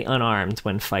basically unarmed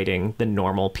when fighting the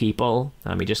normal people.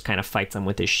 He just kind of fights them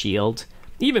with his shield,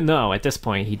 even though at this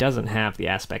point he doesn't have the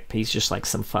aspect. He's just like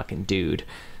some fucking dude.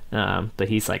 But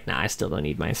he's like, nah, I still don't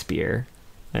need my spear.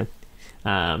 He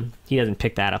doesn't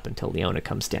pick that up until Leona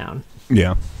comes down.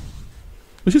 Yeah,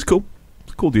 which is cool.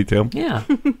 Cool detail. Yeah.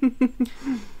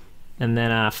 And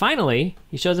then finally,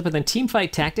 he shows up with a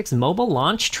Teamfight Tactics mobile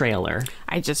launch trailer.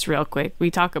 Real quick,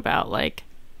 we talk about, like,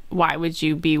 why would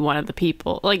you be one of the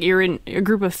people? Like, you're in a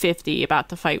group of 50 about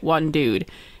to fight one dude.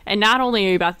 And not only are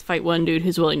you about to fight one dude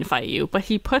who's willing to fight you, but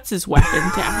he puts his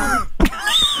weapon down.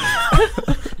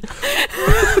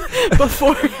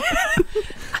 Before...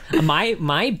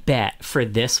 My bet for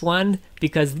this one,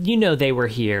 because they were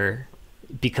here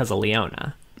because of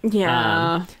Leona.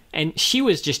 Yeah. And she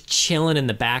was just chilling in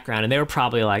the background, and they were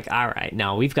probably like, all right,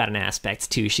 no, we've got an aspect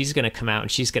too. She's going to come out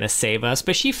and she's going to save us.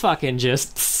 But she fucking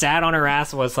just sat on her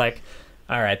ass and was like,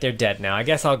 all right, they're dead now. I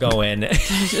guess I'll go in.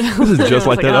 This is just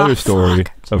like that other story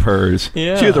of hers.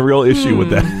 Yeah. She has a real issue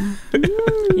with that.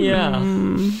 Yeah.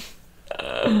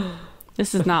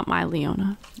 This is not my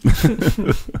Leona.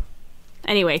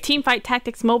 Anyway, Teamfight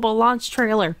Tactics mobile launch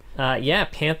trailer.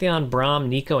 Pantheon, Braum,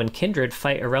 Nico, and Kindred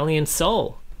fight Aurelian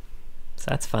Soul. So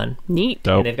that's fun. Neat.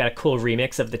 Dope. And they've got a cool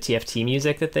remix of the TFT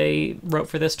music that they wrote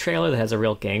for this trailer that has a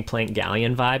real Gangplank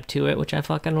Galleon vibe to it, which I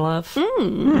fucking love.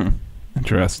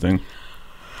 Interesting.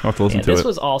 I'll have to listen to it. This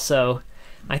was also,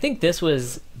 I think this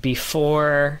was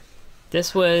before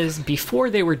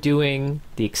they were doing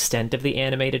the extent of the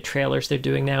animated trailers they're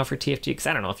doing now for TFT, because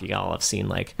I don't know if you all have seen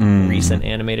like recent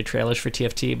animated trailers for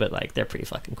TFT, but like they're pretty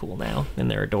fucking cool now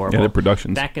and they're adorable. Yeah, their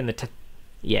productions. Back in the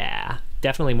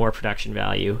definitely more production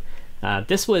value.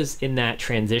 This was in that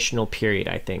transitional period,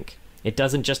 I think. It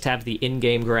doesn't just have the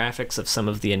in-game graphics of some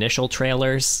of the initial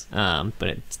trailers, but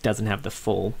it doesn't have the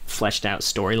full fleshed out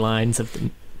storylines of the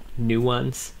new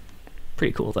ones.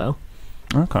 Pretty cool, though.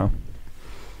 Okay. All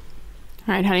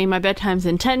right, honey, my bedtime's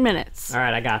in 10 minutes. All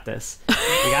right, I got this.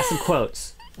 We got some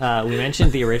quotes. We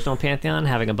mentioned the original Pantheon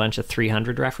having a bunch of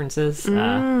 300 references.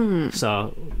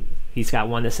 So he's got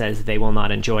one that says, "They will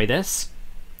not enjoy this."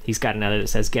 He's got another that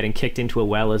says, "Getting kicked into a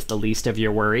well is the least of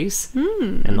your worries."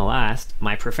 And the last,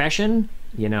 "My profession,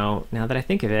 now that I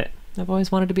think of it, I've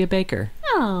always wanted to be a baker."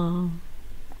 Oh.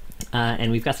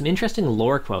 And we've got some interesting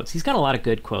lore quotes. He's got a lot of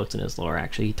good quotes in his lore,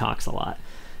 actually. He talks a lot.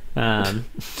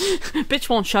 Bitch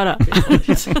won't shut up.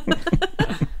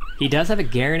 He does have a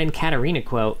Garen and Katarina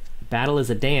quote, "Battle is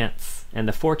a dance, and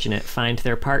the fortunate find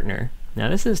their partner." Now,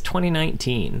 this is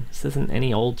 2019. This isn't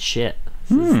any old shit.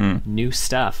 This is new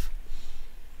stuff.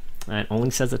 It only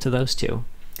says it to those two.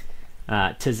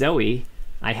 To Zoe,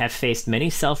 "I have faced many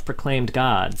self-proclaimed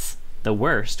gods. The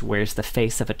worst wears the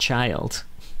face of a child."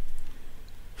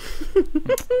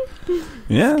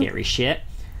 Yeah. Scary shit.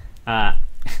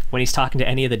 When he's talking to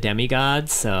any of the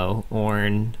demigods, so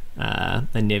Ornn,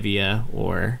 Anivia,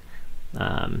 or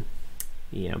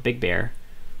Big Bear,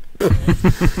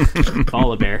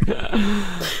 Bala Bear,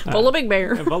 Bola Big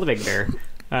Bear. Bala Big Bear,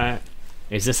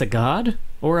 is this a god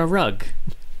or a rug?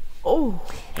 Oh.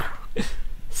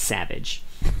 Savage.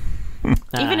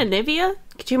 Even Anivia?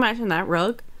 Could you imagine that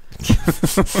rug?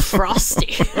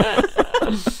 Frosty.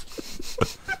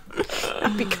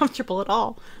 Not be comfortable at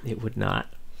all. It would not.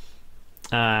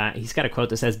 He's got a quote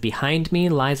that says, "Behind me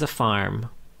lies a farm.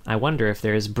 I wonder if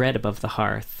there is bread above the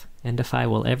hearth, and if I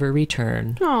will ever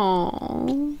return."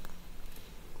 Oh.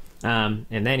 And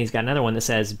then he's got another one that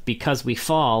says, "Because we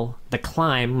fall, the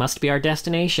climb must be our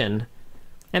destination."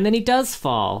 And then he does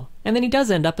fall, and then he does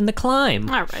end up in the climb.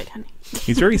 All right, honey.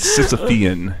 He's very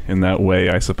Sisyphean in that way,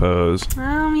 I suppose.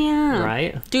 Yeah.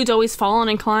 Right? Dude's always falling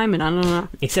and climbing. I don't know.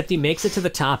 Except he makes it to the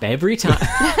top every time.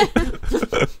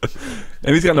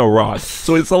 And he's got no rod,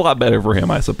 so it's a lot better for him,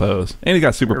 I suppose. And he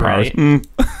got superpowers. Right.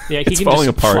 Yeah, he It's can falling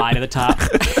just apart. fly to the top.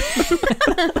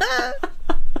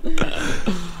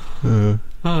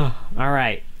 All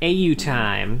right, AU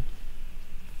time.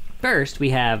 First, we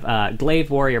have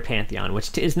Glaive Warrior Pantheon,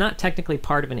 which is not technically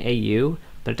part of an AU,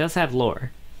 but it does have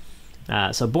lore.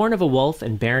 So born of a wolf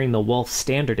and bearing the wolf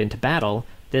standard into battle,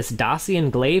 this Dacian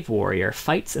Glaive Warrior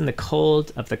fights in the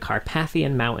cold of the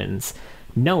Carpathian Mountains,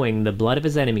 knowing the blood of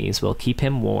his enemies will keep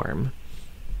him warm.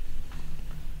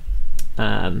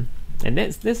 And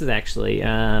this is actually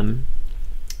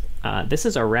this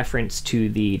is a reference to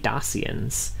the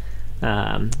Dacians.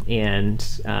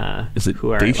 Is it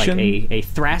who are Dacian? like a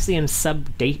Thracian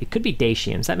it could be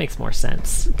Dacians. That makes more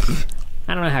sense.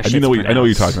 I don't know how I know what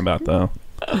you're talking about, though.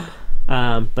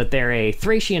 But they're a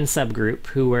Thracian subgroup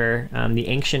who were the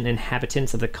ancient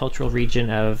inhabitants of the cultural region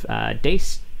of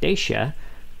Dacia,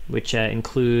 which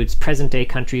includes present-day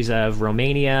countries of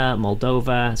Romania,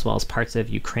 Moldova, as well as parts of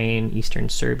Ukraine, eastern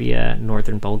Serbia,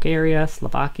 northern Bulgaria,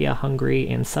 Slovakia, Hungary,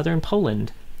 and southern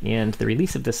Poland. And the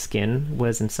release of this skin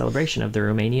was in celebration of the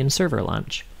Romanian server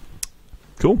launch.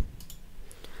 Cool.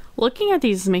 Looking at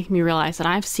these is making me realize that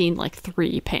I've seen like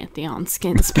 3 Pantheon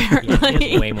skins, Yeah, apparently.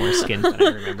 he has way more skins than I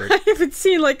remembered. I haven't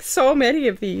seen like so many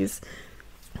of these.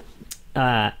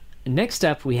 Next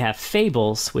up, we have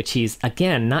Fables, which he's,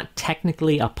 again, not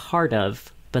technically a part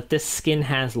of, but this skin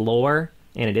has lore,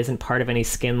 and it isn't part of any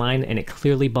skin line, and it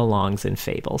clearly belongs in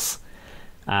Fables.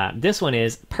 This one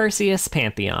is Perseus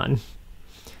Pantheon.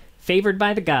 Favored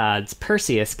by the gods,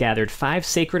 Perseus gathered 5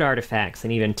 sacred artifacts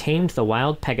and even tamed the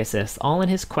wild Pegasus, all in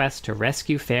his quest to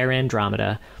rescue fair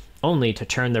Andromeda, only to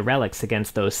turn the relics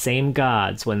against those same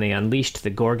gods when they unleashed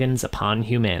the Gorgons upon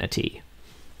humanity.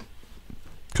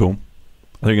 Cool.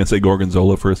 I think I can say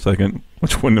Gorgonzola for a second,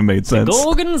 which wouldn't have made sense.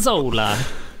 Gorgonzola!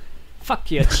 Fuck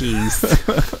your cheese.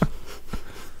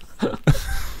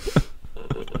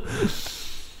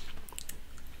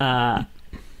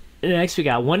 Next we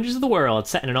got Wonders of the World,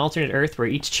 set in an alternate Earth where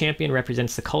each champion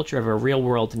represents the culture of a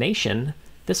real-world nation.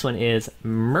 This one is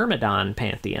Myrmidon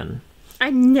Pantheon.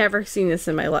 I've never seen this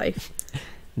in my life.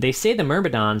 They say the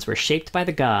Myrmidons were shaped by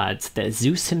the gods, that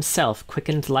Zeus himself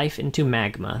quickened life into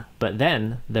magma, but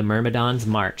then the Myrmidons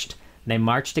marched. They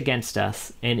marched against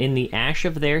us, and in the ash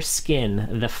of their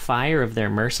skin, the fire of their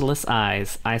merciless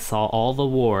eyes, I saw all the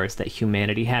wars that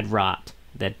humanity had wrought,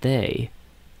 that they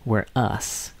were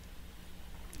us.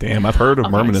 Damn, I've heard of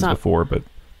Okay, Myrmidons so- books, but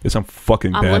it's some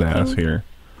fucking I'm badass looking- here.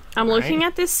 I'm looking Right.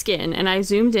 at this skin, and I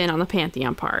zoomed in on the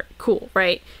Pantheon part. Cool,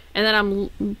 right? And then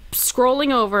I'm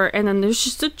scrolling over, and then there's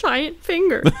just a giant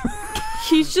finger.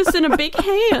 He's just in a big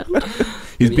hand.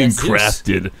 He's being Zeus.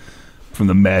 crafted from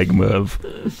the magma of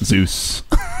Zeus.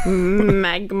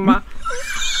 Magma.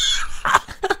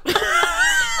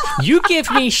 You give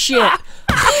me shit.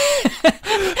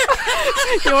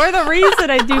 You're the reason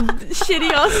I do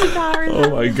shitty Austin Powers. Oh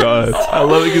my god. I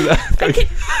love it.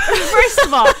 First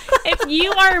of all, if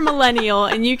you are a millennial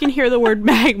and you can hear the word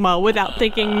magma without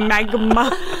thinking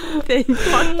magma, then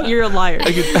fuck, you're a liar.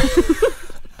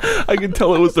 I can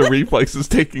tell it was the reflexes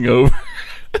taking over.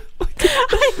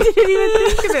 I didn't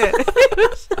even think of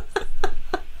it.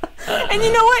 And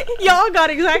you know what? Y'all got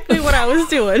exactly what I was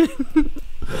doing.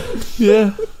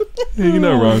 Yeah. You're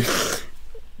not wrong.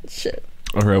 Shit.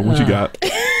 All right, what you got?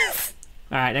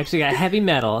 All right, next we got heavy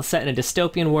metal, set in a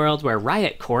dystopian world where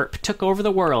Riot Corp took over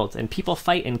the world, and people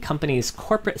fight in companies'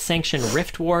 corporate-sanctioned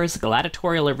Rift Wars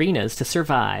gladiatorial arenas to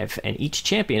survive, and each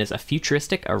champion is a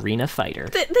futuristic arena fighter.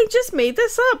 They just made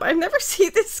this up. I've never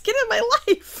seen this skin in my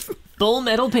life. Full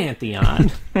Metal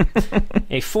Pantheon.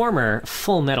 A former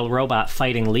Full Metal Robot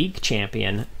Fighting League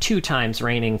champion, 2 times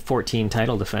reigning 14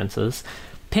 title defenses,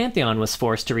 Pantheon was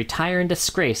forced to retire in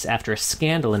disgrace after a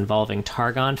scandal involving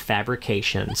Targon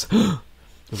fabrications.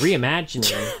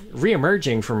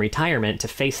 Re-emerging from retirement to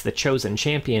face the chosen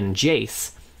champion,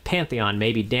 Jace, Pantheon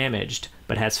may be damaged,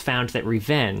 but has found that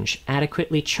revenge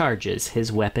adequately charges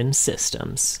his weapon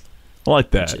systems. I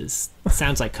like that. Which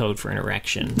sounds like code for an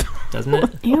erection, doesn't it?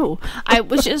 Ew. I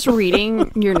was just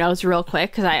reading your notes real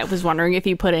quick because I was wondering if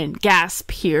you put in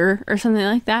gasp here or something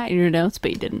like that in your notes,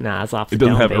 but you didn't. Nah, it's off the It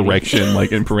doesn't dome, have baby. erection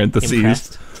like in parentheses,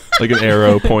 Impressed. like an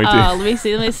arrow pointing. Let me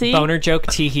see. Boner joke,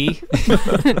 teehee.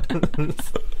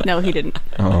 No, he didn't.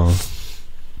 Oh,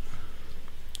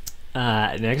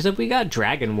 Next up, we got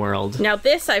Dragon World. Now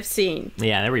this I've seen.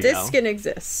 Yeah, there we This go. skin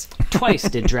exists. Twice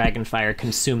did Dragonfire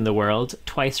consume the world.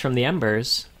 Twice from the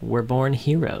embers were born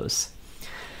heroes.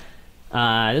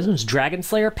 This one's Dragon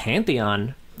Slayer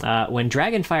Pantheon. When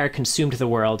Dragonfire consumed the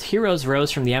world, heroes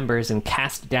rose from the embers and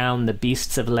cast down the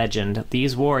beasts of legend.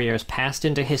 These warriors passed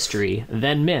into history,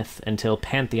 then myth, until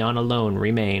Pantheon alone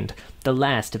remained, the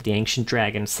last of the ancient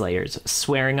dragon slayers,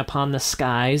 swearing upon the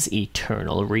skies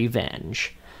eternal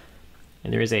revenge.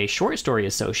 And there is a short story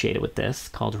associated with this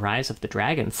called Rise of the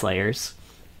Dragon Slayers.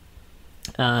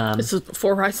 This is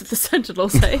before Rise of the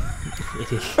Sentinels, eh?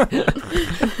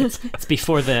 It's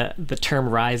before the term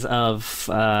rise of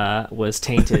was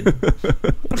tainted.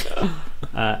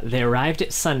 They arrived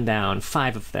at sundown,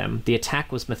 5 of them. The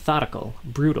attack was methodical,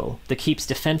 brutal. The keep's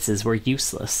defenses were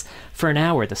useless. For an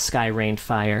hour the sky rained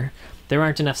fire. There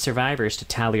aren't enough survivors to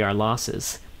tally our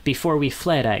losses. Before we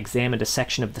fled, I examined a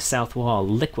section of the south wall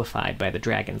liquefied by the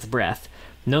dragon's breath.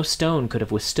 No stone could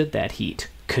have withstood that heat.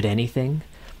 Could anything?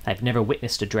 I've never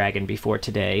witnessed a dragon before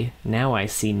today. Now I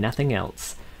see nothing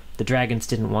else. The dragons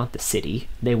didn't want the city.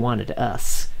 They wanted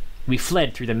us. We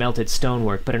fled through the melted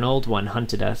stonework, but an old one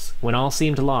hunted us. When all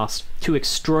seemed lost, 2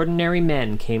 extraordinary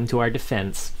men came to our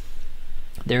defense.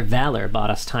 Their valor bought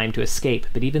us time to escape,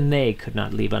 but even they could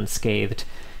not leave unscathed.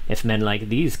 If men like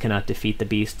these cannot defeat the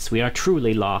beasts, we are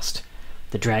truly lost.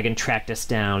 The dragon tracked us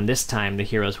down. This time the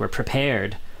heroes were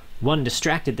prepared. One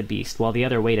distracted the beast, while the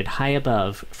other waited high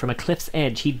above. From a cliff's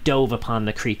edge he dove upon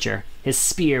the creature. His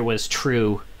spear was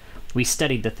true. We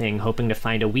studied the thing, hoping to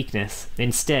find a weakness.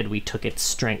 Instead, we took its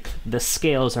strength. The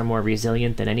scales are more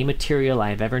resilient than any material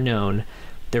I have ever known.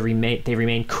 They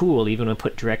remain cool even when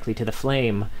put directly to the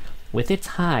flame. With its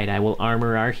hide I will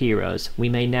armor our heroes. We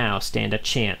may now stand a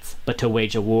chance, but to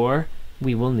wage a war,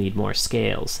 we will need more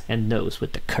scales, and those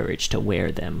with the courage to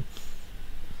wear them.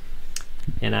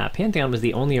 And Pantheon was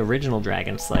the only original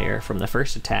Dragon Slayer from the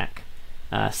first attack,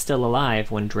 still alive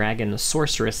when Dragon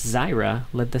Sorceress Zyra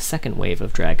led the second wave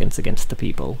of dragons against the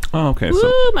people. oh okay. Woo,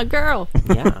 So my girl.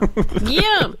 Yeah.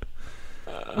 Yeah.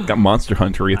 got Monster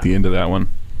Hunter at the end of that one.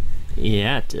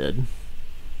 Yeah, it did.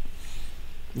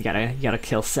 You gotta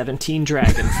kill 17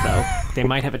 dragons, though. They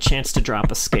might have a chance to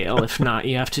drop a scale. If not,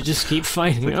 you have to just keep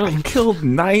fighting them. I killed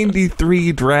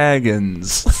 93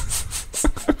 dragons.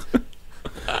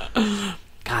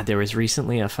 God, there was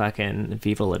recently a fucking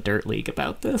Viva La Dirt League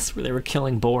about this, where they were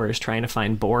killing boars, trying to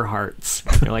find boar hearts.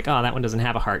 They're like, oh, that one doesn't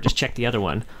have a heart, just check the other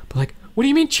one. But like, what do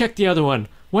you mean check the other one?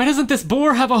 Why doesn't this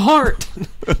boar have a heart?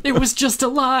 It was just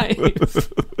alive.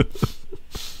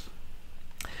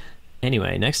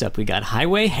 Anyway, next up we got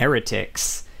Highway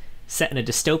Heretics. Set in a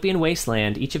dystopian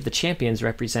wasteland, each of the champions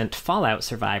represent Fallout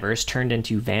survivors turned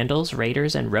into vandals,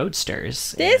 raiders, and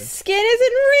roadsters. This skin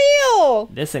isn't real.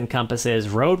 This encompasses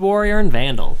Road Warrior and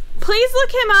Vandal. Please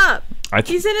look him up.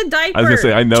 He's in a diaper. I was gonna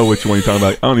say I know which one you're talking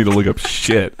about. I don't need to look up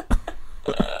shit.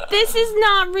 This is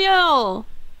not real.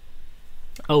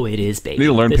 Oh, it is, baby. You need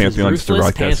to learn This is Pantheon just to ruthless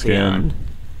rock that skin.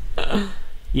 Pantheon.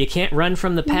 You can't run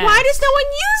from the past. Why does no one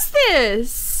use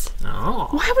this? Oh,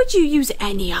 Why would you use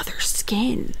any other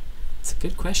skin? that's a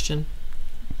good question.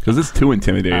 Because it's too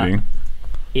intimidating.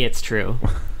 It's true.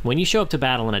 When you show up to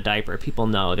battle in a diaper, people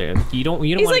know you don't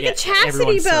He's want to like a get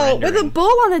chastity everyone belt with a surrendering.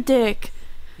 bull on the dick.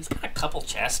 He's got a couple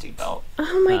chastity belt.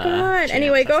 Oh my god.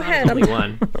 Anyway, go ahead. Only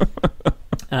one.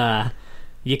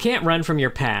 You can't run from your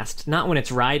past, not when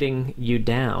it's riding you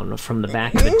down from the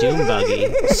back of a doom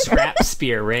buggy, scrap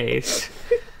spear raised.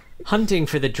 Hunting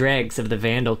for the dregs of the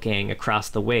Vandal gang across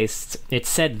the wastes, it's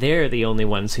said they're the only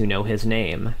ones who know his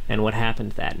name and what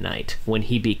happened that night when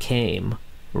he became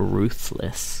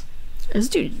ruthless. This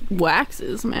dude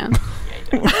waxes, man.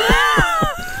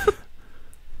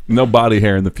 No body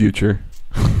hair in the future.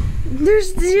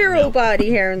 There's zero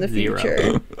body hair in the Zero.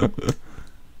 future.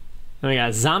 And we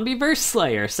got Zombieverse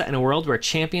Slayer, set in a world where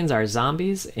champions are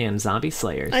zombies and zombie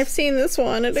slayers. I've seen this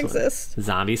one. It exists.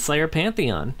 Zombie Slayer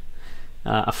Pantheon.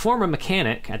 A former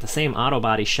mechanic at the same auto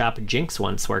body shop Jinx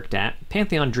once worked at,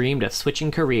 Pantheon dreamed of switching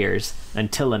careers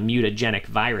until a mutagenic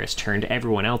virus turned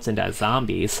everyone else into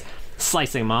zombies.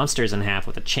 Slicing monsters in half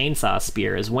with a chainsaw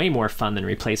spear is way more fun than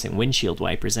replacing windshield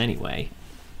wipers anyway.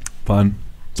 Fun.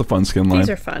 It's a fun skin line. These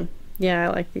are fun. Yeah,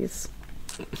 I like these.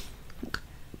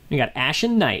 We got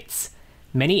Ashen Knights.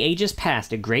 Many ages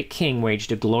past, a great king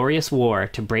waged a glorious war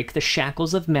to break the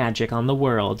shackles of magic on the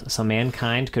world so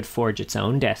mankind could forge its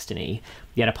own destiny.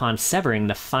 Yet upon severing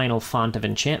the final font of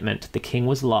enchantment, the king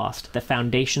was lost, the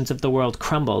foundations of the world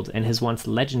crumbled, and his once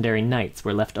legendary knights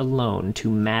were left alone to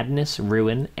madness,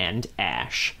 ruin, and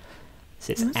ash.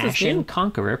 This is This is Ashen new.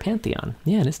 Conqueror Pantheon.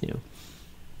 Yeah, it is new.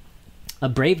 A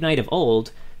brave knight of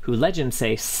old, who legends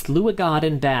say slew a god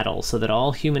in battle so that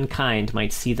all humankind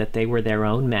might see that they were their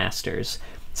own masters.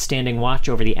 Standing watch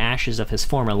over the ashes of his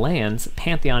former lands,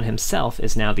 Pantheon himself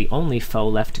is now the only foe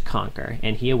left to conquer,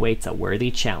 and he awaits a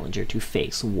worthy challenger to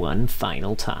face one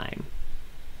final time.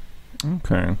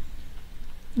 Okay.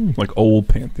 Like old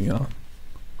Pantheon.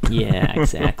 Yeah,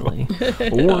 exactly.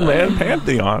 Old man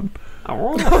Pantheon.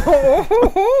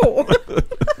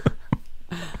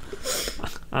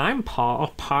 I'm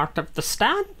part of the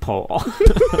Stadpole.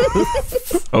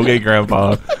 Okay,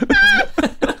 Grandpa.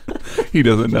 He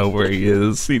doesn't know where he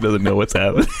is. He doesn't know what's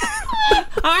happening.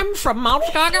 I'm from Mount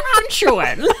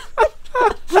Gargantuan.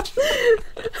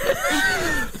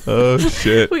 Oh,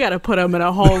 shit. We gotta put him in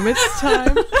a home. It's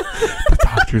time. The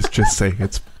doctors just say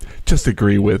it's... Just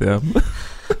agree with him.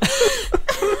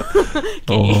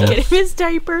 Get him his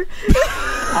diaper.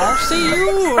 I'll see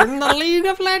you in the League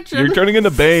of Legends. You're turning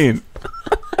into Bane.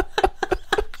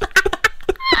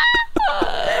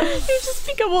 You just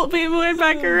went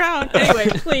back around. Anyway,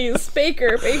 please.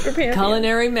 Baker Pantheon.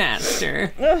 Culinary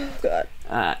Master. Oh,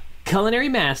 God. Culinary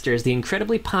Masters, the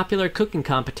incredibly popular cooking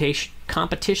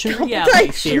competition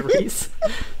reality series.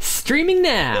 Streaming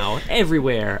now,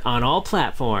 everywhere, on all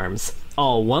platforms.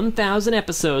 All 1,000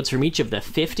 episodes from each of the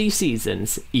 50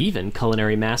 seasons, even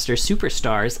Culinary Master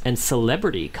Superstars and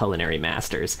Celebrity Culinary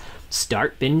Masters.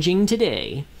 Start binging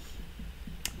today.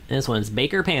 This one's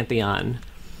Baker Pantheon.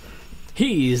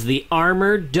 He's the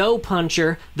armored dough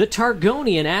puncher, the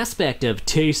Targonian aspect of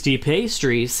tasty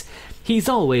pastries. He's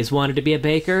always wanted to be a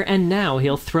baker, and now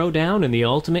he'll throw down in the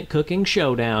ultimate cooking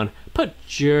showdown. Put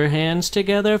your hands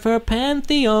together for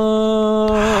Pantheon.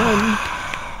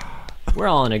 We're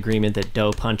all in agreement that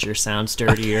dough puncher sounds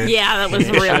dirtier. Yeah, that was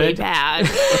really bad.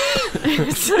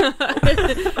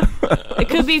 It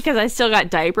could be because I still got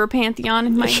diaper Pantheon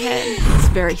in my head. It's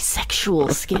very sexual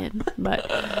skin, but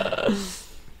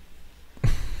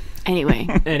anyway.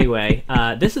 Anyway,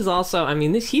 this is also,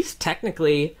 he's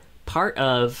technically part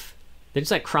of, there's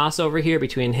like crossover here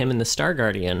between him and the Star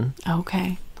Guardian.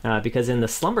 Okay. Because in the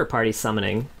Slumber Party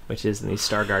summoning, which is in the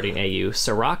Star Guardian AU,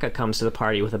 Soraka comes to the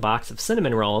party with a box of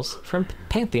cinnamon rolls from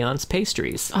Pantheon's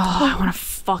pastries. Oh, I want a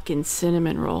fucking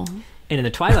cinnamon roll. And in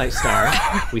the Twilight Star,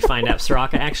 we find out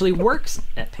Soraka actually works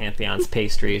at Pantheon's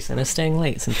pastries and is staying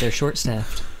late since they're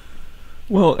short-staffed.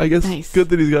 Well, I guess Nice. good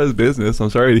that he's got his business. I'm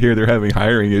sorry to hear they're having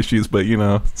hiring issues, but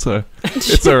it's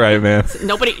it's all right, man.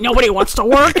 Nobody wants to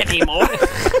work anymore.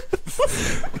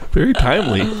 Very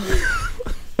timely.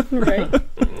 Right.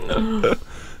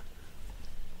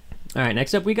 Alright,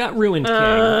 next up we got Ruined King.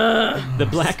 The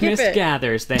Black Mist it.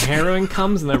 gathers, the harrowing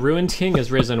comes, and the Ruined King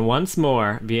has risen once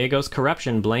more. Viego's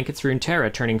corruption blankets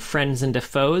Runeterra, turning friends into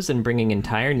foes and bringing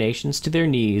entire nations to their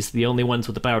knees. The only ones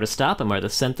with the power to stop him are the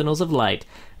Sentinels of Light,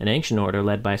 an ancient order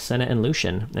led by Senna and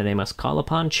Lucian, and they must call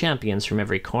upon champions from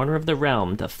every corner of the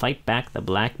realm to fight back the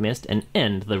Black Mist and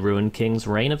end the Ruined King's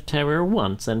reign of terror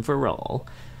once and for all.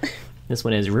 This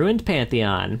one is Ruined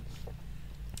Pantheon.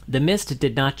 The mist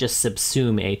did not just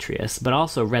subsume Atreus, but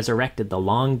also resurrected the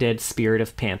long-dead spirit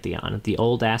of Pantheon, the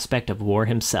old aspect of war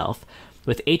himself.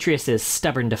 With Atreus'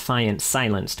 stubborn defiance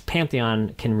silenced,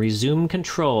 Pantheon can resume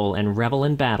control and revel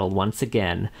in battle once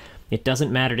again. It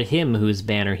doesn't matter to him whose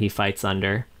banner he fights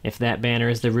under. If that banner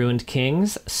is the ruined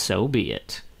king's, so be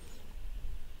it.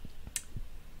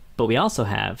 But we also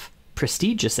have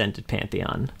Prestige ascended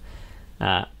Pantheon.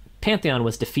 Pantheon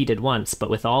was defeated once,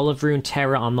 but with all of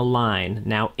Runeterra on the line,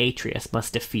 now Atreus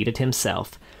must defeat it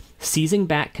himself. Seizing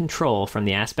back control from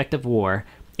the aspect of war,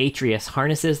 Atreus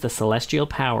harnesses the celestial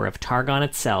power of Targon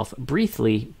itself,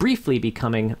 briefly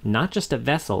becoming not just a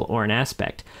vessel or an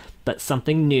aspect, but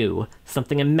something new,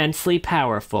 something immensely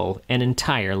powerful, and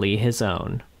entirely his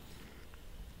own.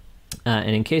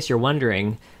 And in case you're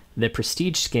wondering, the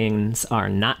Prestige skins are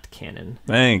not canon.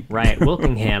 Dang. Riot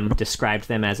Wilkingham described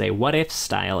them as a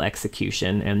what-if-style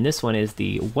execution, and this one is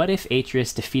the what if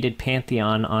Atreus defeated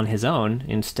Pantheon on his own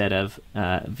instead of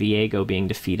Viego being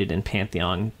defeated and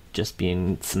Pantheon just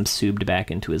being subsumed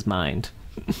back into his mind.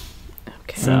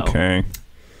 Okay. So, Okay.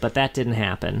 but that didn't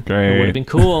happen. Great. It would have been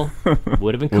cool.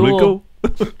 Would have been cool.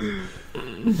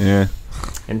 Yeah.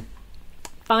 And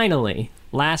finally,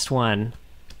 last one,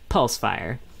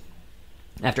 Pulsefire.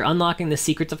 After unlocking the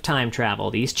secrets of time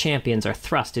travel, these champions are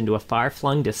thrust into a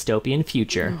far-flung dystopian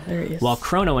future. Oh, there he is. While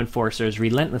Chrono Enforcers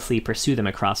relentlessly pursue them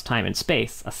across time and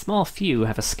space, a small few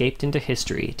have escaped into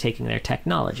history, taking their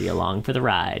technology along for the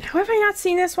ride. How have I not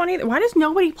seen this one either? Why does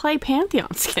nobody play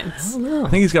Pantheon skins? I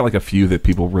think he's got like a few that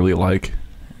people really like,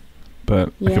 but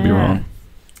I could be Yeah. wrong.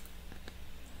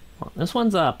 Well, this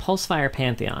one's a Pulsefire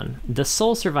Pantheon. The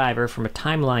sole survivor from a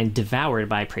timeline devoured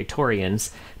by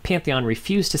Praetorians, Pantheon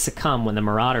refused to succumb when the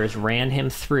Marauders ran him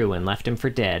through and left him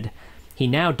for dead. He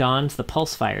now dons the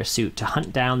Pulsefire suit to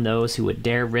hunt down those who would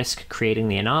dare risk creating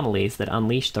the anomalies that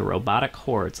unleash the robotic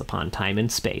hordes upon time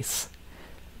and space.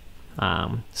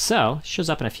 So, shows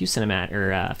up in a few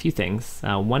a few things.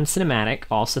 One cinematic,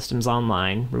 All Systems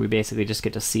Online, where we basically just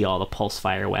get to see all the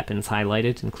Pulsefire weapons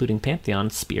highlighted, including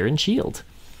Pantheon's spear and shield.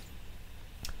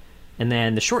 And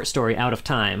then the short story, Out of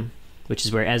Time, which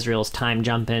is where Ezreal's time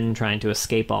jumping, trying to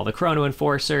escape all the Chrono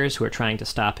Enforcers who are trying to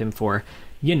stop him for,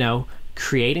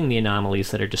 creating the anomalies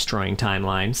that are destroying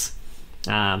timelines.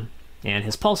 And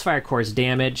his Pulsefire core is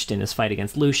damaged in his fight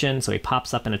against Lucian, so he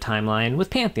pops up in a timeline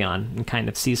with Pantheon and kind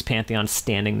of sees Pantheon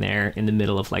standing there in the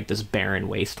middle of like this barren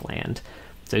wasteland.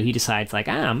 So he decides like,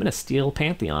 I'm going to steal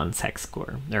Pantheon's hex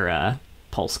core, or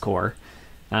pulse core.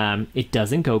 It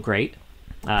doesn't go great.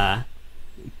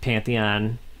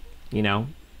 Pantheon,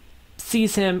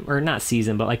 sees him, or not sees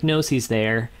him, but like knows he's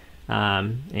there.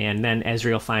 And then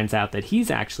Ezreal finds out that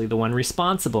he's actually the one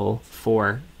responsible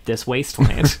for this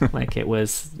wasteland. Like it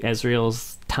was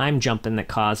Ezreal's time jumping that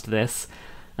caused this.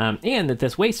 And that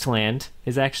this wasteland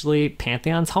is actually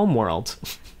Pantheon's homeworld.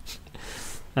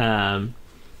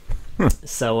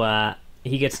 So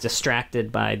he gets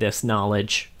distracted by this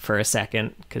knowledge for a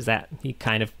second, because that he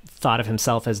kind of thought of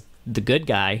himself as the good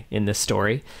guy in this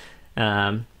story.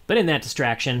 But in that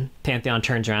distraction, Pantheon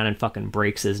turns around and fucking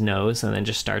breaks his nose, and then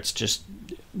just starts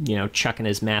chucking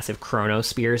his massive Chrono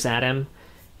Spears at him.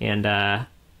 And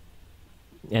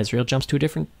Ezreal jumps to a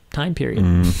different time period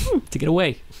to get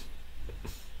away.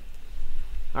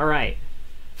 All right.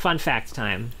 Fun fact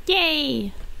time.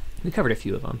 Yay! We covered a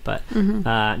few of them, but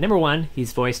number one,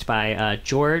 he's voiced by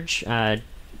Giorgio.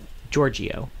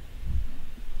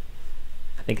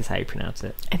 I think is how you pronounce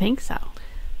it. I think so.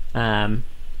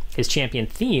 His champion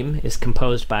theme is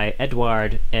composed by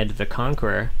Edward Ed the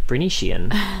Conqueror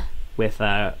Bernician, with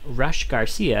Rush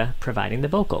Garcia providing the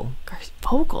vocal.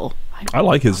 Vocal? I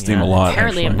like his theme a lot.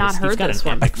 Apparently, I've not He's heard got this an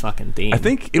one. epic fucking theme. I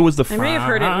think it was the. I may have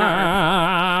heard it.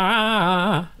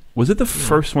 Not. Was it the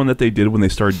first one that they did when they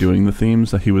started doing the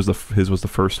themes? That his was the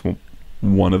first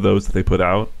one of those that they put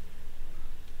out.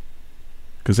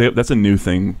 Because that's a new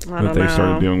thing that they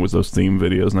started doing, was those theme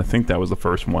videos, and I think that was the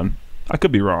first one. I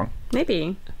could be wrong.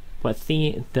 Maybe. What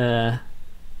theme? Not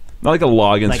like a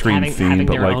login like screen having theme,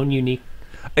 but their like own unique.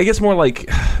 I guess more like,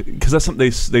 because that's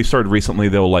something they started recently.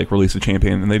 They'll like release a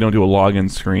champion, and they don't do a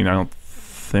login screen. I don't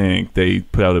think they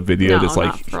put out a video that's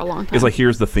not like for a long time. it's like,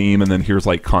 here's the theme, and then here's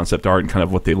like concept art and kind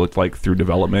of what they looked like through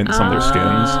development and some of their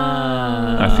skins.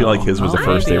 I feel like his was the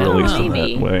first they released it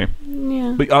that way.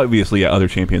 Yeah. But obviously, other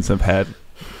champions have had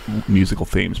musical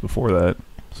themes before that.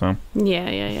 So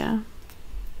Yeah.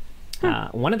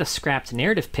 One of the scrapped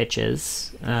narrative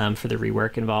pitches for the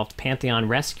rework involved Pantheon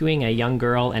rescuing a young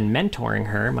girl and mentoring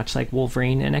her, much like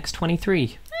Wolverine in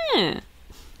X-23.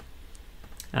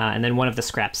 And then one of the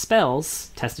scrap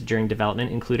spells tested during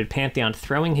development included Pantheon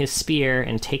throwing his spear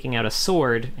and taking out a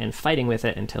sword and fighting with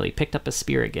it until he picked up a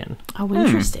spear again. Oh,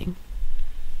 interesting.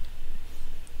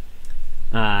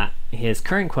 His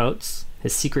current quotes,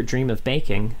 his secret dream of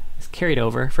baking, is carried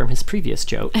over from his previous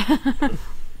joke.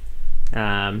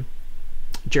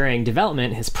 During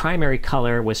development, his primary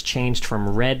color was changed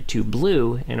from red to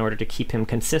blue in order to keep him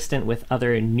consistent with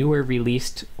other newer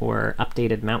released or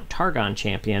updated Mount Targon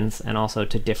champions, and also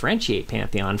to differentiate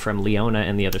Pantheon from Leona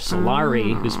and the other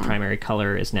Solari, whose primary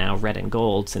color is now red and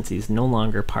gold, since he's no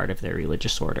longer part of their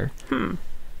religious order.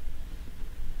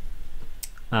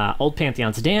 Old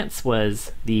Pantheon's dance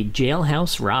was the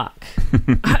Jailhouse Rock,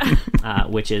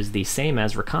 which is the same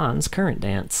as Rakan's current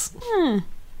dance.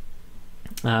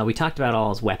 We talked about all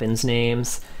his weapons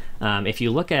names. If you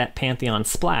look at Pantheon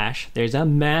Splash, there's a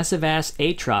massive-ass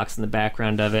Aatrox in the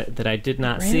background of it that I did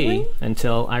not see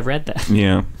until I read that.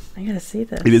 Yeah. I gotta see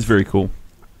this. It is very cool.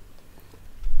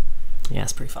 Yeah,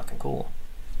 it's pretty fucking cool.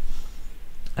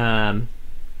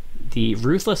 The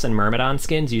Ruthless and Myrmidon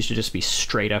skins used to just be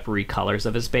straight-up recolors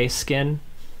of his base skin,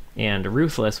 and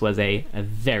Ruthless was a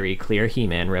very clear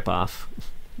He-Man ripoff.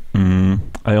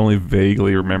 I only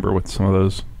vaguely remember what some of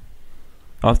those...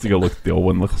 I'll have to go look at the old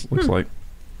one looks like.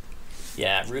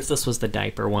 Yeah, Ruthless was the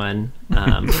diaper one,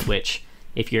 which,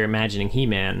 if you're imagining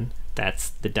He-Man, that's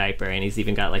the diaper, and he's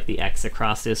even got like the X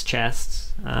across his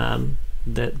chest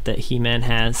that He-Man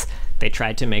has. They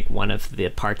tried to make one of the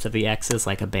parts of the X's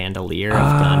like a bandolier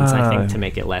of guns, I think, to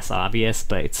make it less obvious,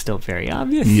 but it's still very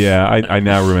obvious. Yeah, I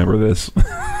now remember this.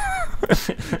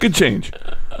 Good change.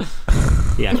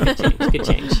 Yeah, good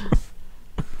change.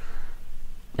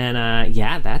 And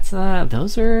yeah, that's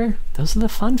those are the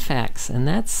fun facts, and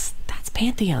that's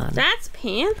Pantheon. That's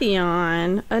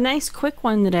Pantheon. A nice quick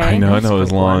one today. I know it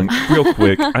was long. Real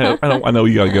quick. I know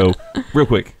you gotta go. Real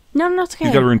quick. No, it's okay.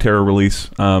 He's got a Runeterra release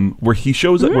where he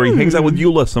shows up, where he hangs out with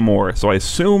Eula some more. So I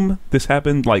assume this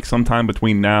happened like sometime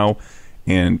between now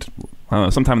and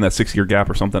sometime in that 6-year gap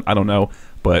or something. I don't know,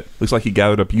 but looks like he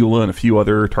gathered up Eula and a few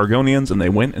other Targonians, and they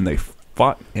went and they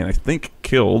fought and I think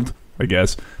killed, I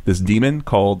guess, this demon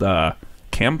called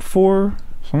Camphor,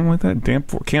 something like that.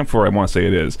 Camphor, I want to say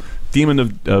it is.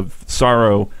 Demon of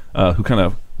sorrow, who kind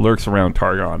of lurks around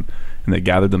Targon, and they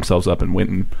gathered themselves up and went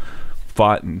and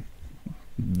fought and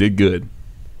did good,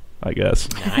 I guess.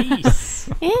 Nice.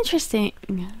 Interesting.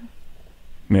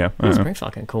 Yeah, That's pretty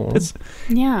fucking cool.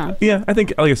 Yeah, I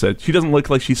think, like I said, she doesn't look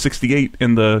like she's 68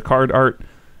 in the card art,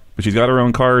 but she's got her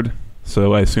own card,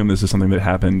 so I assume this is something that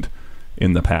happened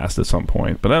in the past at some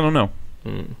point, but I don't know.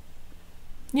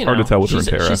 Hard to tell with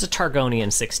Runeterra. She's a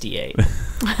Targonian 68.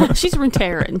 she's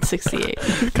Runeterra in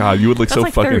 68. God, you would look so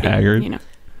like fucking 30, haggard. You know.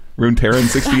 Runeterra in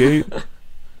 68?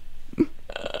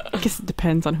 I guess it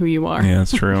depends on who you are. Yeah,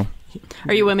 that's true.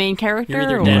 Are you a main character? You're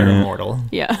either dead or immortal.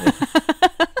 Yeah.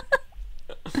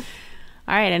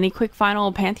 All right, any quick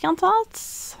final Pantheon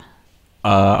thoughts?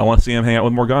 I want to see him hang out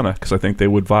with Morgana, because I think they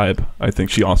would vibe. I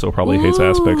think she also probably hates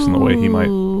aspects in the way he might.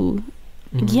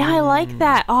 Yeah, I like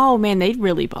that. Oh, man, they'd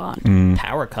really bond.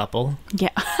 Power couple. Yeah.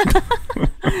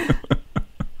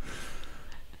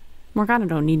 Morgana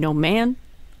don't need no man.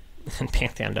 And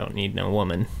Pantheon don't need no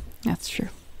woman. That's true.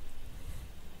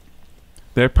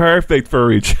 They're perfect for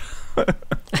each other.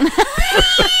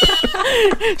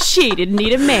 She didn't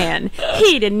need a man.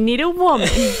 He didn't need a woman.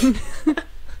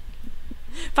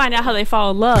 Find out how they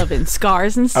fall in love in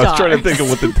Scars and Stars. I was trying to think of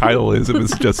what the title is. It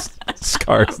was just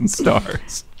Scars and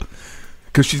Stars.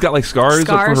 Because she's got like scars up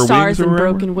for her stars, wings or and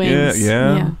whatever. broken wings.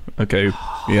 Yeah. Okay.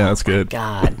 Yeah, that's good.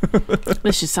 God.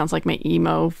 This just sounds like my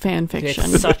emo fan fiction.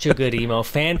 It's such a good emo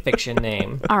fan fiction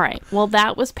name. All right. Well,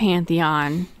 that was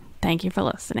Pantheon. Thank you for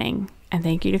listening. And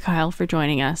thank you to Kyle for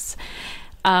joining us.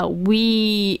 I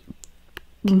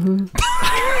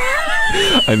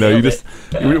know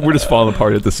we're just falling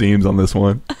apart at the seams on this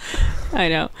one. I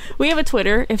know. We have a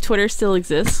Twitter, if Twitter still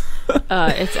exists.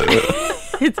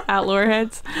 It's at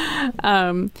Loreheads.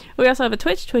 We also have a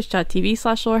Twitch,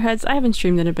 twitch.tv/Loreheads. I haven't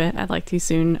streamed in a bit. I'd like to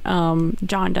soon.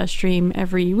 John does stream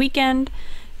every weekend.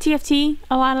 TFT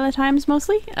a lot of the times,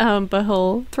 mostly. But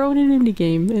he'll throw an indie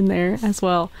game in there as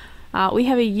well. We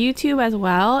have a YouTube as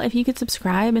well. If you could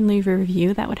subscribe and leave a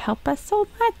review, that would help us so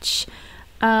much.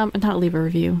 Not leave a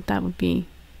review. That would be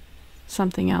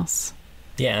something else.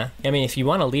 Yeah. I mean, if you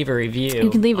want to leave a review, you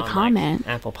can leave a on, comment.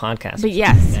 like, Apple Podcasts. But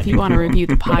yes, if you want to review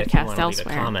the podcast if you elsewhere. leave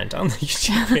a comment on the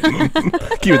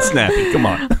YouTube. Keep it snappy. Come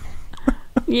on.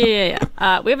 Yeah.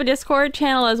 We have a Discord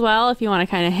channel as well if you want to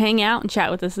kind of hang out and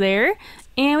chat with us there.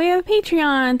 And we have a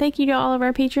Patreon. Thank you to all of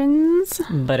our patrons.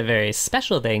 But a very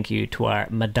special thank you to our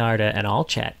Medarda and All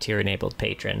Chat tier-enabled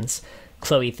patrons.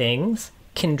 Chloe Things,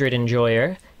 Kindred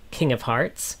Enjoyer, King of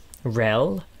Hearts,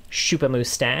 Rel, Shupa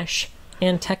Moustache,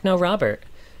 and Techno Robert.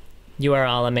 You are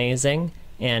all amazing,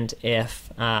 and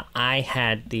if I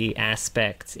had the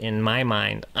aspect in my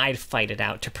mind, I'd fight it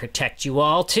out to protect you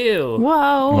all too.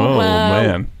 Whoa. Oh,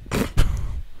 man.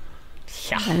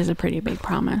 Yeah. That is a pretty big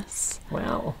promise.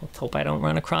 Well, let's hope I don't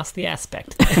run across the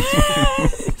aspect.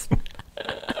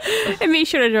 And be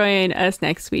sure to join us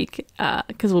next week,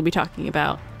 because we'll be talking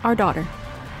about our daughter,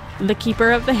 the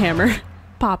Keeper of the Hammer,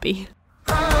 Poppy.